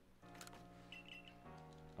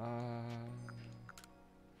 I'm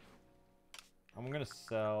gonna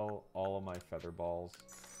sell all of my feather balls.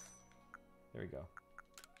 There we go.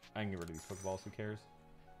 I can get rid of these Pokeballs, who cares?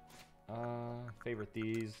 Favorite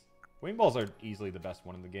these. Wing balls are easily the best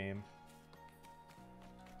one in the game.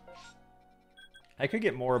 I could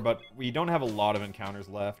get more, but we don't have a lot of encounters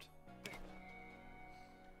left.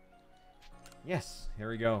 Yes, here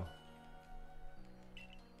we go.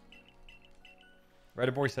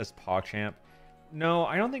 Reddit Boy says PogChamp. No,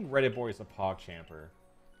 I don't think Reddit Boy is a PogChamper.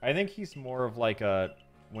 I think he's more of like a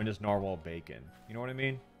when is Narwhal bacon. You know what I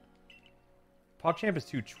mean? PogChamp is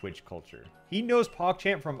too Twitch culture. He knows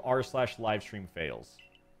PogChamp from r/livestream fails.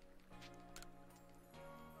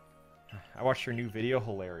 I watched your new video.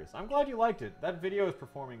 Hilarious. I'm glad you liked it. That video is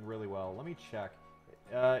performing really well. Let me check.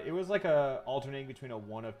 It was like alternating between a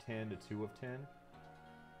 1 of 10 to 2 of 10.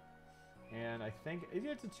 And I think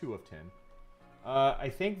it's a 2 of 10. I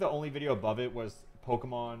think the only video above it was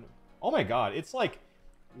Pokemon. Oh my god, it's like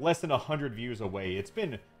less than 100 views away. It's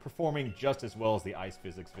been performing just as well as the ice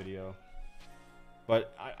physics video.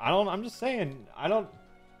 But I'm just saying, I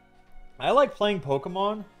like playing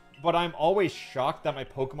Pokemon, but I'm always shocked that my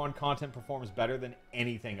Pokemon content performs better than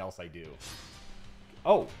anything else I do.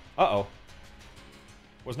 Oh, uh-oh.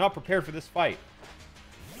 Was not prepared for this fight.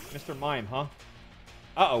 Mr. Mime, huh?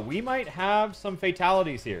 Uh-oh, we might have some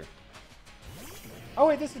fatalities here. Oh,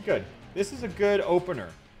 wait, this is good. This is a good opener.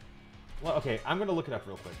 Well, okay, I'm going to look it up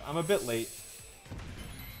real quick. I'm a bit late.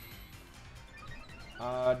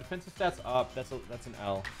 Defensive stats up. That's an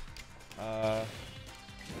L. Let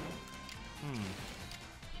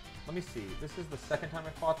me see. This is the second time I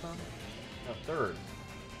fought them? No, third.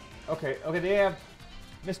 Okay, they have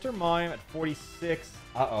Mr. Mime at 46.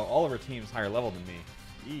 Uh-oh, all of our team's higher level than me.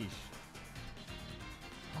 Yeesh.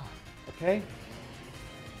 Okay.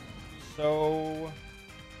 So...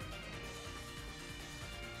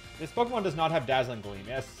 this Pokemon does not have Dazzling Gleam.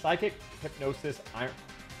 It has Psychic, Hypnosis, Iron...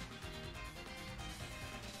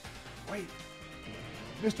 Wait.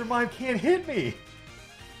 Mr. Mime can't hit me!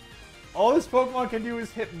 All this Pokemon can do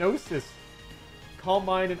is Hypnosis. Calm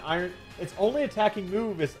Mind and Iron... its only attacking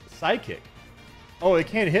move is Psychic. Oh, it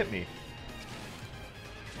can't hit me.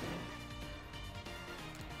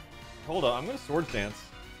 Hold on, I'm gonna Swords Dance.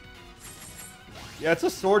 Yeah, it's a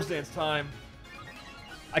Swords Dance time.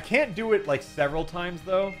 I can't do it, like, several times,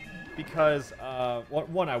 though, because,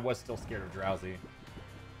 one, I was still scared of Drowsy.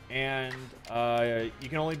 And, you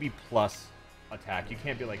can only be plus attack. You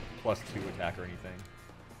can't be, like, +2 attack or anything.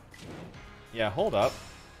 Yeah, hold up.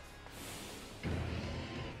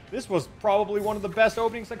 This was probably one of the best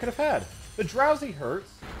openings I could have had. The Drowsy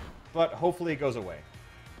hurts, but hopefully it goes away.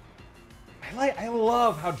 I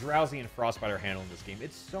love how Drowsy and Frostbite are handling this game.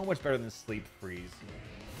 It's so much better than Sleep Freeze.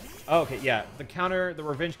 Oh, okay, yeah. The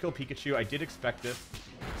Revenge Kill Pikachu. I did expect this.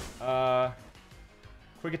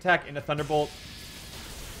 Quick attack into Thunderbolt.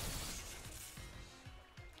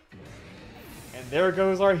 And there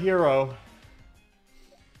goes our hero.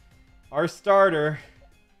 Our starter.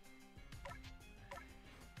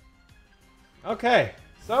 Okay,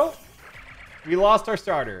 so we lost our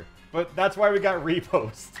starter, but that's why we got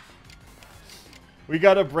repost. We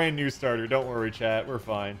got a brand new starter. Don't worry, chat. We're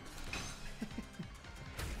fine.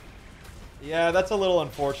 Yeah, that's a little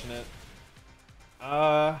unfortunate.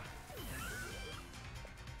 I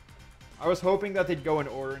was hoping that they'd go in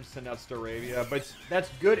order and send out Staravia, but that's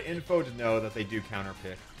good info to know that they do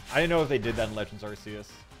counterpick. I didn't know if they did that in Legends Arceus.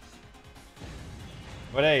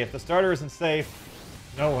 But hey, if the starter isn't safe,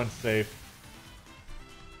 no one's safe.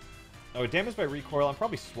 Oh, damage by recoil. I'm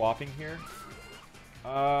probably swapping here.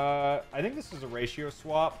 I think this is a ratio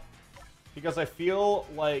swap, because I feel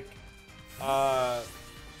like, I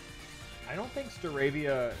don't think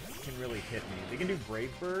Staravia can really hit me. They can do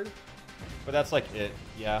Brave Bird, but that's like it.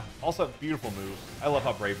 Yeah. Also, beautiful move. I love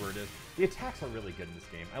how Brave Bird is. The attacks are really good in this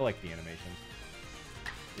game. I like the animations.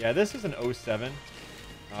 Yeah, this is an 07.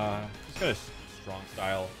 Just gonna strong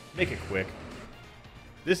style. Make it quick.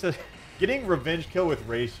 This is... getting Revenge Kill with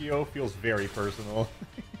ratio feels very personal.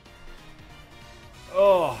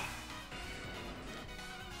 Oh.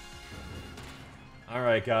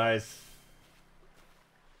 Alright, guys.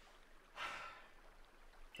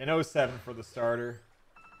 An 07 for the starter.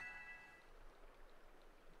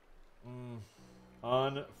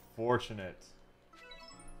 Unfortunate.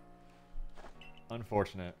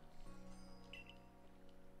 Unfortunate.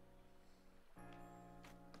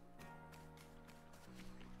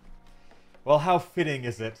 Well, how fitting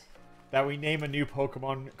is it that we name a new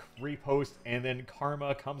Pokemon, repost, and then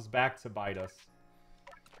karma comes back to bite us.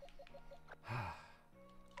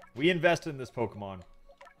 We invested in this Pokemon.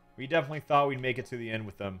 We definitely thought we'd make it to the end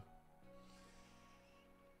with them.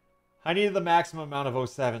 I needed the maximum amount of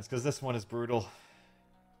 07s, because this one is brutal.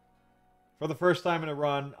 For the first time in a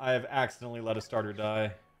run, I have accidentally let a starter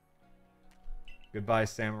die. Goodbye,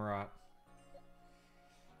 Samurott.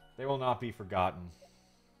 They will not be forgotten.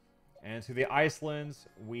 And to the Icelands,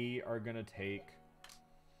 we are going to take...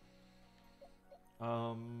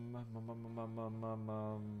 We'll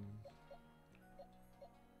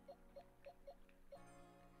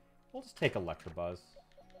just take Electabuzz.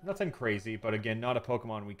 Nothing crazy, but again, not a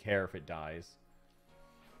Pokemon we care if it dies.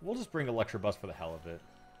 We'll just bring Electabuzz for the hell of it.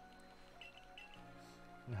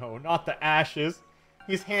 No, not the ashes.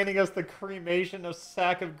 He's handing us the cremation of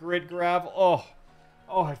sack of grit gravel. Oh,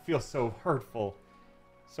 I feel so hurtful.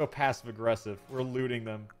 So passive-aggressive. We're looting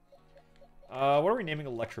them. What are we naming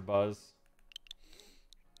Electabuzz?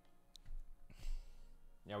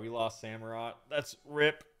 Yeah, we lost Samurott. That's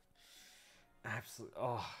rip. Absolutely.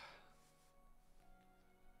 Oh.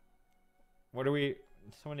 What do we...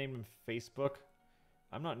 Someone named him Facebook.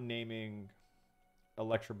 I'm not naming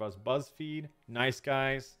Electrobuzz BuzzFeed. Nice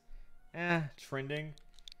guys. Trending.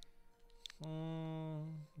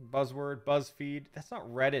 Buzzword, BuzzFeed. That's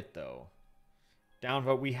not Reddit, though.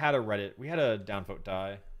 Downvote. We had a Reddit. We had a downvote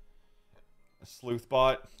die. A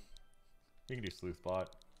Sleuthbot. We can do Sleuthbot.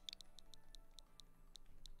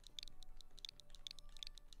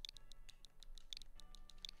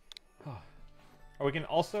 Oh, we can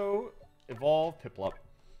also evolve Piplup.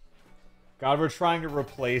 God, we're trying to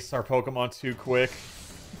replace our Pokemon too quick.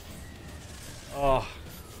 Oh,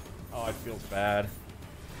 it feels bad.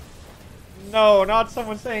 No, not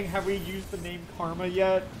someone saying, have we used the name Karma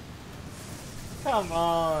yet? Come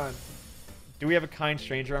on. Do we have a Kind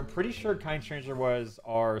Stranger? I'm pretty sure Kind Stranger was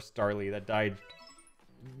our Starly that died.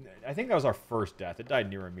 I think that was our first death. It died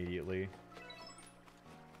near immediately.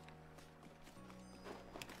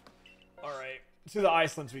 Alright. To the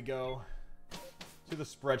Icelands we go. To the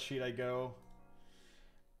spreadsheet I go.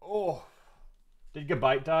 Oh. Did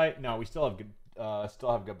Gabite die? No, we still have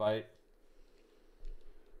Gabite.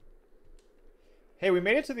 Hey, we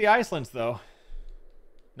made it to the Icelands though.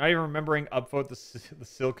 Not even remembering upvote the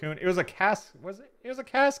Silcoon. It was a was it? It was a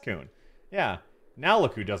Cascoon. Yeah. Now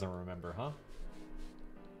look who doesn't remember, huh?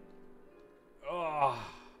 Oh.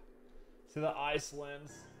 To the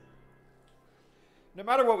Icelands. No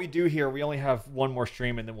matter what we do here, we only have one more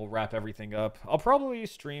stream and then we'll wrap everything up. I'll probably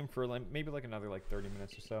stream for like, maybe like another like 30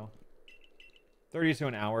 minutes or so. 30 to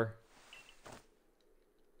an hour.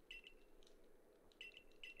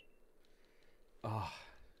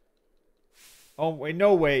 Oh, wait,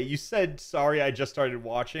 no way. You said, sorry, I just started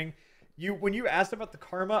watching. When you asked about the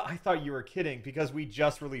Karma, I thought you were kidding because we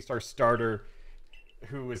just released our starter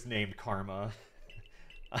who was named Karma.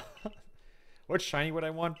 What shiny would I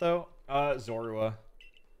want, though? Zorua.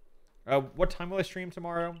 What time will I stream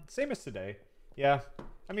tomorrow? Same as today. Yeah.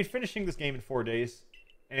 I mean, finishing this game in 4 days.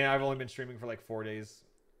 And I've only been streaming for like 4 days.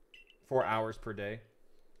 4 hours per day.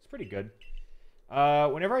 It's pretty good.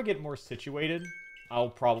 Whenever I get more situated, I'll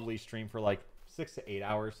probably stream for like 6 to 8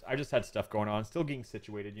 hours. I just had stuff going on. Still getting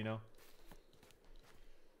situated, you know?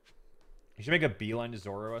 You should make a beeline to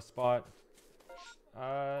Zorua spot.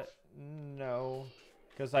 No.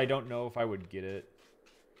 Because I don't know if I would get it.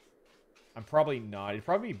 I'm probably not. It'd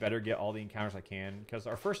probably be better to get all the encounters I can. Because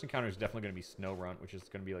our first encounter is definitely going to be Snow Runt, which is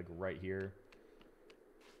going to be like right here.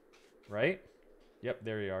 Right? Yep,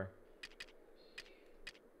 there you are.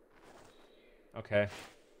 Okay.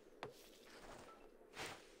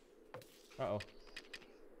 Uh-oh.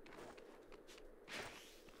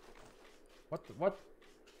 What?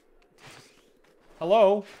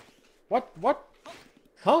 Hello? What?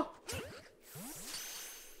 Huh?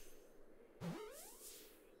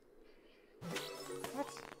 What?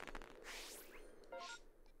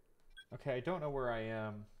 Okay, I don't know where I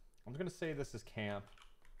am. I'm gonna say this is camp.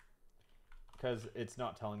 Because it's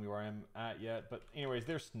not telling me where I'm at yet. But anyways,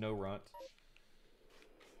 there's Snow Runt.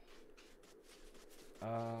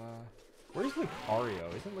 Where's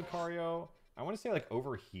Lucario? Isn't Lucario... I want to say, like,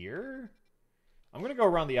 over here? I'm going to go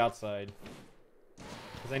around the outside.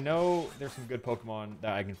 Because I know there's some good Pokemon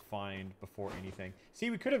that I can find before anything.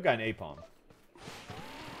 See, we could have gotten Apom.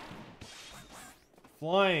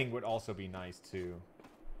 Flying would also be nice, too.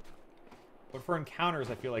 But for encounters,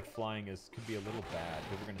 I feel like flying could be a little bad.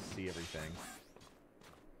 Because we're going to see everything.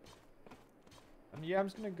 Yeah, I'm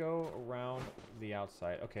just going to go around the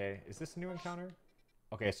outside. Okay, is this a new encounter?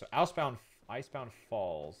 Okay, so Icebound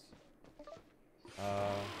Falls.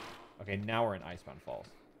 Okay, now we're in Icebound Falls.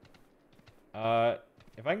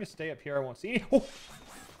 If I can just stay up here, I won't see. Oh!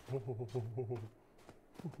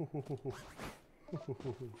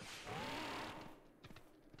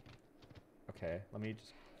 Okay, let me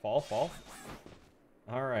just fall.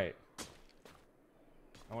 All right.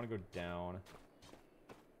 I want to go down.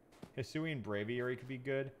 Hisuian Braviary could be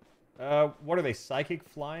good. What are they? Psychic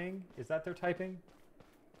Flying? Is that their typing?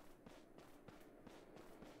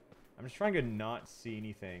 I'm just trying to not see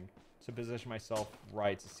anything to position myself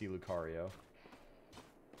right to see Lucario.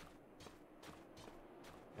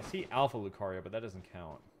 I see Alpha Lucario, but that doesn't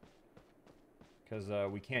count. Because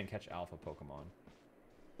we can't catch Alpha Pokemon.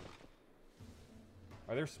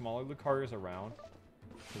 Are there smaller Lucarios around?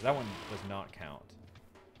 Because that one does not count.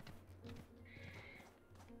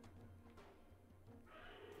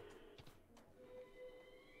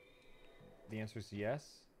 The answer is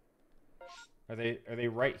yes. Are they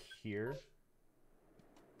right here?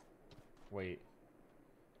 Wait.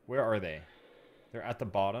 Where are they? They're at the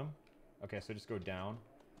bottom? Okay, so just go down.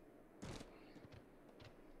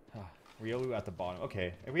 Riolu at the bottom.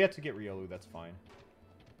 Okay, if we have to get Riolu, that's fine.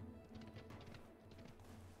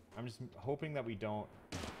 I'm just hoping that we don't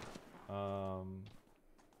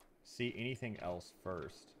see anything else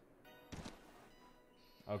first.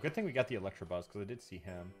 Oh, good thing we got the Electabuzz, because I did see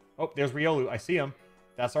him. Oh, there's Riolu. I see him.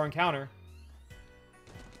 That's our encounter.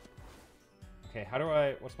 Okay, how do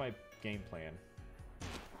I... What's my game plan?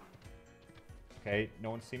 Okay,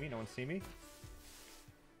 no one see me. No one see me.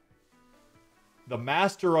 The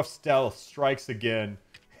Master of Stealth strikes again.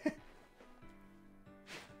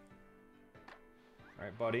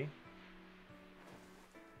 Alright, buddy.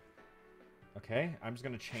 Okay, I'm just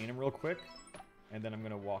going to chain him real quick. And then I'm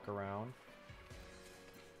going to walk around.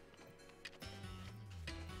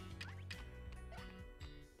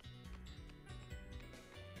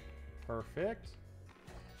 Perfect.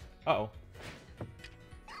 Uh-oh.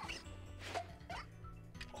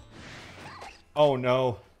 Oh,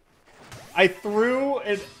 no. I threw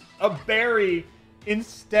a berry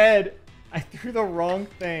instead. I threw the wrong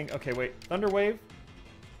thing. Okay, wait. Thunder Wave?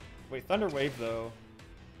 Wait, Thunder Wave, though.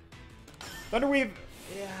 Thunder Wave...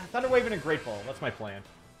 Yeah, Thunder Wave and a Great Ball. That's my plan.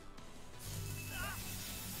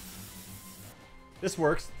 This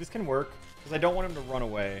works. This can work. Because I don't want him to run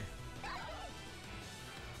away.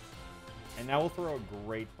 And now we'll throw a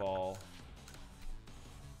Great Ball.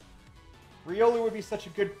 Riolu would be such a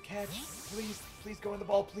good catch. Please, please go in the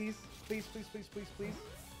ball, please. Please, please, please, please, please.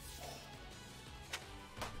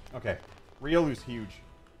 Okay. Riolu's huge.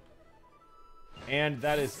 And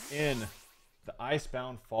that is in the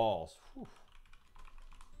Icebound Falls. Whew.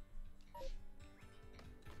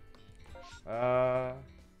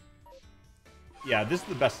 Yeah, this is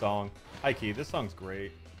the best song. High-key, this song's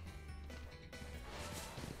great.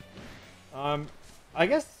 I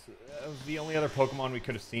guess the only other Pokemon we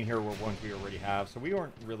could have seen here were ones we already have, so we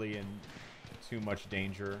weren't really in too much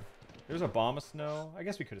danger. There's a Abomasnow. I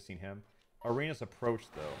guess we could have seen him. Arena's Approach,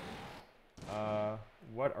 though.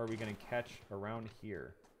 What are we going to catch around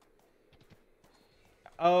here?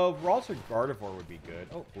 Ralts or Gardevoir would be good.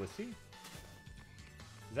 Oh, Blissey?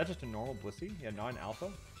 Is that just a normal Blissey? Yeah, not an Alpha?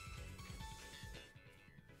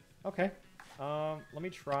 Okay. Let me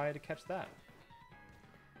try to catch that.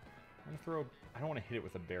 I'm gonna throw... I don't want to hit it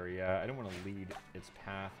with a berry yet. I don't want to lead its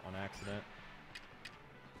path on accident.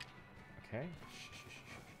 Okay.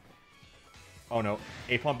 Oh no.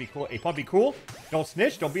 Apom, be cool. Apom, be cool. Don't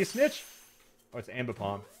snitch. Don't be a snitch. Oh, it's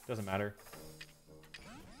Ambipom. Doesn't matter.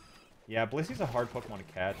 Yeah, Blissey's a hard Pokemon to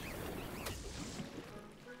catch.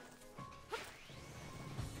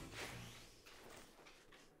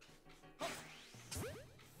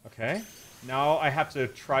 Okay. Now I have to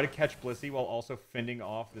try to catch Blissey while also fending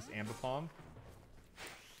off this Ambipom.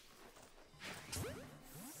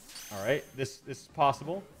 Alright, this is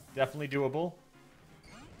possible. Definitely doable.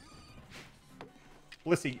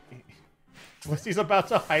 Blissey's about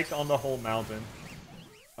to hike on the whole mountain.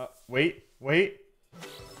 Wait.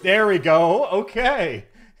 There we go. Okay.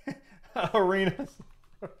 Arenas.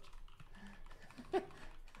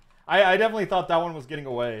 I definitely thought that one was getting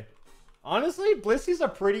away. Honestly, Blissey's a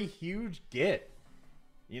pretty huge get.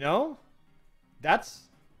 You know? That's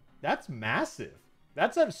massive.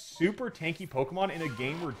 That's a super tanky Pokemon in a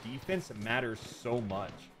game where defense matters so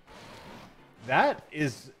much. That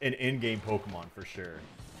is an in-game Pokemon for sure.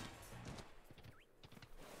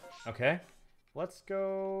 Okay. Let's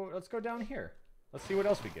go down here. Let's see what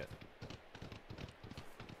else we get.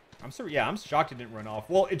 I'm shocked it didn't run off.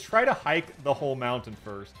 Well, it tried to hike the whole mountain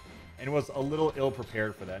first and was a little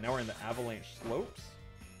ill-prepared for that. Now we're in the Avalanche Slopes.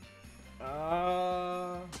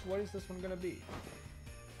 What is this one gonna be?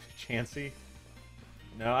 Chansey?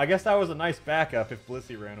 No, I guess that was a nice backup if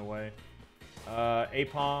Blissey ran away.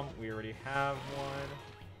 Apom, we already have one.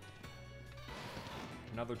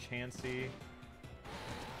 Another Chansey.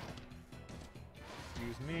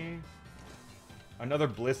 Excuse me. Another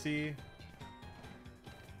Blissey.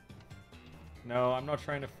 No, I'm not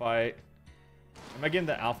trying to fight. Am I getting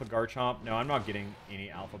the Alpha Garchomp? No, I'm not getting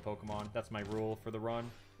any Alpha Pokemon. That's my rule for the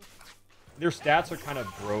run. Their stats are kind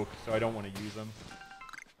of broke, so I don't want to use them.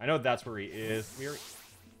 I know that's where he is.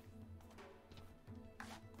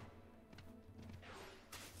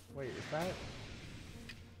 Wait, is that...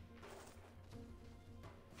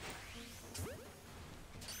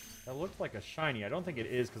 That looked like a shiny. I don't think it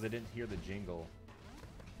is because I didn't hear the jingle.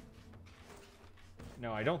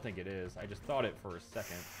 No, I don't think it is. I just thought it for a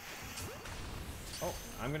second. Oh,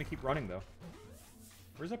 I'm going to keep running, though.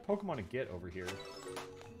 Where's that Pokemon to get over here?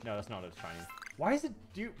 No, that's not a shiny. Why is it...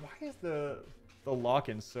 why is the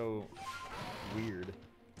lock-in so weird?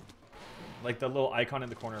 Like the little icon in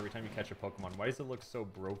the corner every time you catch a Pokemon. Why does it look so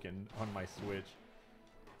broken on my Switch?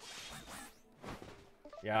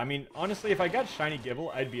 Yeah, I mean, honestly, if I got Shiny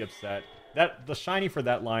Gible, I'd be upset. The shiny for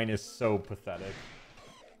that line is so pathetic.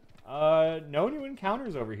 No new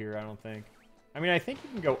encounters over here, I don't think. I mean, I think you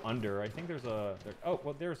can go under. I think there's a... oh,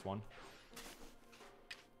 well, there's one.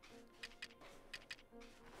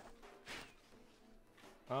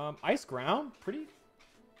 Ice ground? Pretty...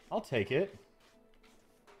 I'll take it.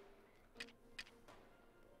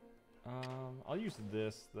 I'll use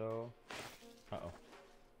this, though. Uh-oh.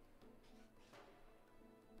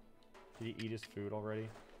 Did he eat his food already?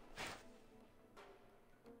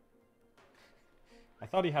 I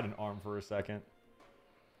thought he had an arm for a second.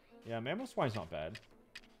 Yeah, Mamoswine's not bad.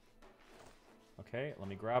 Okay, let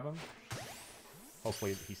me grab him.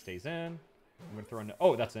 Hopefully he stays in. I'm going to throw in...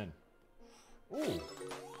 oh, that's in. Ooh.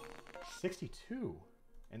 62.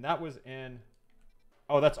 And that was in...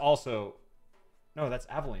 oh, that's also... no, that's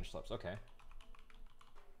Avalanche Slopes. Okay.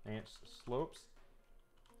 And Slopes.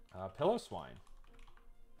 Pillow Swine.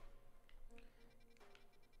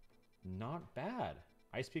 Not bad.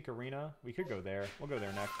 Ice Peak Arena. We could go there. We'll go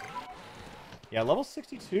there next. Yeah, level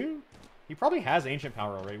 62? He probably has Ancient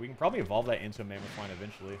Power already. We can probably evolve that into a Mamoswine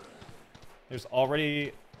eventually. There's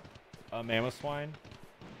already a Mamoswine.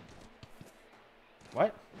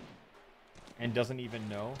 What? And doesn't even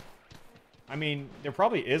know? I mean, there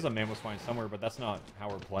probably is a Mamoswine somewhere, but that's not how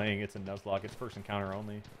we're playing. It's a Nuzlocke. It's first encounter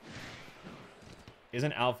only.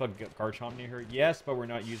 Isn't Alpha Garchomp near her? Yes, but we're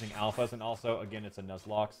not using Alphas, and also, again, it's a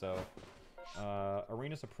Nuzlocke, so...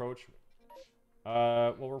 Arena's approach.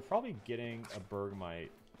 Well, we're probably getting a Bergmite,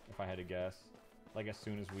 if I had to guess. Like, as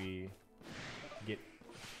soon as we get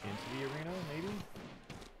into the arena, maybe?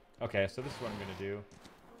 Okay, so this is what I'm going to do.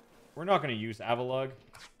 We're not going to use Avalugg,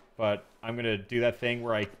 but I'm going to do that thing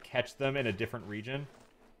where I catch them in a different region.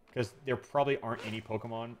 Because there probably aren't any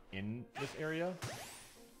Pokemon in this area.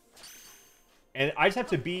 And I just have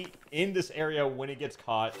to be in this area when it gets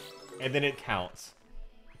caught, and then it counts.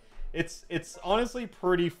 It's honestly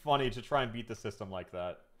pretty funny to try and beat the system like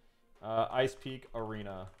that. Ice Peak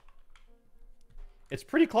Arena. It's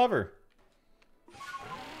pretty clever.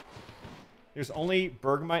 There's only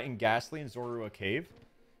Bergmite and Ghastly in Zorua Cave.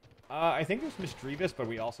 I think there's Misdreavus, but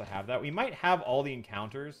we also have that. We might have all the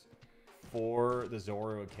encounters for the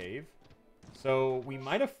Zorua Cave. So we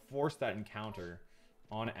might have forced that encounter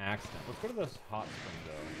on accident. Let's go to this hot spring,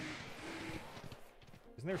 though.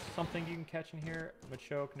 Isn't there something you can catch in here?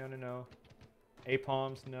 Machoke? No, no, no.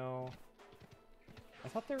 Apoms? No. I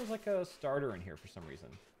thought there was like a starter in here for some reason.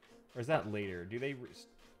 Or is that later? Do they...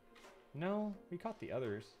 no, we caught the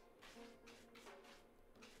others.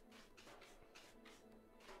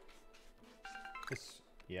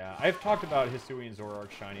 Yeah, I've talked about Hisui and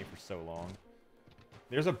Zoroark Shiny for so long.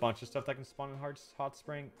 There's a bunch of stuff that can spawn in Hot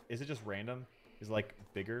Spring. Is it just random? Is it, like,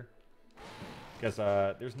 bigger? Because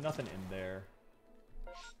there's nothing in there.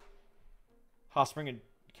 Hot Spring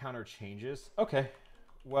encounter changes. Okay.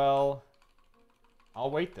 Well, I'll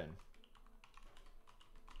wait then.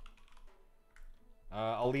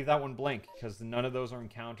 I'll leave that one blank, because none of those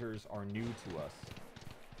encounters are new to us.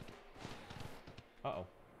 Uh-oh.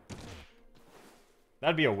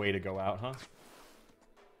 That'd be a way to go out, huh?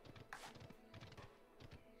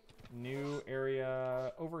 New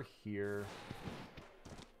area over here.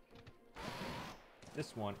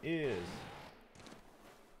 This one is...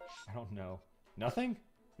 I don't know. Nothing?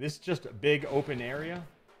 This is just a big open area?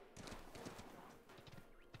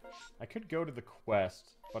 I could go to the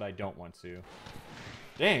quest, but I don't want to.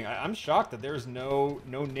 Dang, I'm shocked that there's no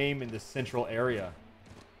name in this central area.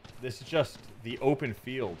 This is just the open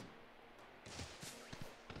field.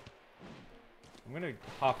 I'm gonna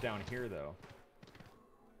hop down here, though.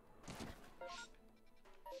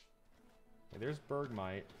 Okay, there's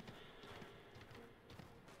Bergmite.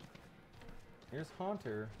 Here's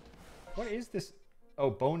Haunter. What is this? Oh,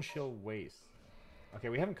 Bone Chill Waste. Okay,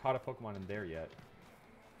 we haven't caught a Pokemon in there yet.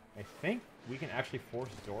 I think we can actually force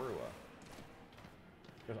Zorua.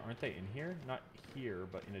 Because aren't they in here? Not here,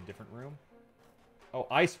 but in a different room. Oh,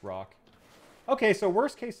 Ice Rock. Okay, so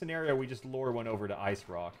worst case scenario, we just lure one over to Ice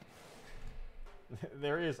Rock.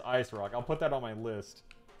 There is Ice Rock. I'll put that on my list.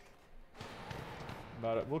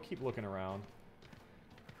 But we'll keep looking around.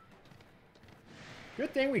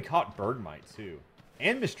 Good thing we caught Bergmite, too.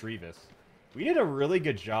 And Misdreavus. We did a really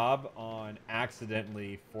good job on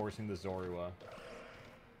accidentally forcing the Zorua.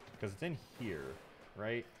 Because it's in here,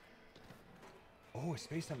 right? Oh,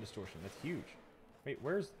 Space-Time Distortion. That's huge. Wait,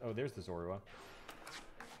 where's... oh, there's the Zorua.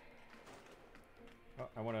 Oh,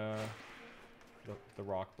 I want to... The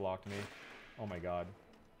rock blocked me. Oh my god.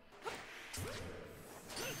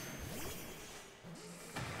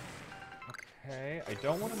 Okay, I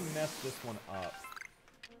don't want to mess this one up.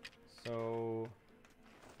 So,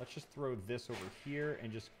 let's just throw this over here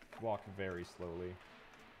and just walk very slowly.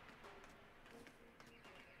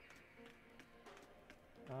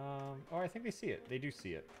 Oh, I think they see it. They do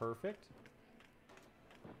see it. Perfect.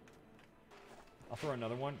 I'll throw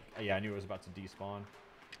another one. Yeah, I knew it was about to despawn.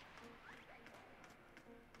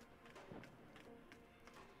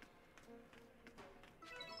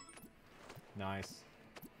 Nice.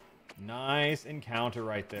 Nice encounter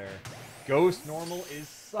right there. Ghost Normal is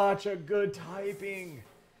such a good typing.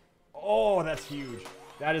 Oh, that's huge.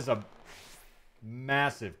 That is a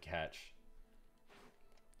massive catch.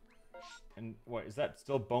 And what, is that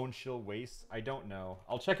still Bone Chill Waste? I don't know.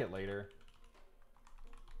 I'll check it later.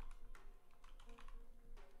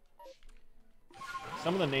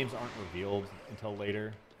 Some of the names aren't revealed until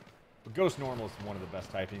later. But Ghost Normal is one of the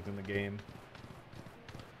best typings in the game.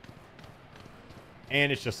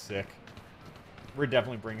 And it's just sick. We're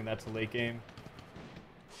definitely bringing that to late game.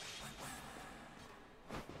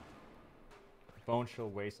 Bone Chill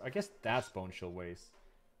Waste. I guess that's Bone Chill Waste.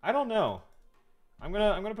 I don't know. I'm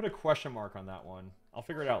gonna put a question mark on that one. I'll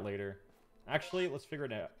figure it out later. Actually, let's figure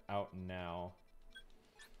it out now.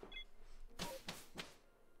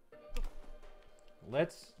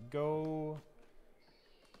 Let's go...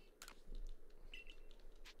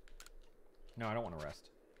 No, I don't want to rest.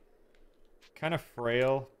 Kind of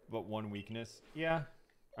frail, but one weakness. Yeah,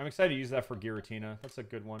 I'm excited to use that for Giratina. That's a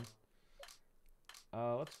good one.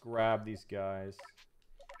 Let's grab these guys.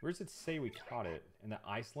 Where does it say we caught it? In the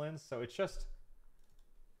Icelands? So it's just...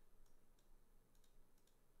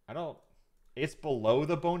 I don't... It's below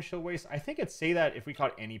the Bone Chill Waste. I think it'd say that if we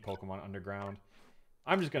caught any Pokemon underground.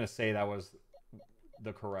 I'm just going to say that was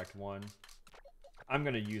the correct one. I'm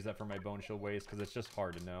going to use that for my Bone Chill Waste because it's just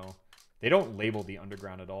hard to know. They don't label the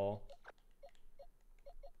underground at all.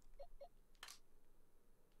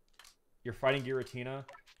 You're fighting Giratina?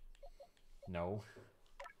 No.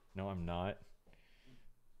 No, I'm not.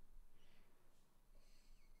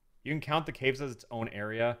 You can count the caves as its own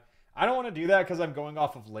area. I don't want to do that because I'm going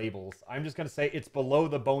off of labels. I'm just going to say it's below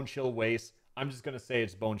the Bone Chill Waste. I'm just going to say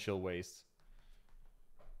it's Bone Chill Waste.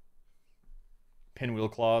 Pinwheel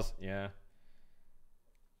Claws, yeah.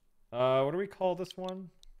 What do we call this one?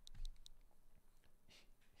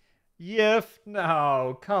 Yif?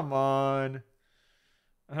 No, come on.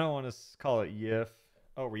 I don't want to call it Yif.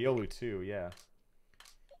 Oh, Riolu too, yeah.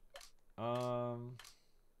 Oh,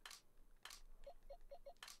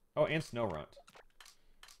 and Snorunt.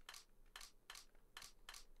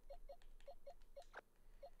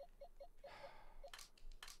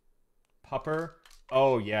 Pupper?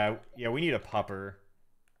 Oh, yeah. Yeah, we need a Pupper.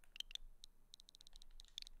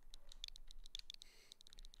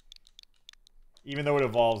 Even though it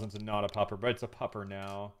evolves into not a Pupper, but it's a Pupper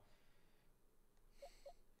now.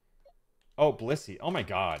 Oh, Blissey. Oh my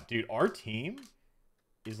god. Dude, our team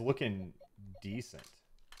is looking decent.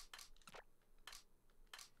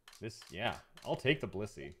 This, yeah. I'll take the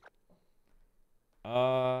Blissey.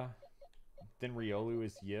 Then Riolu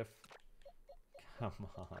is Yif. Come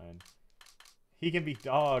on. He can be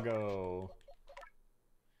Doggo.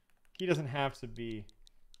 He doesn't have to be...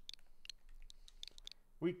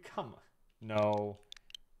 Come on. No.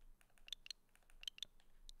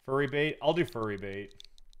 Furry Bait? I'll do Furry Bait.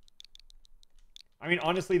 I mean,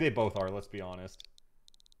 honestly, they both are, let's be honest.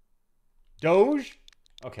 Doge?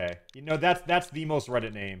 Okay. You know, that's the most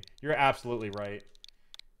Reddit name. You're absolutely right.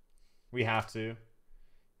 We have to.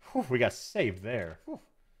 Whew, we got saved there. Whew.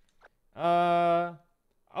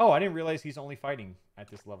 Oh, I didn't realize he's only fighting at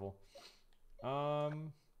this level.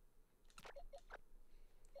 So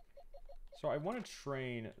I want to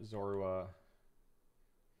train Zorua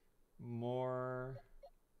more.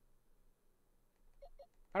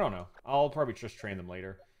 I don't know. I'll probably just train them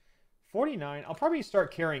later. 49. I'll probably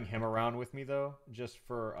start carrying him around with me, though, just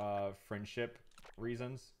for friendship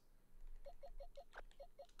reasons.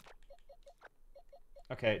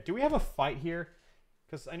 Okay, do we have a fight here?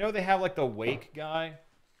 Because I know they have, like, the Wake guy.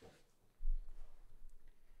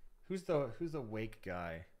 Who's the Wake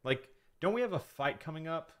guy? Like, don't we have a fight coming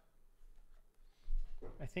up?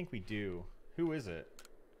 I think we do. Who is it?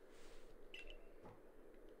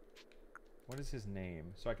 What is his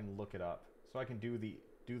name? So I can look it up. So I can do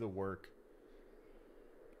the work.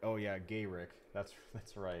 Oh yeah, Gayrick. That's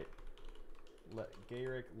right.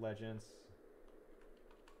 Gayrick Legends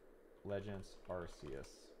Arceus.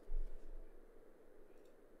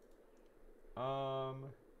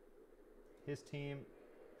 His team.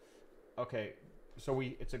 Okay, so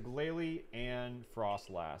it's a Glalie and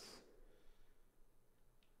Frostlass.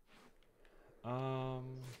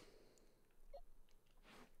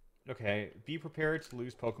 Okay, be prepared to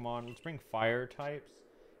lose Pokemon. Let's bring fire types.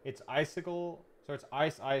 It's Icicle, so it's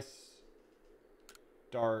Ice,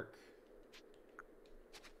 Dark.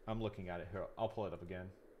 I'm looking at it here. I'll pull it up again.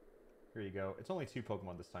 Here you go. It's only 2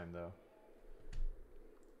 Pokemon this time, though.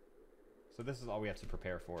 So this is all we have to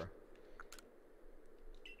prepare for.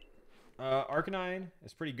 Arcanine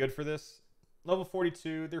is pretty good for this. Level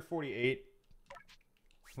 42, they're 48.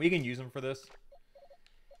 We can use them for this.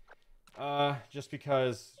 Just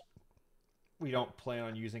because we don't plan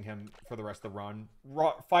on using him for the rest of the run.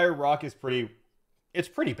 Fire Rock is it's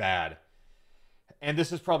pretty bad. And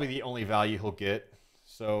this is probably the only value he'll get.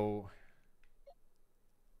 So,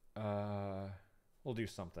 we'll do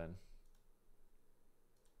something.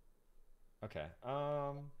 Okay,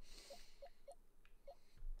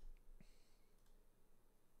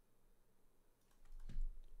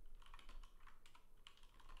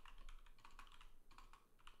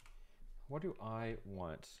 what do I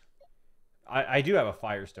want? I do have a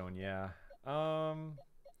Firestone, yeah. I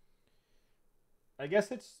guess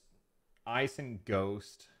it's Ice and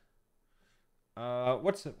Ghost.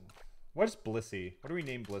 What's Blissey? What do we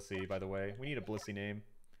name Blissey, by the way? We need a Blissey name.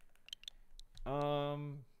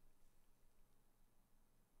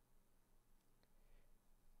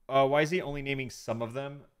 Why is he only naming some of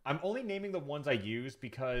them? I'm only naming the ones I use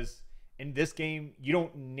because in this game, you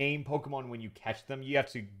don't name Pokemon when you catch them. You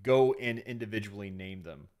have to go and individually name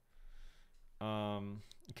them.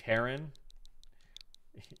 Karen.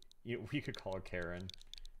 We could call her Karen.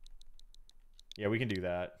 Yeah, we can do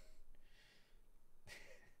that.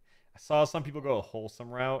 I saw some people go a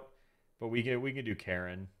wholesome route, but we can do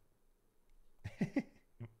Karen.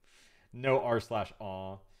 No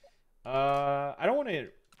R/aw. I don't want to...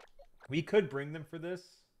 We could bring them for this,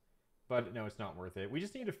 but no, it's not worth it. We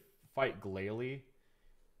just need to fight Glalie,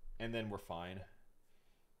 and then we're fine.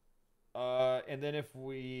 And then if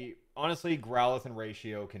we... Honestly, Growlithe and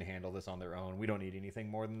Ratio can handle this on their own. We don't need anything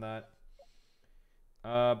more than that.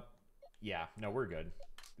 Yeah, no, we're good.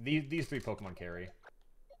 These 3 Pokemon carry.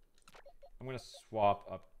 I'm going to swap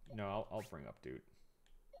up... No, I'll bring up Dude.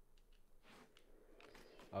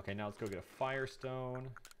 Okay, now let's go get a Firestone.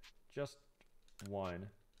 Just 1.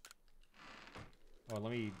 Oh,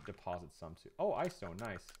 let me deposit some too. Oh, Ice Stone,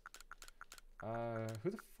 nice.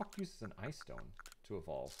 Who the fuck uses an Ice Stone to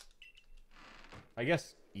evolve? I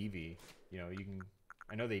guess Eevee. You know, you can...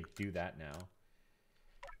 I know they do that now.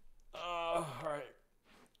 Alright.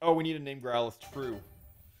 Oh, we need to name Growlithe True.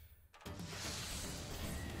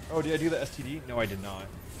 Oh, did I do the STD? No, I did not.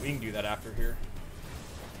 We can do that after here.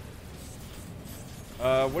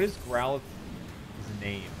 What is Growlithe's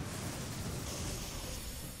name?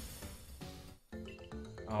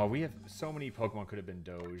 Oh, we have so many Pokemon could have been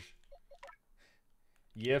Doge.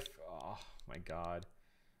 Yif. Oh, my God.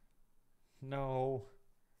 No.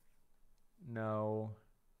 No.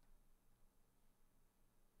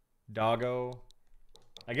 Doggo.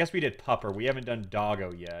 I guess we did Pupper. We haven't done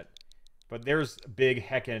Doggo yet. But there's big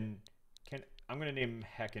heckin'... I'm going to name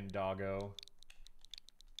heckin' Doggo.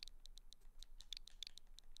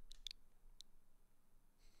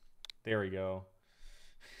 There we go.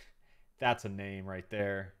 That's a name right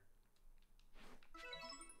there.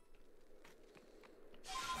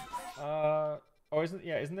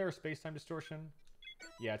 Isn't there a space-time distortion?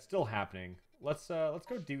 Yeah, it's still happening. Let's go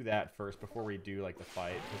do that first before we do like the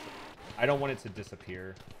fight. 'Cause I don't want it to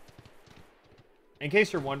disappear. In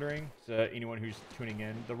case you're wondering, to anyone who's tuning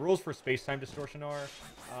in, the rules for space-time distortion are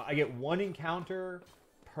I get 1 encounter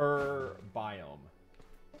per biome.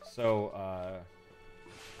 So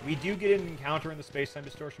we do get an encounter in the space-time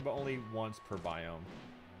distortion, but only once per biome.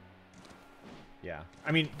 Yeah.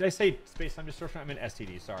 I mean, did I say space-time distortion? I meant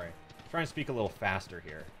STD, sorry. Trying to speak a little faster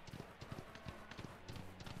here.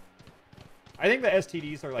 I think the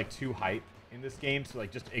STDs are like too hype in this game, so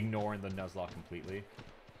like just ignoring the Nuzlocke completely.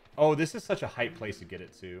 Oh, this is such a hype place to get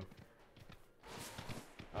it to.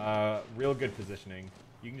 Real good positioning.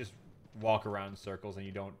 You can just walk around in circles and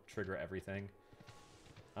you don't trigger everything.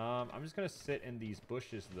 I'm just going to sit in these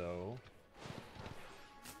bushes, though.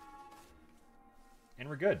 And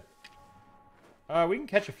we're good. We can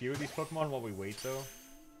catch a few of these Pokemon while we wait, though.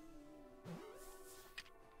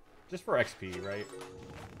 Just for XP, right?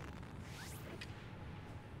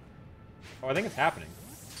 Oh, I think it's happening.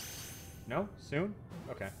 No? Soon?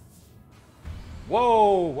 Okay.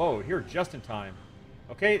 Whoa, whoa, here just in time.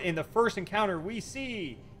 Okay, in the first encounter we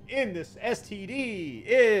see in this STD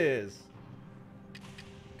is...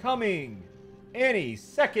 coming any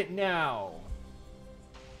second now.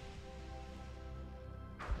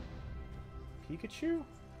 Pikachu?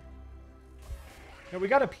 No, we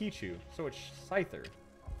got a Pichu, so it's Scyther.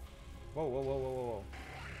 Whoa, whoa, whoa, whoa, whoa, whoa.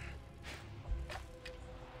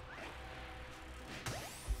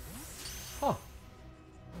 Huh.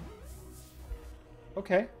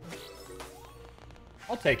 Okay.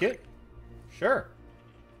 I'll take it. Sure.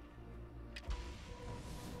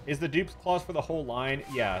 Is the Dupe's Claws for the whole line?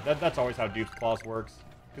 Yeah, that's always how Dupe's Claws works.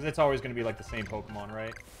 Because it's always going to be like the same Pokemon,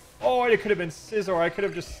 right? Oh, it could have been Scizor. I could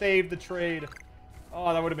have just saved the trade.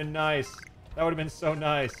 Oh, that would have been nice. That would have been so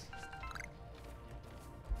nice.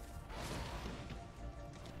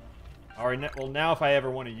 Alright, well now if I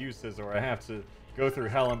ever want to use Scizor, I have to go through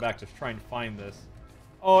hell and back to try and find this.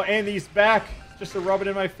 Oh, and he's back! Just to rub it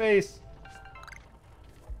in my face.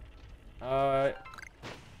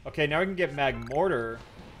 Okay, now we can get Magmortar.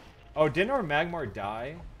 Oh, didn't our Magmar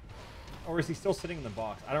die? Or is he still sitting in the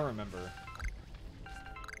box? I don't remember.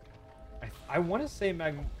 I want to say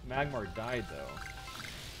Magmar died, though.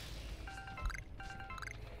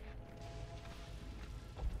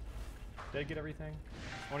 Did I get everything?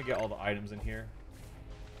 I want to get all the items in here.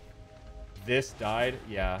 This died?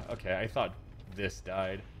 Yeah, okay. I thought this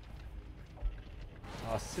died.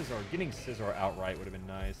 Scizor. Getting Scizor outright would have been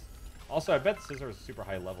nice. Also, I bet Scizor is super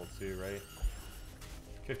high level, too, right?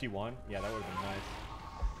 51? Yeah, that would have been nice.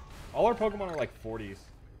 All our Pokemon are like 40s.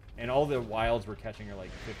 And all the wilds we're catching are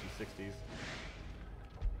like 50s, 60s.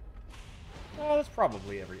 Oh, that's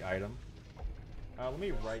probably every item. Let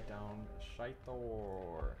me write down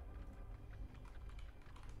Scyther.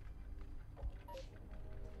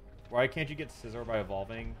 Why can't you get Scizor by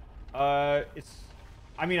evolving? I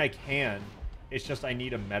mean, I can. It's just I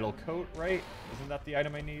need a metal coat, right? Isn't that the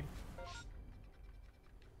item I need?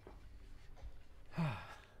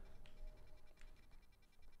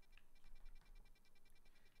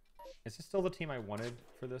 Is this still the team I wanted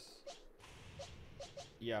for this?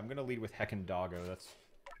 Yeah, I'm gonna lead with Heckin' Doggo.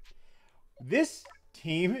 This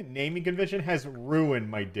team naming convention has ruined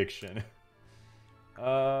my diction.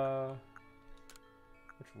 What's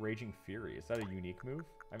Raging Fury? Is that a unique move?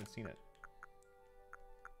 I haven't seen it.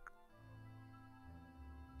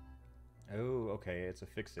 Oh, okay, it's a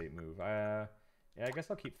fixate move. Yeah, I guess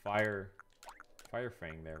I'll keep Fire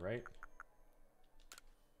Fang there, right?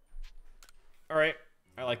 All right,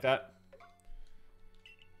 I like that.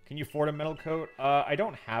 Can you afford a metal coat? I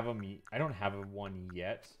don't have them. I don't have one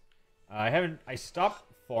yet. I stopped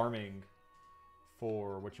farming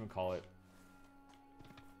for whatchamacallit.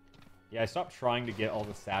 Yeah, I stopped trying to get all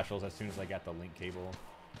the satchels as soon as I got the link cable.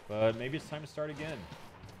 But maybe it's time to start again.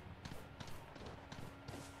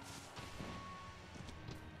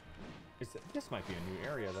 This might be a new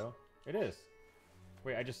area, though. It is.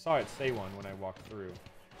 Wait, I just saw it say one when I walked through.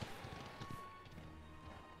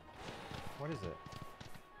 What is it?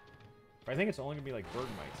 I think it's only going to be like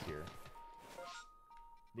Bergmites here.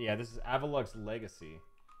 Yeah, this is Avalug's Legacy.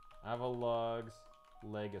 Avalug's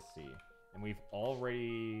Legacy. And we've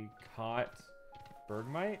already caught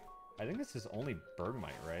Bergmite? I think this is only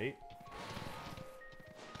Bergmite, right?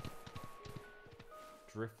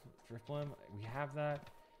 Drifblim? We have that?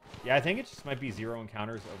 Yeah, I think it just might be 0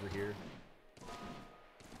 encounters over here.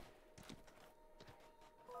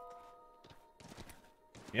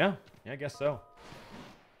 Yeah, I guess so.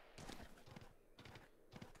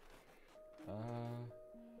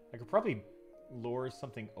 I could probably lure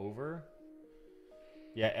something over.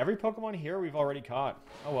 Yeah, every Pokemon here we've already caught.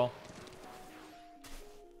 Oh well.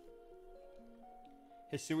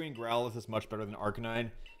 Hisuian Growlithe is much better than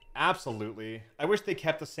Arcanine. Absolutely. I wish they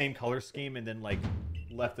kept the same color scheme and then, like,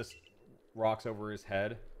 left this rocks over his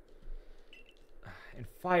head. And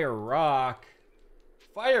Fire Rock.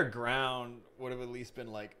 Fire Ground would have at least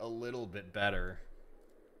been, like, a little bit better.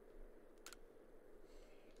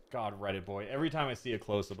 God, Reddit boy. Every time I see a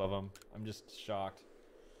close-up of him, I'm just shocked.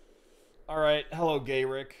 Alright, hello,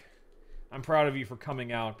 Gayrick. I'm proud of you for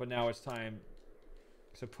coming out, but now it's time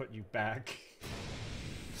to put you back.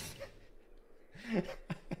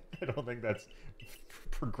 I don't think that's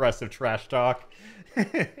progressive trash talk.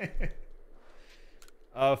 Find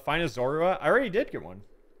a Zorua. I already did get one.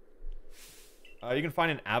 You can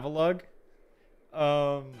find an Avalug.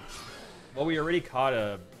 Well, we already caught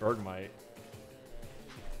a Bergmite.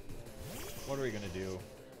 What are we gonna do?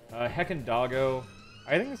 Heckin' Doggo.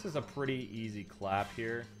 I think this is a pretty easy clap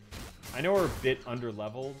here. I know we're a bit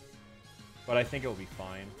under-leveled, but I think it'll be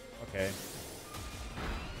fine. Okay.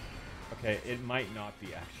 Okay, it might not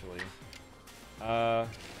be, actually. I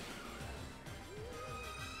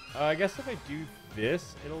guess if I do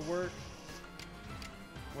this, it'll work.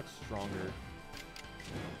 What's stronger?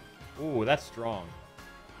 Ooh, that's strong.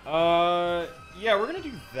 Yeah, we're gonna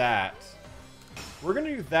do that. We're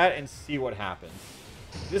gonna do that and see what happens.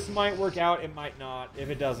 This might work out, it might not. If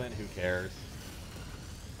it doesn't, who cares?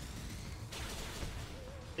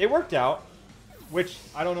 It worked out, which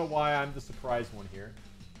I don't know why I'm the surprised one here.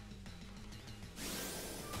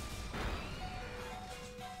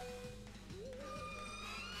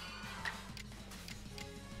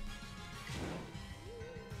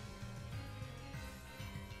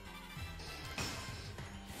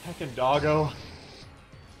 Heckin' doggo.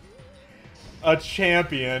 A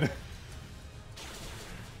champion.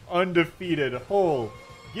 Undefeated. Whole.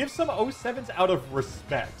 Give some 07s out of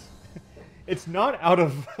respect. It's not out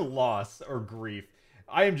of loss or grief.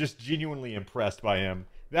 I am just genuinely impressed by him.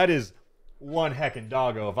 That is one heckin'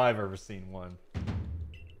 doggo if I've ever seen one.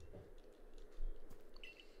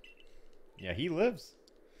 Yeah, he lives.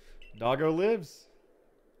 Doggo lives.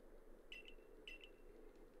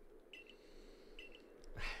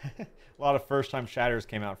 A lot of first-time shatters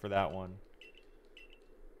came out for that one.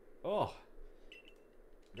 Oh.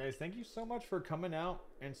 Guys, thank you so much for coming out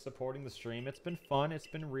and supporting the stream. It's been fun. It's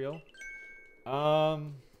been real.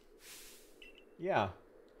 Yeah.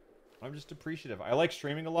 I'm just appreciative. I like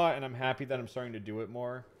streaming a lot, and I'm happy that I'm starting to do it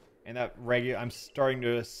more. And that I'm starting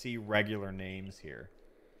to see regular names here.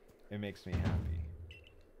 It makes me happy.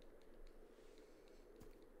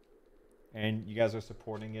 And you guys are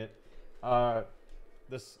supporting it.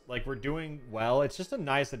 This, like, we're doing well. It's just a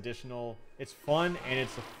nice additional... It's fun, and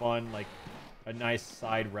it's a fun, like, a nice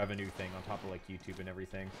side revenue thing on top of, like, YouTube and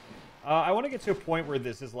everything. I want to get to a point where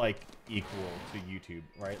this is, like, equal to YouTube,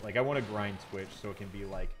 right? Like, I want to grind Twitch so it can be,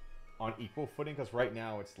 like, on equal footing, because right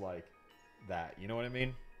now it's, like, that. You know what I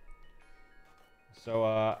mean? So,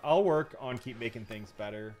 I'll work on keep making things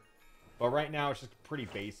better. But right now, it's just pretty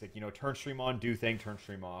basic. You know, turn stream on, do thing, turn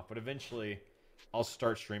stream off. But eventually, I'll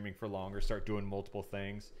start streaming for longer, start doing multiple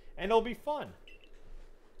things. And it'll be fun.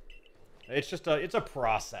 It's just it's a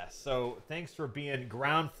process. So, thanks for being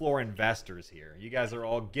ground floor investors here. You guys are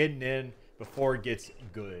all getting in before it gets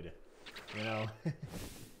good. You know?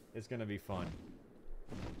 It's going to be fun.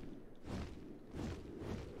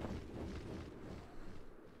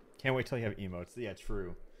 Can't wait till you have emotes. Yeah,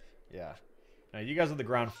 true. Yeah. Now, you guys are the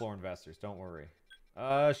ground floor investors. Don't worry.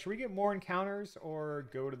 Should we get more encounters or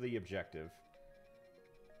go to the objective?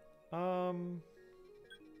 I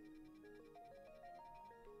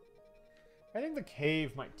think the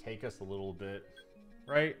cave might take us a little bit,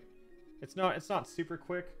 right? It's not super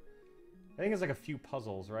quick. I think it's like a few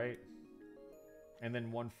puzzles, right? And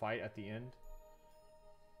then one fight at the end.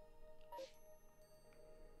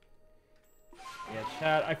 Yeah,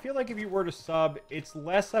 chat, I feel like if you were to sub, it's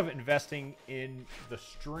less of investing in the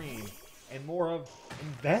stream and more of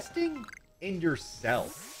investing in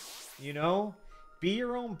yourself. You know? Be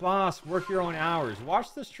your own boss, work your own hours,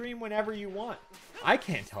 watch the stream whenever you want. I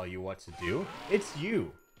can't tell you what to do. It's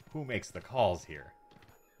you who makes the calls here.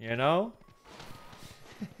 You know?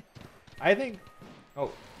 I think...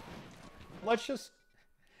 Oh. Let's just...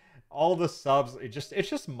 All the subs, it's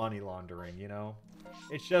just money laundering, you know?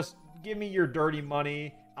 It's just... Give me your dirty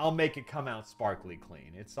money. I'll make it come out sparkly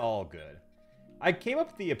clean. It's all good. I came up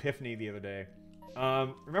with the epiphany the other day.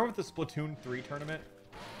 Remember with the Splatoon 3 tournament?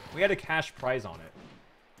 We had a cash prize on it.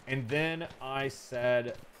 And then I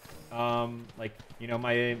said, like, you know,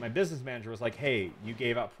 my business manager was like, hey, you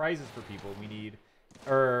gave out prizes for people. We need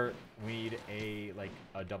a, like,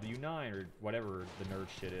 a W9 or whatever the nerd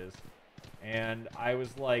shit is. And I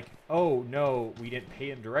was like, oh, no, we didn't pay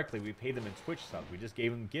them directly. We paid them in Twitch subs. We just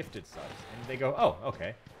gave them gifted subs. And they go, oh,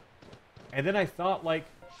 okay. And then I thought, like,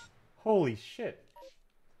 holy shit.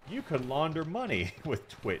 You could launder money with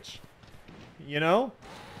Twitch. You know?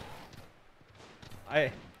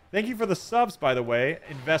 Thank you for the subs, by the way.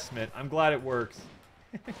 Investment. I'm glad it works.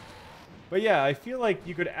 But yeah, I feel like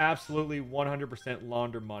you could absolutely 100%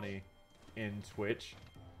 launder money in Twitch.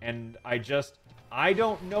 And I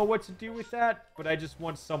don't know what to do with that, but I just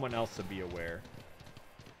want someone else to be aware.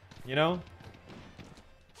 You know?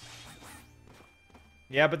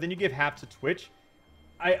 Yeah, but then you give half to Twitch.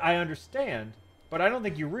 I understand, but I don't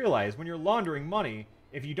think you realize when you're laundering money,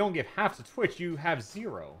 if you don't give half to Twitch, you have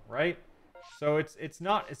 0, right? So it's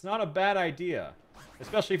not a bad idea,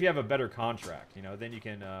 especially if you have a better contract. You know, then you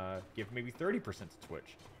can give maybe 30% to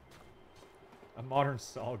Twitch. A modern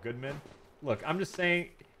Saul Goodman. Look, I'm just saying.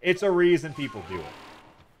 It's a reason people do it.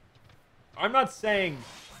 I'm not saying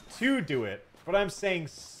to do it, but I'm saying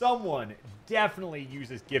someone definitely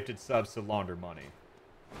uses gifted subs to launder money.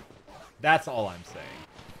 That's all I'm saying.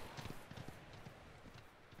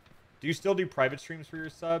 Do you still do private streams for your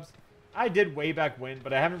subs? I did way back when,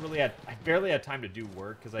 but I barely had time to do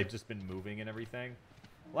work because I've just been moving and everything.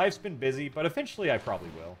 Life's been busy, but eventually I probably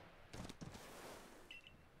will.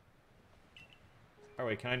 Oh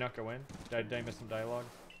wait, can I not go in? Did I miss some dialogue?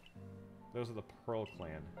 Those are the Pearl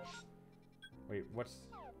Clan. Wait, what's...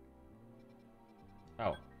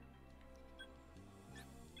 Oh.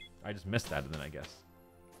 I just missed that then, I guess.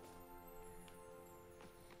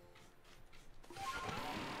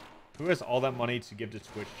 Who has all that money to give to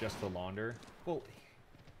Twitch just to launder? Well,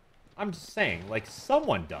 I'm just saying, like,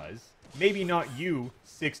 someone does. Maybe not you,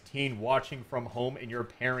 16, watching from home in your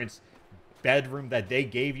parents' bedroom that they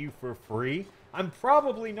gave you for free. I'm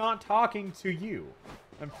probably not talking to you.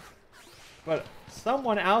 But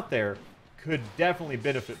someone out there could definitely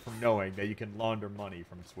benefit from knowing that you can launder money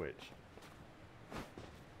from Switch.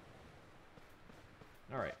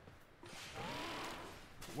 Alright.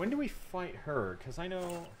 When do we fight her? Because I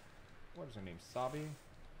know... What is her name? Sabi?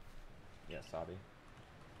 Yeah, Sabi.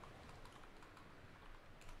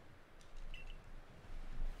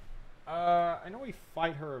 I know we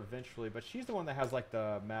fight her eventually, but she's the one that has, like,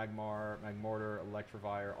 the Magmortar,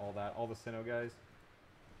 Electivire, all that. All the Sinnoh guys.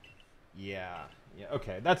 Yeah. Yeah,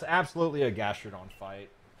 okay. That's absolutely a Gastrodon fight.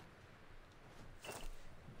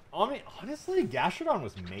 Honestly, Gastrodon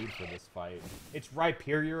was made for this fight. It's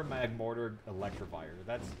Rhyperior, Magmortar, Electivire.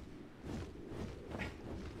 That's...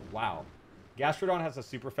 Wow. Gastrodon has a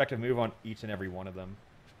super effective move on each and every one of them.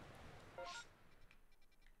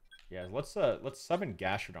 Yeah, let's summon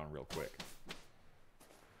Gastrodon real quick.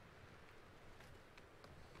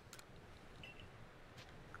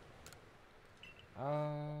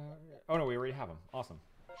 Oh no, we already have him. Awesome.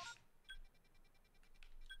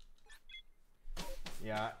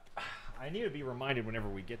 Yeah, I need to be reminded whenever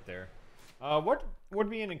we get there. What would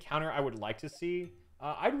be an encounter I would like to see?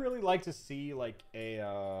 I'd really like to see like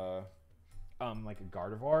a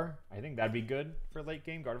Gardevoir. I think that'd be good for late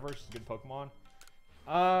game. Gardevoir's just a good Pokemon.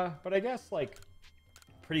 But I guess like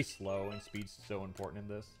pretty slow and speed's so important in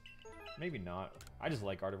this. Maybe not. I just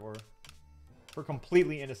like Gardevoir for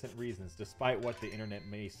completely innocent reasons, despite what the internet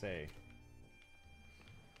may say.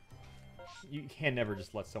 You can never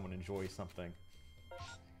just let someone enjoy something.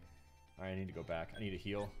 Alright, I need to go back. I need to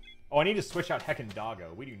heal. Oh, I need to switch out Heckin'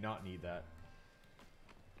 Doggo. We do not need that.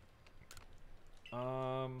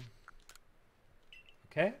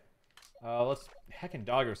 Okay. Let's Heckin'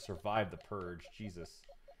 Doggo survive the purge. Jesus.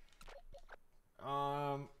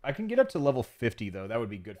 I can get up to level 50 though. That would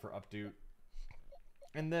be good for Updoot.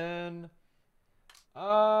 And then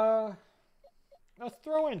let's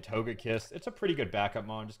throw in Togekiss. It's a pretty good backup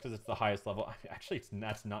mon just because it's the highest level. Actually,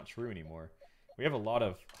 that's not true anymore. We have a lot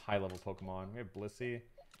of high level Pokemon. We have Blissey.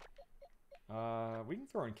 We can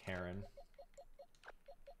throw in Karen.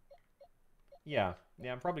 Yeah,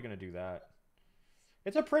 I'm probably gonna do that.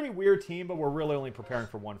 It's a pretty weird team, but we're really only preparing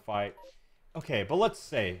for one fight. Okay, but let's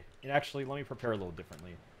say, and actually, let me prepare a little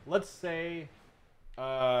differently. Let's say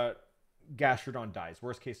Gastrodon dies.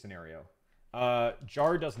 Worst case scenario.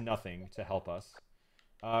 Jar does nothing to help us.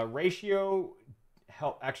 Ratio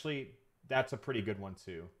help. Actually, that's a pretty good one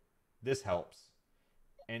too. This helps.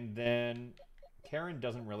 And then Karen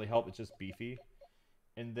doesn't really help. It's just beefy.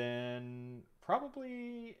 And then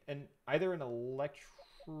probably either an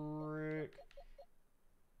electric.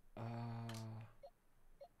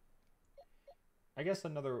 I guess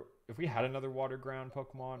another. If we had another water ground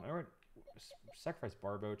Pokemon, I would sacrifice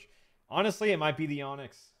Barboach. Honestly, it might be the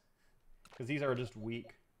Onix. Because these are just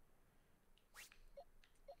weak.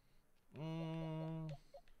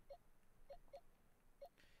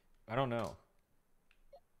 I don't know.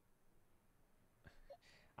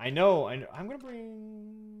 I know. I'm going to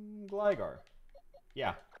bring Gligar.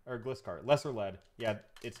 Yeah. Or Gliscor. Lesser Lead. Yeah,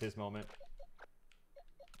 it's his moment.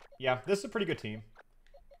 Yeah, this is a pretty good team.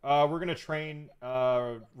 We're going to train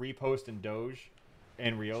Repost and Doge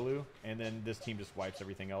and Riolu. And then this team just wipes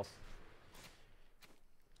everything else.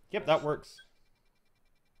 Yep, that works.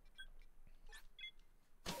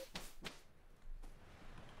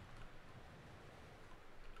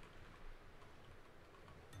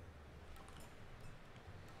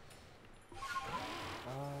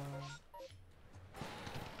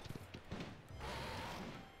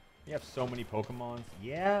 You have so many Pokemons.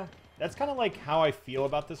 Yeah, that's kind of like how I feel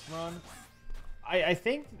about this run. I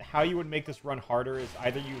think how you would make this run harder is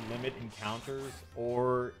either you limit encounters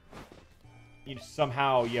or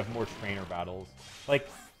somehow you have more trainer battles. Like,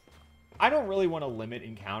 I don't really want to limit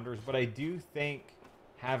encounters, but I do think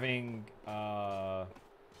having,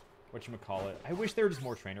 whatchamacallit, I wish there were just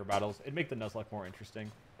more trainer battles. It'd make the Nuzlocke more interesting.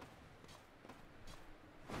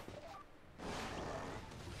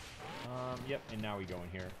 Yep, and now we go in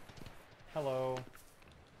here. Hello.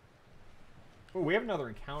 Oh, we have another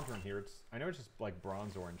encounter in here. I know it's just like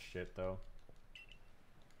Bronzor and shit, though.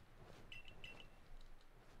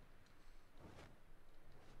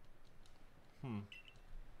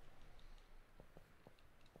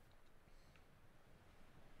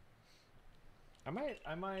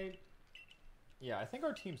 I might... Yeah, I think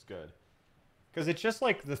our team's good. Because it's just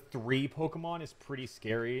like the 3 Pokemon is pretty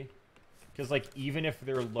scary. Because like even if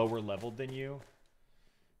they're lower leveled than you...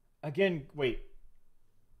 Again, wait.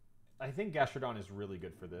 I think Gastrodon is really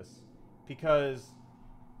good for this. Because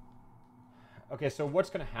Okay, so what's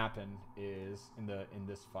gonna happen is in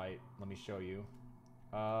this fight. Let me show you.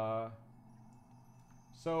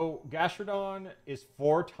 So Gastrodon is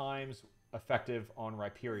 4 times effective on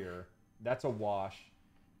Rhyperior. That's a wash.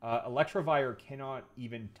 Electivire cannot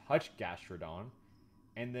even touch Gastrodon.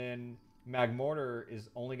 And then Magmortar is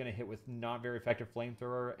only going to hit with not very effective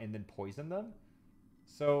Flamethrower and then poison them.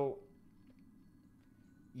 So,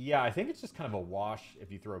 yeah, I think it's just kind of a wash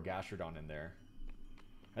if you throw Gastrodon in there.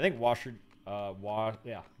 I think Gastrodon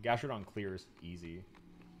clears easy.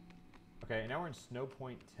 Okay, now we're in Snow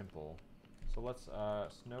Point Temple. So let's,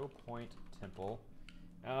 Snow Point Temple.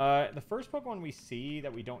 The first Pokemon we see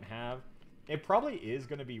that we don't have, it probably is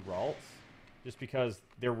going to be Ralts, just because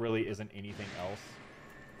there really isn't anything else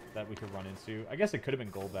that we could run into. I guess it could have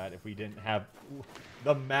been Golbat if we didn't have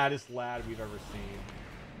the maddest lad we've ever seen.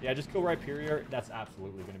 Yeah, just kill Rhyperior. That's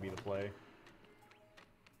absolutely going to be the play.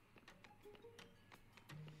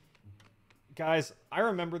 Guys, I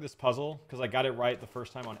remember this puzzle because I got it right the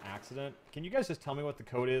first time on accident. Can you guys just tell me what the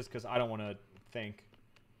code is? Because I don't want to think.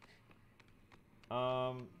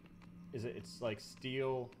 It's like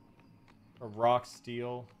steel or rock,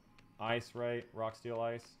 steel, ice, right? Rock, steel,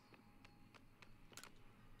 ice.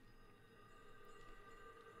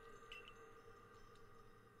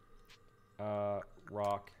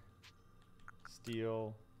 Rock,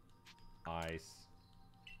 steel, ice.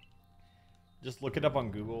 Just look it up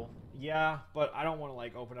on Google. Yeah, but I don't want to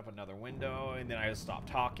like open up another window and then I just stop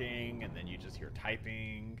talking and then you just hear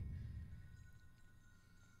typing.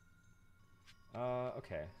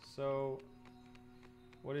 Okay, so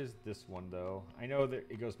what is this one though? I know that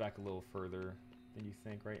it goes back a little further than you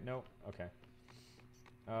think, right? Nope. Okay.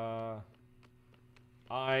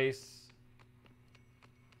 Ice,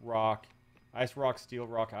 rock, ice, rock, steel,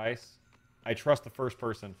 rock, ice. I trust the first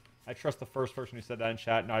person. I trust the first person who said that in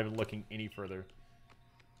chat, not even looking any further.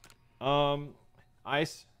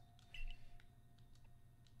 Ice.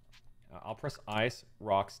 I'll press ice,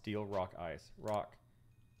 rock, steel, rock, ice. Rock,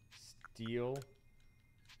 steel,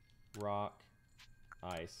 rock,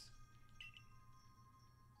 ice.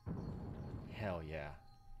 Hell yeah.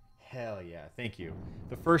 Hell yeah. Thank you.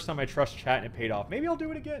 The first time I trust chat and it paid off. Maybe I'll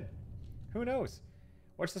do it again. Who knows?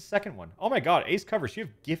 What's the second one? Oh my god, Ace Covers, you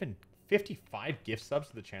have given 55 gift subs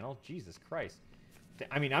to the channel? Jesus Christ.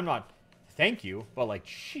 I mean, I'm not... Thank you, but like,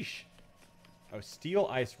 sheesh. Oh, steel,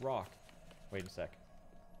 ice, rock. Wait a sec.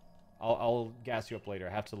 I'll gas you up later.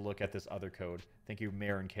 I have to look at this other code. Thank you,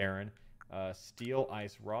 Mayor and Karen. Steel,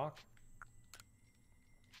 ice, rock.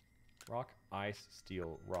 Rock, ice,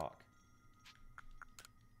 steel, rock.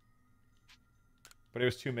 But it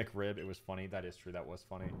was 2 McRib. It was funny. That is true. That was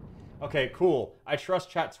funny. Okay, cool. I trust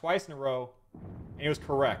chat twice in a row, and it was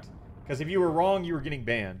correct. Because if you were wrong, you were getting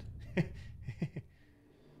banned.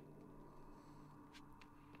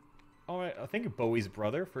 Alright, thank you, Bowie's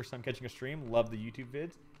brother. First time catching a stream. Love the YouTube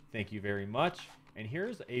vids. Thank you very much. And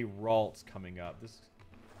here's a Ralts coming up. This.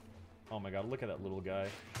 Oh my god, look at that little guy.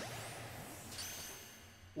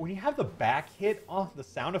 When you have the back hit off the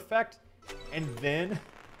sound effect, and then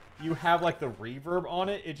you have like the reverb on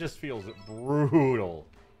it, it just feels brutal.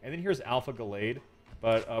 And then here's Alpha Gallade.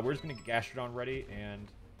 But we're just going to get Gastrodon ready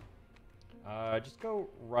and just go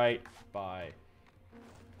right by.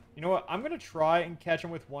 You know what? I'm going to try and catch him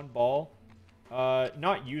with 1 ball.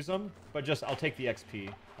 Not use them, but just I'll take the XP.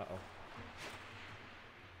 Uh-oh.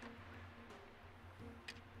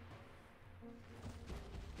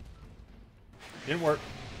 Didn't work.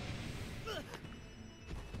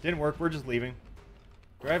 Didn't work. We're just leaving.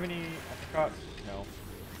 Do I have any apricots? No.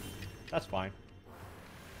 That's fine.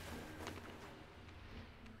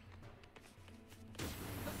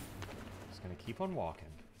 Just gonna keep on walking.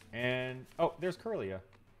 And, oh, there's Curlia.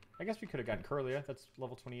 I guess we could have gotten Curlia. That's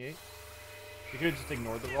level 28. We could have just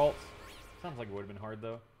ignored the Ralts. Sounds like it would have been hard,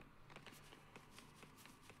 though.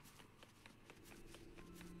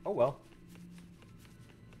 Oh, well.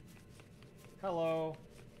 Hello.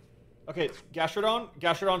 Okay, Gastrodon.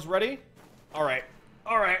 Gastrodon's ready. All right.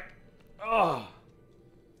 All right. Oh.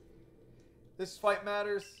 This fight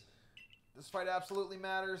matters. This fight absolutely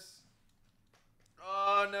matters.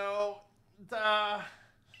 Oh, no. Duh.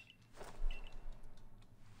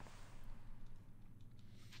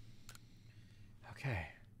 Okay.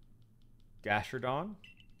 Gastrodon.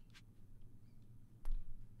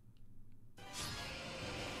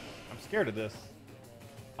 I'm scared of this.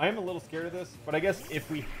 I am a little scared of this, but I guess if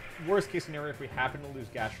we, worst case scenario, if we happen to lose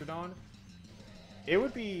Gastrodon, it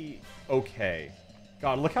would be okay.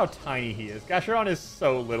 God, look how tiny he is. Gastrodon is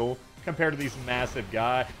so little compared to these massive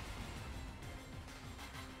guys.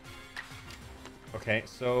 Okay,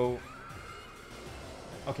 so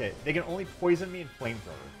Okay, they can only poison me and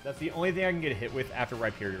flamethrower. That's the only thing I can get hit with after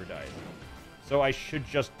Rhyperior dies. So I should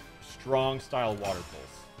just strong style Water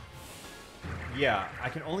Pulse. Yeah, I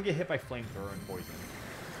can only get hit by flamethrower and poison.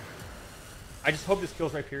 I just hope this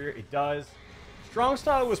kills Rhyperior. It does. Strong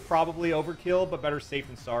style was probably overkill, but better safe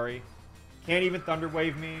than sorry. Can't even Thunder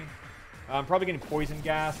Wave me. I'm probably getting Poison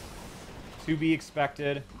Gas. To be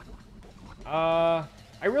expected. I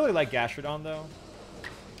really like Gastrodon, though.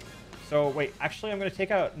 So, wait. Actually, I'm going to take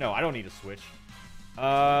out... No, I don't need to switch.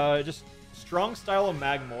 Just strong style of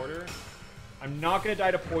Mag Mortar. I'm not going to die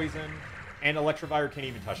to Poison. And Electivire can't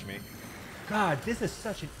even touch me. God, this is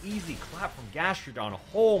such an easy clap from Gastrodon.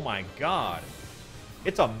 Oh my god.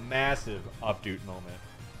 It's a massive updoot moment.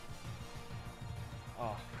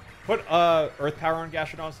 Oh. Put Earth Power on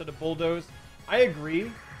Gastrodon instead of Bulldoze. I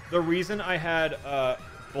agree. The reason I had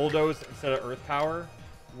Bulldoze instead of Earth Power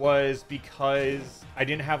was because I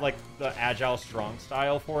didn't have like the Agile Strong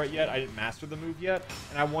style for it yet. I didn't master the move yet.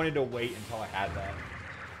 And I wanted to wait until I had that.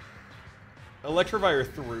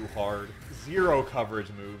 Electivire threw hard. 0 coverage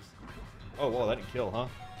moves. Oh, whoa, that didn't kill, huh?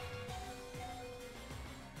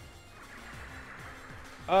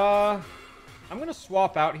 I'm gonna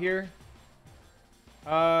swap out here.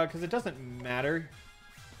 Because it doesn't matter.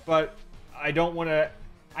 But I don't want to...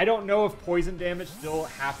 I don't know if poison damage still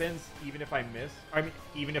happens even if I miss. I mean,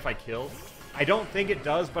 even if I kill. I don't think it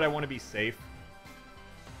does, but I want to be safe.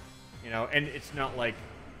 You know, and it's not like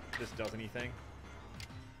this does anything.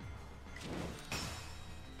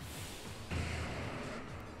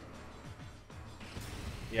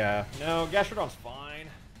 Yeah, no, Gastrodon's fine.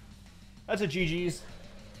 That's a GG's.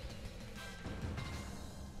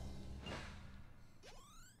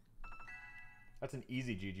 That's an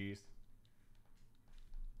easy GG's.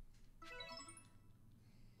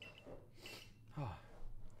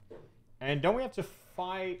 And don't we have to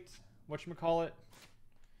fight... whatchamacallit?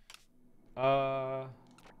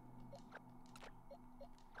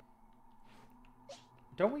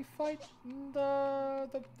 Don't we fight the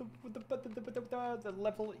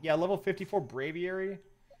level... Yeah, level 54 Braviary?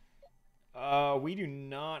 We do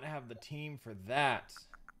not have the team for that.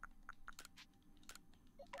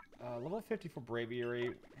 Level 54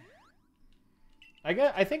 Braviary...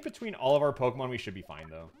 I think between all of our Pokemon we should be fine,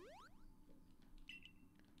 though.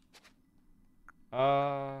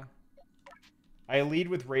 I lead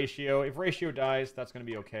with Ratio. If Ratio dies, that's going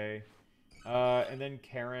to be okay. And then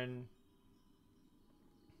Karen.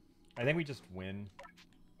 I think we just win.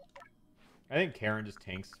 I think Karen just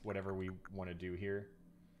tanks whatever we want to do here.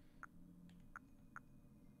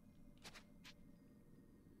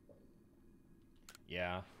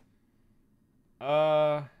 Yeah.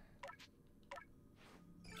 Let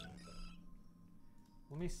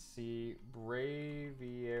me see.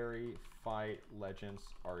 Braviary fight Legends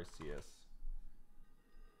Arceus.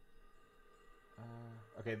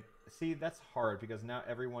 Okay, see, that's hard because now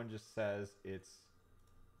everyone just says it's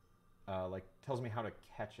like tells me how to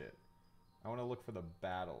catch it. I want to look for the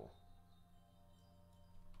battle.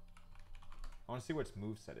 I want to see what its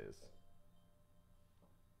moveset is.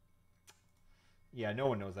 Yeah, no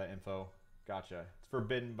one knows that info. Gotcha. It's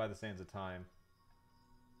forbidden by the Sands of Time.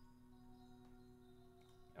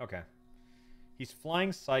 Okay. He's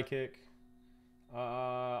Flying Psychic.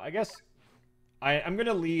 I guess I'm going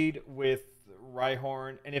to lead with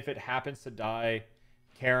Rhyhorn, and if it happens to die,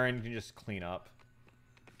 Karen can just clean up.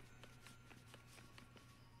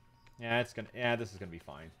 Yeah, this is going to be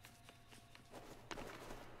fine.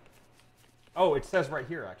 Oh, it says right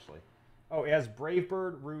here, actually. Oh, it has Brave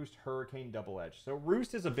Bird, Roost, Hurricane, Double Edge. So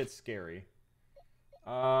Roost is a bit scary.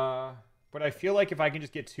 But I feel like if I can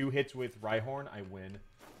just get 2 hits with Rhyhorn, I win.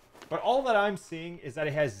 But all that I'm seeing is that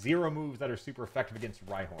it has 0 moves that are super effective against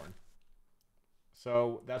Rhyhorn.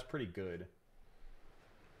 So that's pretty good.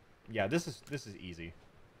 Yeah, this is easy.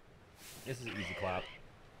 This is an easy clap.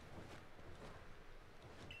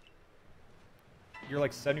 You're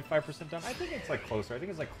like 75% done? I think it's like closer. I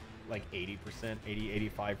think it's like 80%,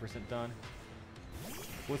 85% done.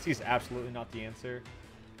 Blissey is absolutely not the answer.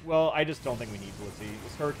 Well, I just don't think we need Blissey.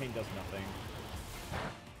 This Hurricane does nothing.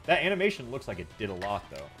 That animation looks like it did a lot,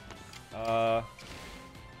 though. Oh,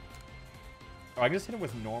 I can just hit him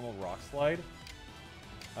with normal Rock Slide.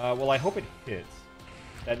 Well, I hope it hits.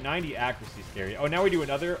 That 90 accuracy is scary. Oh, now we do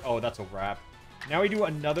another. Oh, that's a wrap. Now we do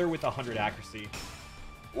another with 100 accuracy.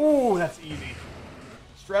 Ooh, that's easy.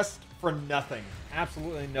 Stressed for nothing.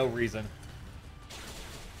 Absolutely no reason.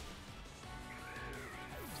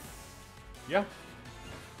 Yeah.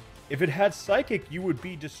 If it had Psychic, you would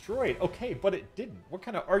be destroyed. Okay, but it didn't. What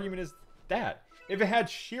kind of argument is that? If it had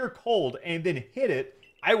Sheer Cold and then hit it,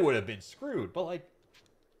 I would have been screwed. But, like,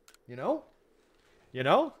 you know? You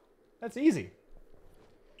know? That's easy.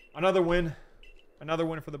 Another win. Another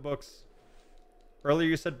win for the books. Earlier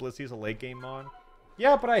you said Blissey is a late game mod.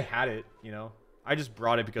 Yeah, but I had it, you know. I just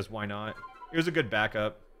brought it because why not? It was a good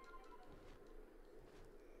backup.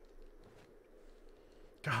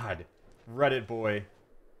 God. Reddit boy.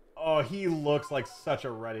 Oh, he looks like such a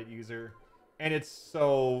Reddit user. And it's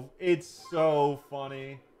so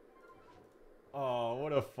funny. Oh,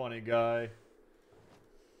 what a funny guy.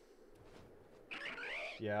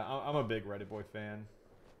 Yeah, I'm a big Reddit boy fan.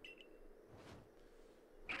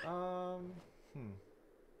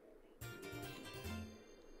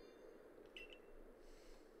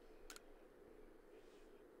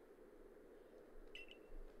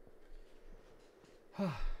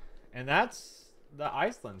 And that's the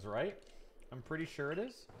Icelands, right? I'm pretty sure it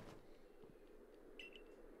is.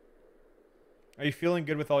 Are you feeling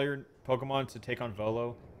good with all your Pokemon to take on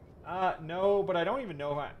Volo? No, but I don't even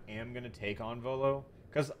know if I am going to take on Volo.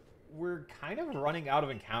 Because we're kind of running out of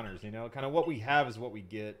encounters, you know? Kind of what we have is what we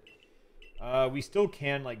get. We still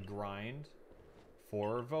can, like, grind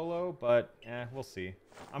for Volo, but, we'll see.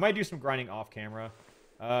 I might do some grinding off camera.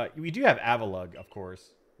 We do have Avalugg, of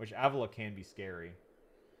course, which Avalugg can be scary.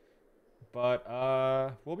 But,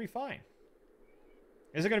 we'll be fine.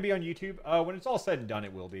 Is it going to be on YouTube? When it's all said and done,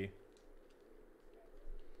 it will be.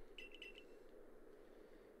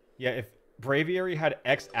 Yeah, if Braviary had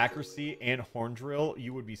X accuracy and Horn Drill,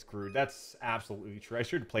 you would be screwed. That's absolutely true. I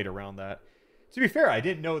should have played around that. To be fair, I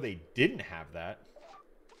didn't know they didn't have that.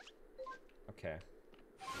 Okay.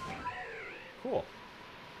 Cool.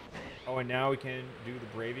 Oh, and now we can do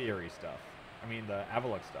the Braviary stuff. I mean, the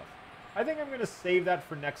Avalugg stuff. I think I'm going to save that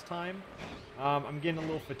for next time. I'm getting a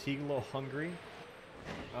little fatigued, a little hungry.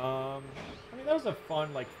 I mean, that was a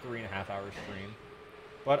fun, like, 3.5-hour stream.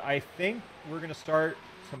 But I think we're going to start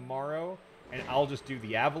tomorrow, and I'll just do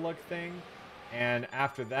the Avalugg thing. And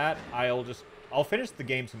after that, I'll finish the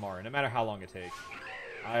game tomorrow, no matter how long it takes.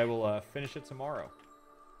 I will finish it tomorrow.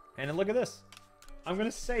 And look at this. I'm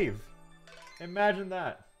going to save. Imagine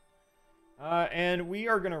that. And we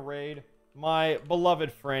are going to raid my beloved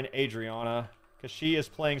friend Adriana, because she is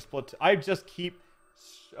playing Splat. I just keep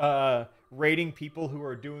raiding people who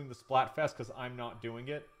are doing the Splatfest because I'm not doing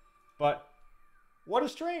it. But what a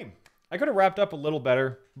stream. I could have wrapped up a little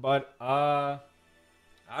better, but I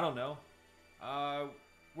don't know.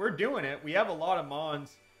 We're doing it. We have a lot of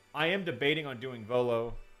mons. I am debating on doing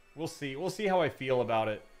Volo. We'll see. We'll see how I feel about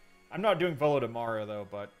it. I'm not doing Volo tomorrow, though,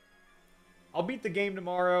 but I'll beat the game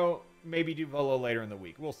tomorrow. Maybe do Volo later in the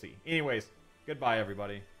week. We'll see. Anyways, goodbye,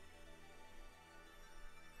 everybody.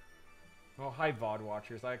 Oh, hi, VOD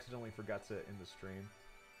watchers. I accidentally forgot to end the stream.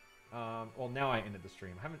 Well, now I ended the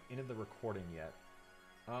stream. I haven't ended the recording yet.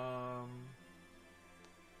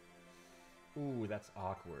 Ooh, that's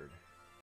awkward.